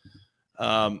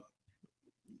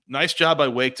 Nice job by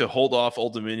Wake to hold off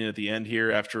Old Dominion at the end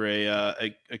here after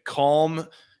a calm,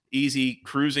 easy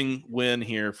cruising win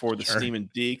here for the Steamin'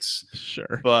 Deeks.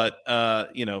 Sure. But,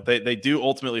 they do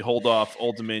ultimately hold off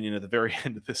Old Dominion at the very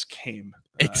end of this game.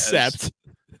 Except.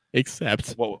 What's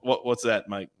that,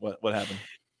 Mike? What happened?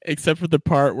 Except for the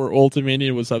part where Old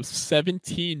Dominion was up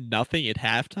 17-0 at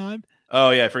halftime.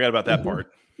 Oh, yeah. I forgot about that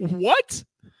part. What?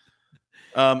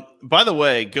 By the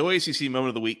way, Go ACC Moment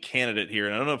of the Week candidate here,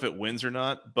 and I don't know if it wins or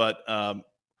not, but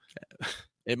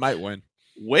it might win.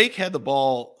 Wake had the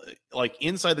ball like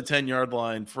inside the 10-yard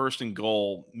line, first and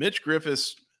goal. Mitch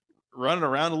Griffiths running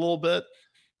around a little bit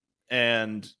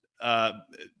and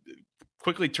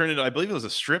quickly turned it. I believe it was a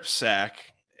strip sack,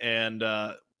 and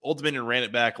Old Dominion ran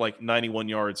it back like 91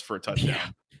 yards for a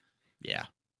touchdown. Yeah.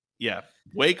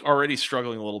 Wake already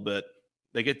struggling a little bit.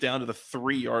 They get down to the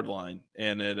 3-yard line,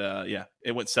 and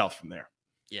it went south from there.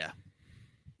 Yeah.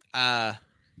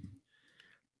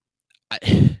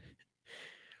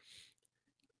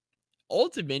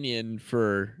 Old Dominion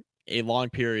for a long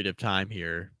period of time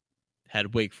here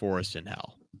had Wake Forest in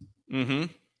hell. Mm-hmm.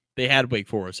 They had Wake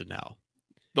Forest in hell.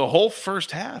 The whole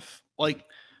first half, like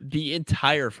the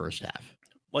entire first half.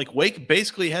 Like Wake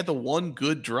basically had the one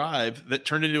good drive that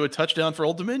turned into a touchdown for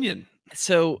Old Dominion.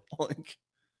 So,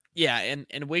 yeah,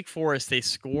 and Wake Forest, they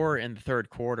score in the third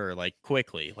quarter, like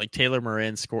quickly. Like Taylor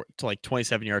Morin scored to like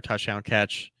 27-yard touchdown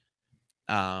catch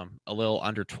a little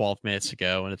under 12 minutes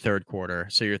ago in the third quarter.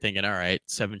 So you're thinking, all right,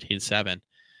 17-7.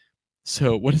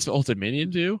 So what does Old Dominion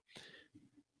do?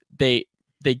 They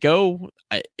go,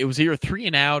 it was either 3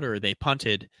 and out or they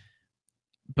punted,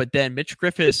 but then Mitch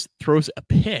Griffiths throws a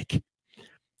pick.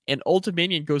 And Old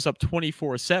Dominion goes up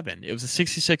 24-7. It was a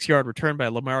 66-yard return by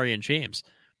Lamarian James.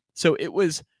 So it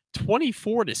was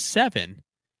 24-7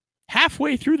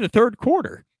 halfway through the third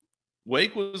quarter.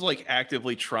 Wake was like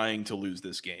actively trying to lose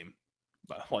this game.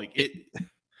 Like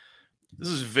this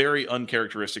is very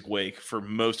uncharacteristic Wake for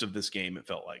most of this game, it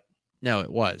felt like. No,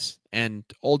 it was. And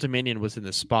Old Dominion was in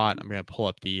the spot. I'm going to pull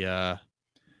up the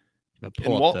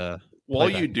while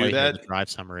you do that drive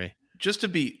summary. Just to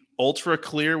be ultra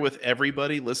clear with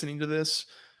everybody listening to this,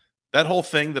 that whole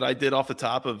thing that I did off the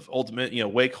top of Old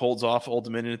Dominion, Wake holds off Old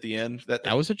Dominion at the end.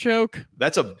 That was a joke.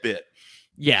 That's a bit.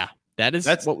 Yeah,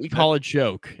 that's what we call a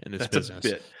joke in this business. A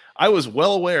bit. I was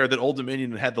well aware that Old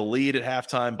Dominion had the lead at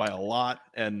halftime by a lot,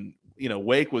 and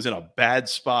Wake was in a bad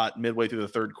spot midway through the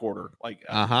third quarter. Like,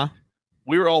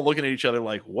 we were all looking at each other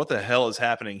like, "What the hell is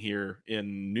happening here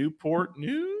in Newport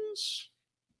News?"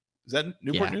 Is that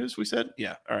Newport News? We said,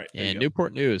 yeah. All right. Yeah,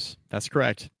 Newport News. That's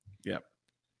correct. Yeah.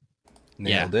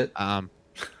 Nailed it.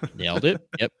 Nailed it.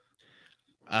 Yep.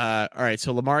 All right.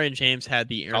 So Lamarian James had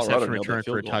the interception return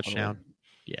for a touchdown.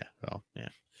 Yeah. Well,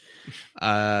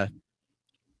 yeah.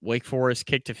 Wake Forest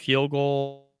kicked a field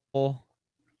goal.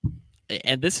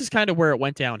 And this is kind of where it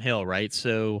went downhill, right?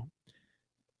 So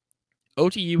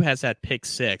OTU has that pick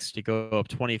 6 to go up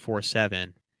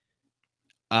 24-7.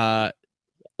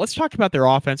 Let's talk about their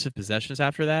offensive possessions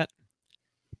after that.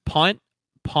 Punt,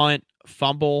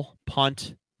 fumble,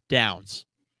 punt, downs.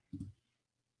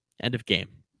 End of game.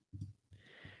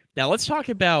 Now let's talk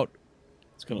about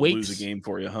it's going to lose a game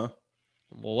for you, huh?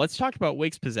 Well, let's talk about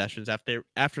Wake's possessions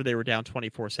after they were down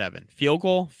 24-7. Field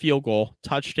goal,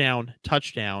 touchdown,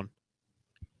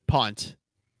 punt,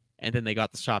 and then they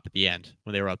got the stop at the end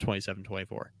when they were up 27-24.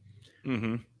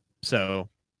 Mm-hmm. So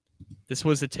this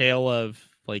was a tale of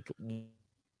like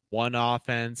one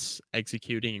offense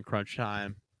executing in crunch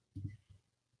time,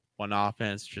 one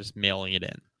offense just mailing it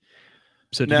in.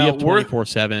 So to be up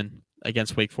 24-7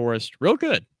 against Wake Forest, real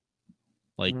good.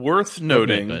 Like worth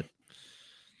noting,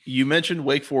 you mentioned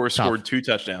Wake Forest scored 2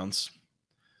 touchdowns.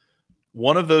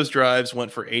 One of those drives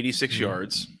went for 86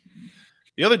 yards.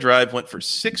 The other drive went for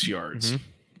 6 yards.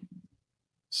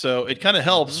 So it kind of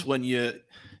helps when you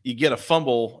you get a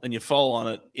fumble and you fall on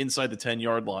it inside the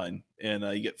 10-yard line, and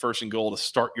you get 1st and goal to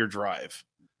start your drive.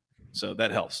 So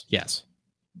that helps. Yes.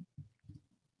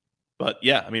 But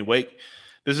yeah, I mean, Wake,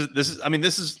 this is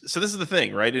the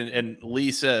thing, right? And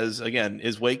Lee says, again,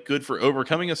 is Wake good for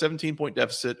overcoming a 17-point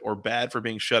deficit or bad for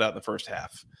being shut out in the first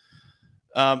half?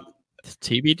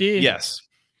 TBD. Yes.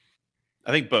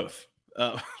 I think both.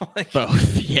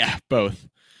 Both. Yeah, both.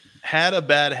 Had a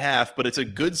bad half, but it's a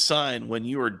good sign when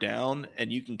you are down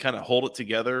and you can kind of hold it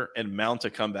together and mount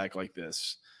a comeback like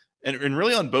this. And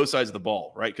really on both sides of the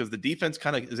ball, right? Because the defense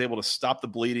kind of is able to stop the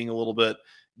bleeding a little bit,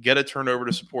 get a turnover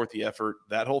to support the effort,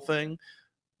 that whole thing.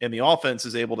 And the offense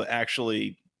is able to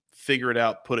actually figure it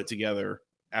out, put it together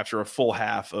after a full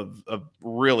half of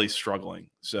really struggling.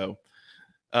 So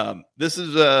this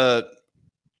is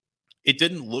it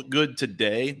didn't look good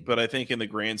today, but I think in the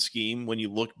grand scheme, when you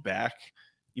look back,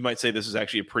 you might say this is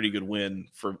actually a pretty good win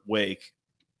for Wake,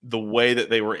 the way that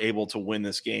they were able to win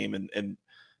this game and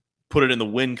put it in the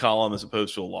win column as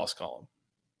opposed to a loss column.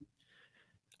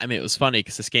 I mean, it was funny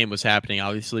because this game was happening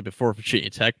obviously before Virginia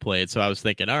Tech played. So I was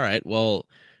thinking, all right, well,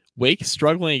 Wake's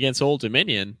struggling against Old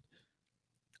Dominion.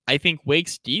 I think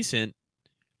Wake's decent.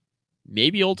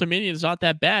 Maybe Old Dominion is not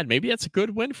that bad. Maybe that's a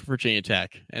good win for Virginia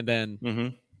Tech. And then,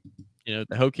 the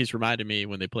Hokies reminded me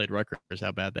when they played Rutgers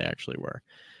how bad they actually were.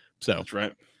 So that's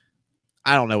right.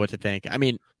 I don't know what to think. I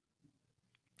mean,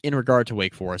 in regard to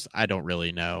Wake Forest, I don't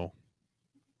really know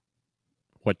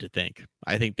what to think.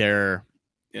 I think they're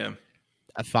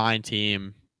a fine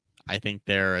team. I think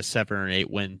they're a 7 or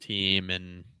 8 win team,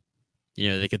 and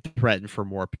they could threaten for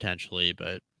more potentially.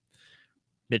 But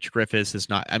Mitch Griffiths is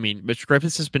not. I mean, Mitch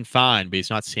Griffiths has been fine, but he's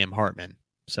not Sam Hartman.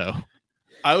 So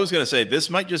I was going to say this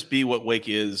might just be what Wake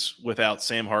is without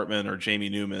Sam Hartman or Jamie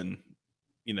Newman.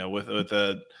 With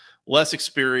a less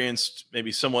experienced,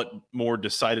 maybe somewhat more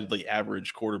decidedly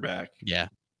average quarterback. Yeah.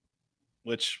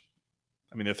 Which,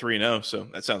 I mean, they're 3-0, so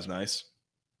that sounds nice.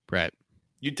 Right.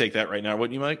 You'd take that right now,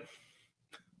 wouldn't you, Mike?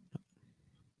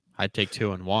 I'd take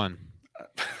 2-1.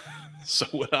 So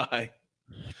would I.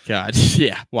 God,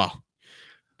 yeah. Well,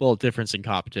 a little difference in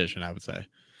competition, I would say.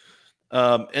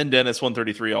 And Dennis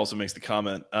 133 also makes the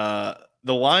comment.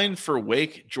 The line for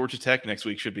Wake, Georgia Tech next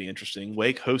week should be interesting.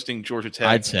 Wake hosting Georgia Tech.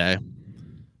 I'd say.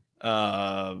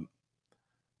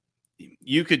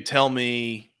 You could tell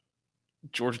me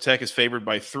Georgia Tech is favored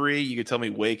by 3. You could tell me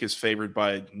Wake is favored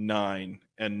by 9,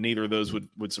 and neither of those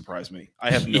would surprise me. I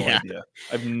have no idea.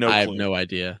 I have no clue.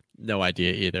 No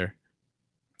idea either.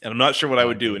 And I'm not sure what I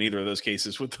would do in either of those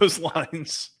cases with those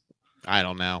lines. I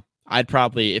don't know. I'd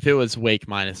probably, if it was Wake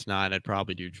 -9, I'd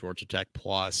probably do Georgia Tech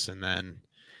plus, and then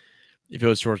if it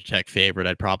was Georgia Tech favorite,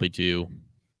 I'd probably do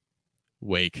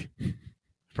Wake.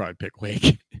 Probably pick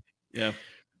Wake. Yeah.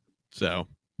 So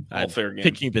all fair game.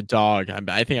 Picking the dog.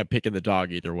 I think I'm picking the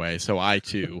dog either way. So I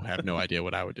too have no idea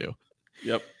what I would do.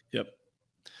 Yep.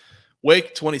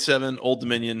 Wake 27, Old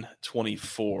Dominion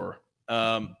 24.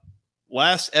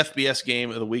 Last FBS game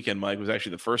of the weekend, Mike, was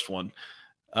actually the first one.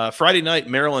 Friday night,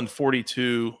 Maryland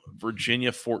 42,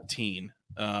 Virginia 14.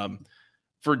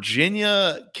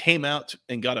 Virginia came out to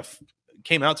a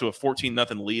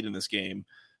 14-0 lead in this game.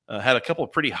 Had a couple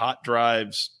of pretty hot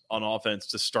drives on offense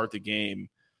to start the game,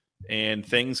 and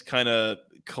things kind of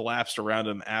collapsed around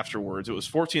them afterwards. It was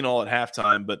 14-all at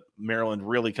halftime, but Maryland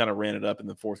really kind of ran it up in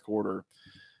the fourth quarter.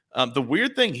 The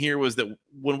weird thing here was that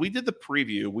when we did the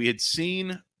preview, we had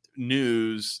seen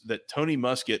news that Tony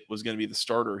Muskett was going to be the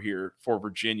starter here for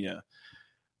Virginia.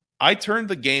 I turned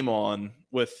the game on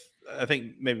with, I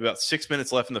think, maybe about 6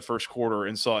 minutes left in the first quarter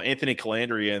and saw Anthony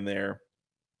Calandria in there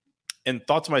and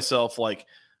thought to myself, like,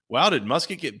 wow, did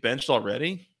Muskett get benched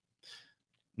already?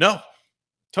 No.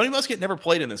 Tony Muskett never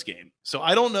played in this game. So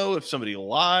I don't know if somebody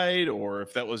lied or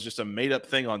if that was just a made-up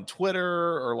thing on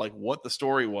Twitter or like what the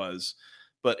story was.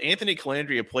 But Anthony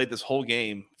Calandria played this whole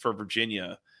game for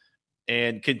Virginia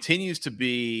and continues to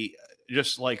be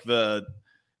just like the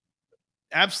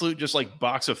absolute just like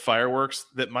box of fireworks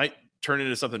that might turn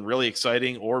into something really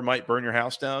exciting or might burn your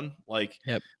house down. Like,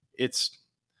 it's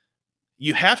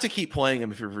you have to keep playing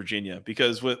him if you're Virginia,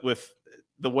 because with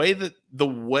the way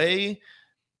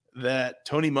that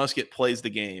Tony Muskett plays the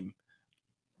game,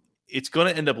 it's going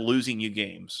to end up losing you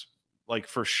games. Like,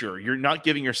 for sure. You're not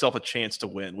giving yourself a chance to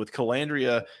win. With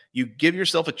Calandria, you give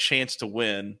yourself a chance to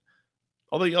win,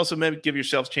 although you also maybe give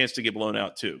yourself a chance to get blown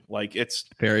out too. Like, it's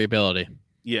variability.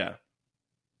 Yeah.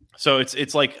 So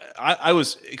it's like I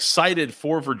was excited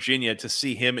for Virginia to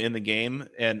see him in the game.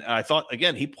 And I thought,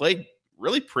 again, he played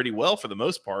really pretty well for the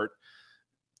most part.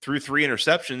 Threw 3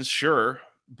 interceptions, sure.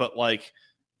 But, like,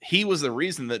 he was the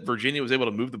reason that Virginia was able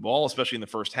to move the ball, especially in the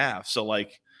first half. So,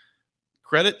 like,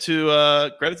 credit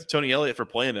to Tony Elliott for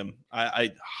playing him.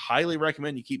 I highly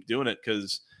recommend you keep doing it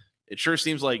because it sure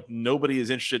seems like nobody is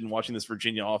interested in watching this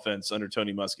Virginia offense under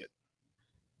Tony Muskett.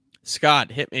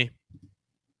 Scott, hit me.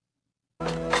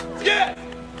 Yeah,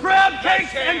 crab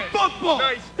cakes and football.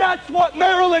 Nice. That's what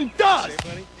Maryland does.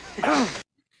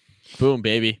 Boom,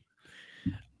 baby.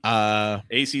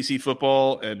 ACC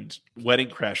football and Wedding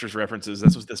Crashers references.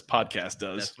 That's what this podcast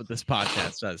does. That's what this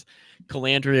podcast does.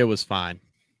 Calandria was fine.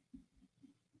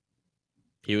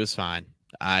 He was fine.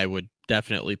 I would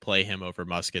definitely play him over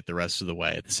Muskett the rest of the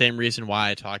way. The same reason why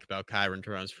I talk about Kyron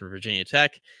Jones for Virginia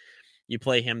Tech. You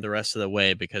play him the rest of the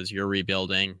way because you're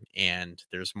rebuilding and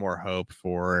there's more hope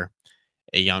for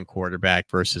a young quarterback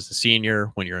versus a senior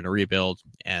when you're in a rebuild,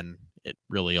 and it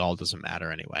really all doesn't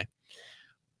matter anyway.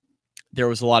 There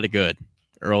was a lot of good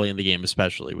early in the game,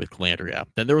 especially with Calandria.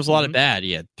 Then there was a lot of bad.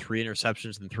 He had 3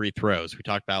 interceptions and 3 throws. We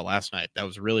talked about last night. That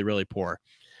was really, really poor.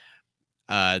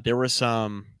 There were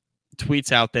some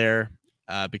tweets out there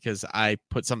because I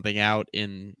put something out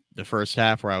in the first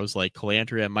half where I was like,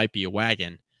 Calandria might be a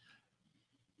wagon.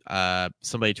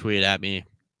 Somebody tweeted at me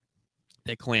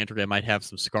that Calandria might have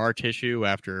some scar tissue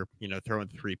after, throwing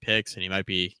 3 picks, and he might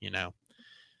be,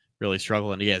 really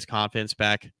struggling to get his confidence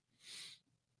back.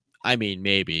 I mean,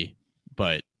 maybe,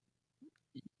 but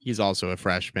he's also a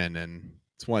freshman, and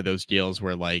it's one of those deals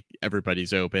where like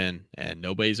everybody's open and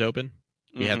nobody's open.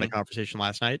 We had that conversation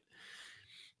last night.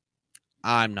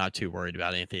 I'm not too worried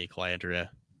about Anthony Calandria.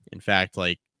 In fact,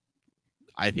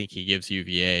 I think he gives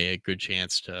UVA a good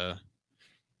chance to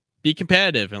be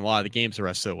competitive in a lot of the games the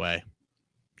rest of the way.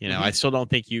 I still don't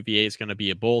think UVA is going to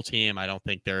be a bowl team. I don't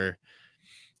think they're,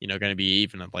 going to be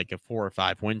even like a 4 or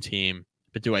 5 win team.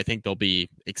 But do I think they'll be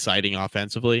exciting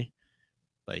offensively?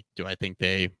 Do I think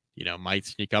they, might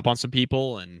sneak up on some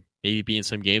people and maybe be in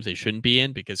some games they shouldn't be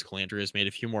in because Calandria has made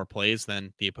a few more plays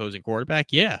than the opposing quarterback?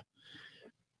 Yeah.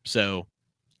 So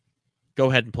go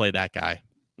ahead and play that guy.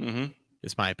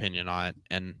 Is my opinion on it.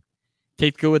 And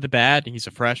take the good with the bad. He's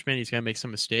a freshman. He's going to make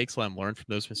some mistakes. Let him learn from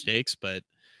those mistakes. But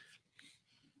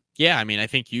yeah, I mean, I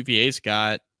think UVA's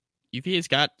got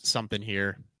something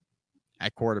here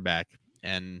at quarterback.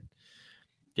 And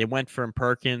they went from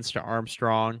Perkins to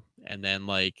Armstrong and then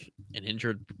an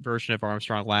injured version of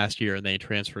Armstrong last year, and they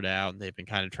transferred out, and they've been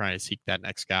kind of trying to seek that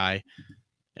next guy.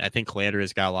 And I think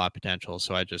Calandria's got a lot of potential,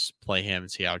 so I just play him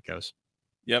and see how it goes.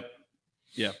 Yep.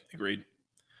 Yeah, agreed.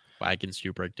 Wagons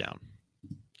do break down.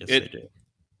 Yes, they do.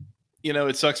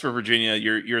 It sucks for Virginia.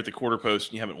 You're at the quarter post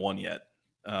and you haven't won yet.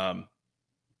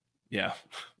 Yeah,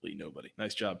 Lee, nobody.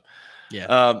 Nice job.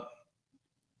 Yeah.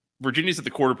 Virginia's at the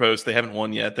quarter post. They haven't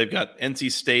won yet. They've got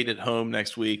NC State at home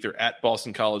next week. They're at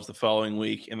Boston College the following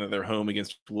week, and then they're home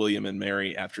against William and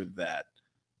Mary after that.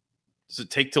 Does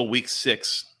it take till week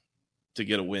 6 to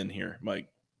get a win here, Mike?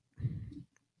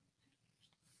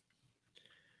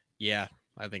 Yeah,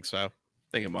 I think so. I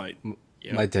think it might.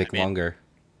 Might take longer.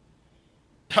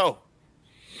 Oh.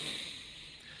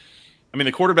 I mean,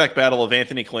 the quarterback battle of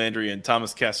Anthony Calandria and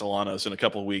Thomas Castellanos in a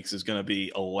couple of weeks is going to be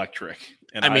electric.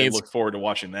 And I look forward to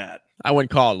watching that. I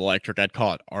wouldn't call it electric. I'd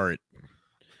call it art.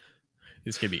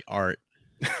 It's going to be art.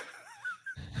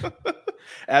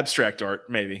 Abstract art,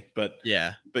 maybe. But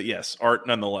yeah. But yes, art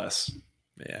nonetheless.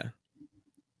 Yeah.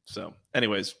 So,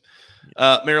 anyways,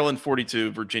 Maryland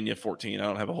 42, Virginia 14. I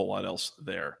don't have a whole lot else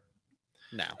there.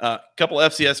 No. Couple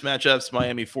FCS matchups.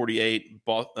 Miami 48,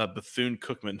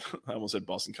 Bethune-Cookman. I almost said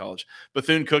Boston College.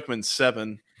 Bethune-Cookman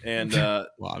 7. And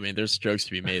well, I mean, there's jokes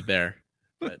to be made there.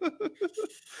 But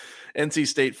NC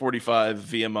State 45,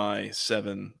 VMI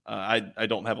 7. I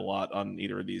don't have a lot on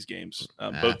either of these games.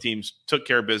 Both teams took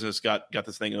care of business, got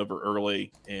this thing over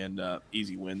early, and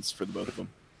easy wins for the both of them.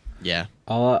 Yeah.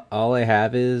 All I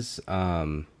have is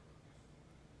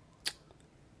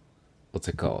what's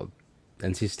it called?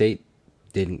 NC State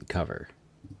didn't cover.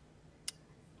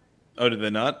 Oh, did they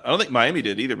not? I don't think Miami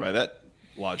did either by that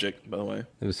logic, by the way.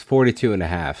 It was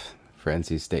 42.5 for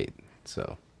NC State.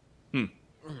 So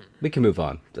we can move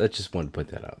on. I just wanted to put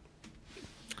that out.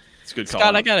 It's a good call.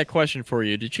 Scott, I got a question for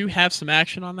you. Did you have some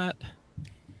action on that?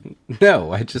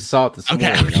 No, I just saw it this morning.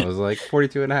 I was like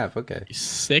 42.5. Okay. You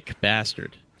sick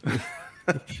bastard.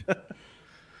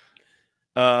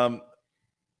 I'm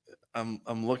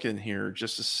looking here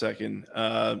just a second.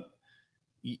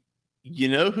 You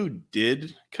know who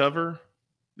did cover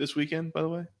this weekend, by the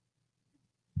way?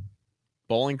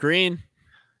 Bowling Green.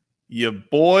 You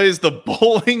boys, the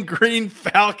Bowling Green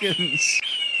Falcons.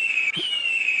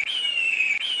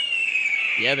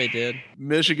 Yeah, they did.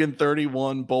 Michigan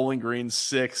 31, Bowling Green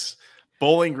 6.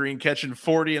 Bowling Green catching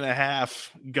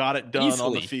 40.5. Got it done easily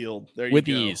on the field. There you with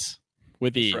go. Ease.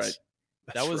 With ease. That's right.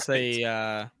 That was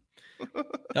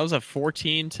That was a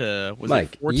 14 to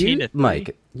Mike, 14 to 3?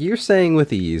 Mike, you're saying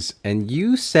with ease, and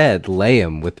you said lay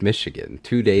 'em with Michigan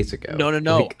 2 days ago.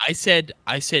 No. Like, I said.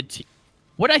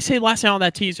 What did I say last night on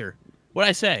that teaser? What did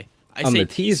I say? On the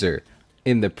teaser.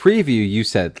 In the preview, you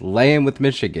said lay 'em with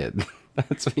Michigan.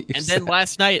 That's what you said. And then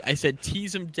last night, I said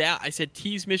tease them down. I said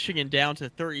tease Michigan down to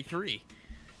 33.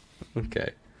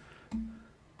 Okay.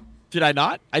 Did I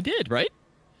not? I did, right?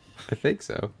 I think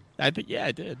so. I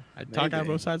did. I talked out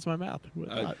both sides of my mouth.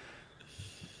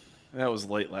 That was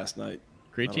late last night.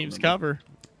 Great teams cover.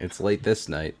 It's late this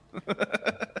night.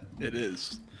 It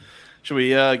is. Should we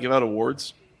give out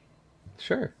awards?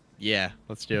 Sure. Yeah,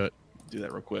 let's do it. Do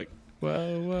that real quick.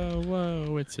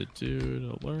 Whoa! It's a dude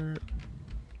alert.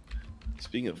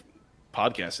 Speaking of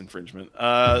podcast infringement,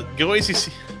 go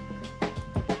ACC.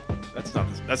 That's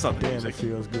not the music. It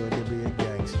feels good to be a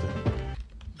gangster.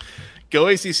 Go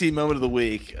ACC moment of the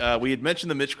week. We had mentioned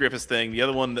the Mitch Griffiths thing. The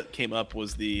other one that came up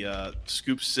was the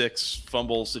Scoop 6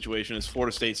 fumble situation as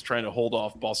Florida State's trying to hold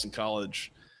off Boston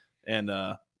College. And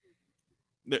there's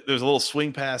a little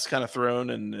swing pass kind of thrown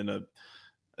and a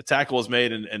tackle was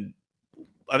made. And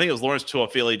I think it was Lawrence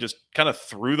Tuafili just kind of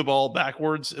threw the ball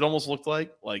backwards. It almost looked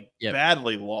like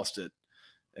badly lost it.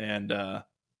 And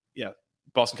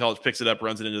Boston College picks it up,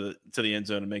 runs it into the end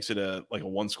zone and makes it a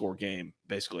 1-score game,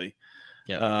 basically.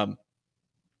 Yeah.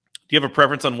 Do you have a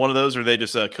preference on one of those, or are they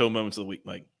just co-moments of the week,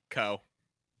 Mike? Co.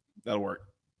 That'll work.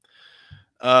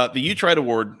 The You Tried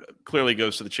Award clearly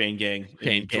goes to the Chain Gang.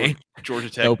 Georgia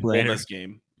Tech No won this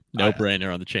game. No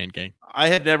brainer on the Chain Gang. I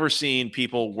had never seen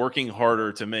people working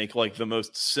harder to make the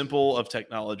most simple of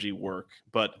technology work,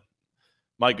 but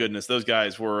my goodness, those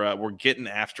guys were getting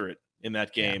after it in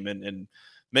that game and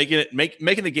making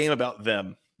the game about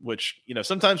them. Which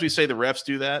sometimes we say the refs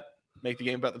do that, make the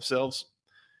game about themselves.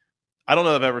 I don't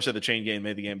know if I've ever said the Chain Gang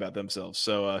made the game about themselves.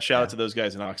 So shout out to those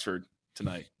guys in Oxford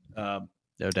tonight. No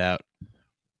doubt.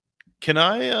 Can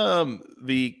I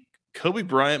the Kobe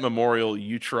Bryant Memorial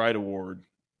You Tried Award?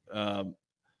 I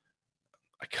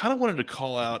kind of wanted to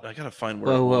call out. I gotta find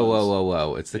where.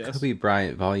 Whoa! It's the Kobe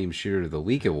Bryant Volume Shooter of the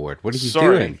Week Award. What are you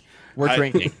doing? We're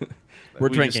drinking. We're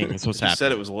drinking. That's what's happening.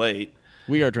 Said it was late.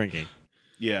 We are drinking.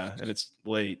 Yeah, and it's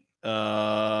late.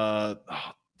 Oh,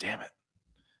 damn it!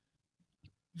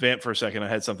 Vamp for a second. I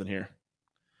had something here.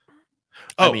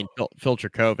 I mean, Phil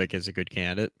Dracovic is a good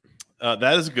candidate.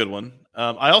 That is a good one.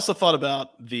 I also thought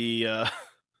about the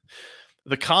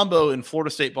combo in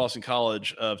Florida State Boston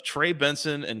College of Trey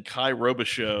Benson and Kai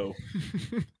Robichaux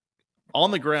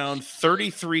on the ground,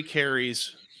 33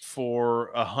 carries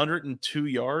for 102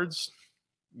 yards.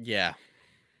 Yeah.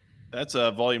 That's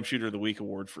a Volume Shooter of the Week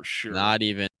award for sure. Not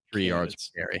even 3 yards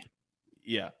per carry.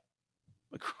 Yeah.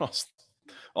 Across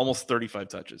almost 35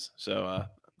 touches. So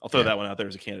I'll throw that one out there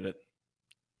as a candidate.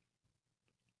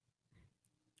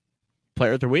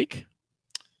 Player of the Week?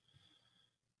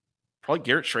 Probably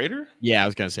Garrett Schrader. Yeah, I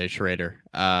was gonna say Schrader.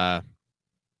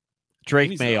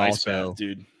 Drake may also,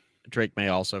 dude. Drake may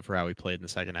also for how he played in the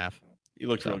second half. He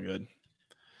looked real good.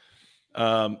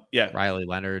 Yeah, Riley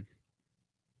Leonard,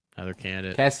 another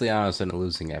candidate. Castellanos in a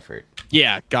losing effort.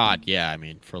 Yeah, God. Yeah, I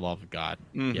mean, for love of God,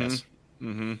 yes.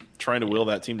 Mm-hmm. Trying to will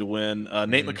that team to win.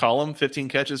 Nate McCollum, 15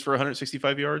 catches for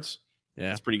 165 yards. Yeah,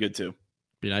 that's pretty good too.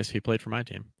 Be nice if he played for my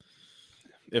team.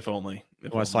 If only.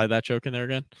 Want to slide that joke in there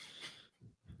again?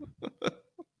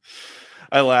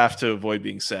 I laugh to avoid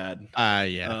being sad.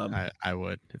 I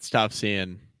would. It's tough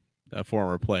seeing a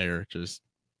former player just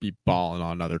be balling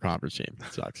on another conference team.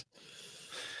 It sucks.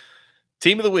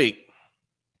 Team of the week.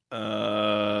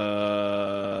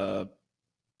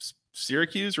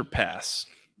 Syracuse or pass?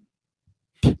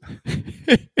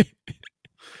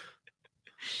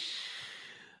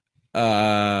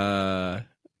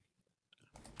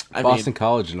 Boston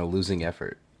College in a losing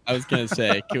effort. I was gonna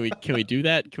say, can we do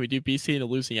that? Can we do BC in a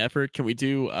losing effort? Can we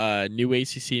do new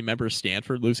ACC member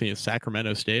Stanford losing to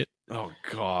Sacramento State? Oh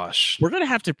gosh, we're gonna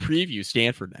have to preview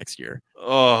Stanford next year.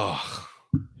 Oh,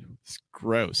 it's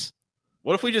gross.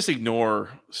 What if we just ignore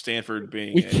Stanford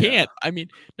being? We can't. I mean,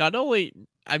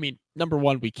 number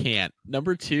one, we can't.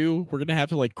 Number two, we're gonna have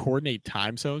to coordinate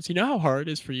time zones. You know how hard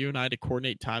it is for you and I to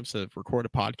coordinate times to record a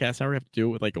podcast? Now we have to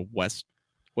do it with a West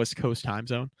Coast time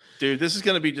zone. Dude, this is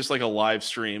going to be just like a live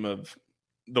stream of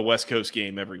the West Coast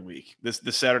game every week. The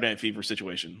Saturday Night Fever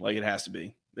situation. It has to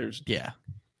be.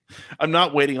 I'm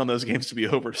not waiting on those games to be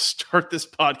over to start this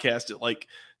podcast at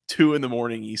 2 a.m.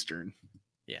 Eastern.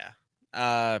 Yeah.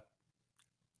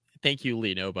 Thank you,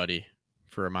 Lee Nobody,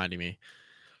 for reminding me.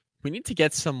 We need to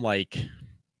get some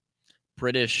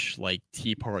British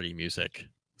Tea Party music.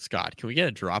 Scott, can we get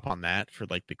a drop on that for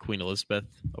the Queen Elizabeth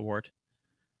Award?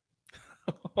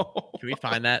 Can we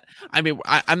find that? I mean,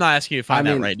 I'm not asking you to find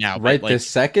that right now. Right but this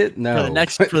second? No. For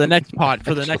the next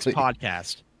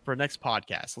podcast.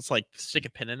 Let's like stick a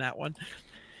pin in that one.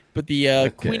 But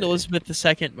the Queen Elizabeth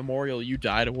II Memorial You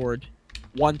Died Award,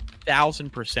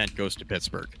 1,000% goes to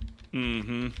Pittsburgh.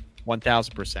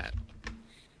 1,000%.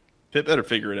 Pitt better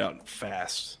figure it out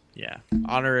fast. Yeah.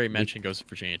 Honorary mention goes to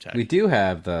Virginia Tech. We do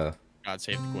have the God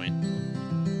Save the Queen.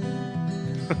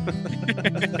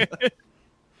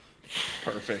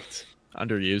 Perfect.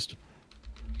 Underused.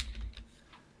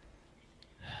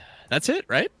 That's it,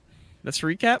 right? That's the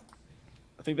recap?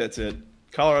 I think that's it.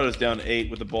 Colorado's down 8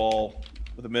 with the ball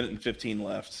with 1:15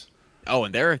 left. Oh,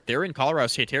 and they're in Colorado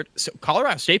State territory. So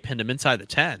Colorado State pinned them inside the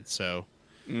 10, so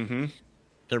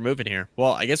they're moving here.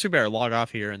 Well, I guess we better log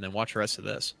off here and then watch the rest of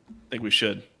this. I think we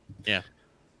should. Yeah.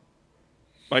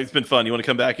 Mike, it's been fun. You want to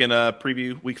come back and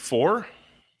preview week 4?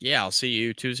 Yeah, I'll see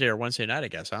you Tuesday or Wednesday night, I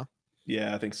guess, huh?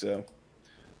 Yeah, I think so.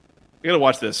 We got to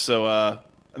watch this. So I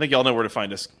think y'all know where to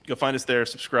find us. Go find us there,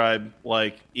 subscribe,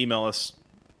 like, email us,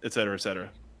 et cetera, et cetera.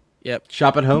 Yep.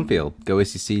 Shop at Homefield. Go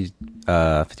ACC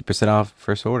 50% off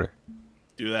first order.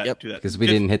 Do that. Yep. Do that. Because we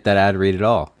didn't hit that ad read at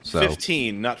all. So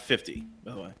 15, not 50,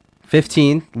 by the way.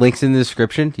 15. Links in the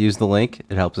description. Use the link.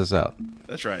 It helps us out.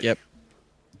 That's right. Yep.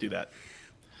 Do that.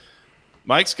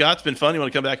 Mike, Scott, it's been fun. You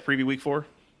want to come back and preview week 4?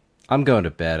 I'm going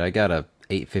to bed. I got a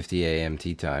 8:50 a.m.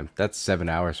 tea time. That's 7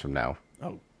 hours from now.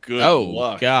 Oh, good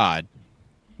luck. God.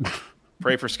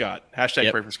 Pray for Scott.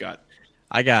 Hashtag pray for Scott.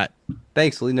 I got.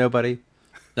 Thanks, Lee Nobody.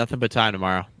 Nothing but time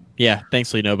tomorrow. Yeah,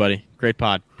 thanks, Lee Nobody. Great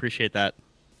pod. Appreciate that.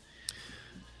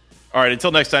 All right,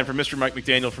 until next time, for Mr. Mike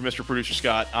McDaniel, for Mr. Producer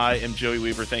Scott, I am Joey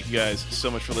Weaver. Thank you guys so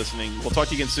much for listening. We'll talk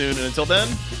to you again soon, and until then,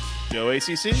 go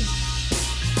ACC.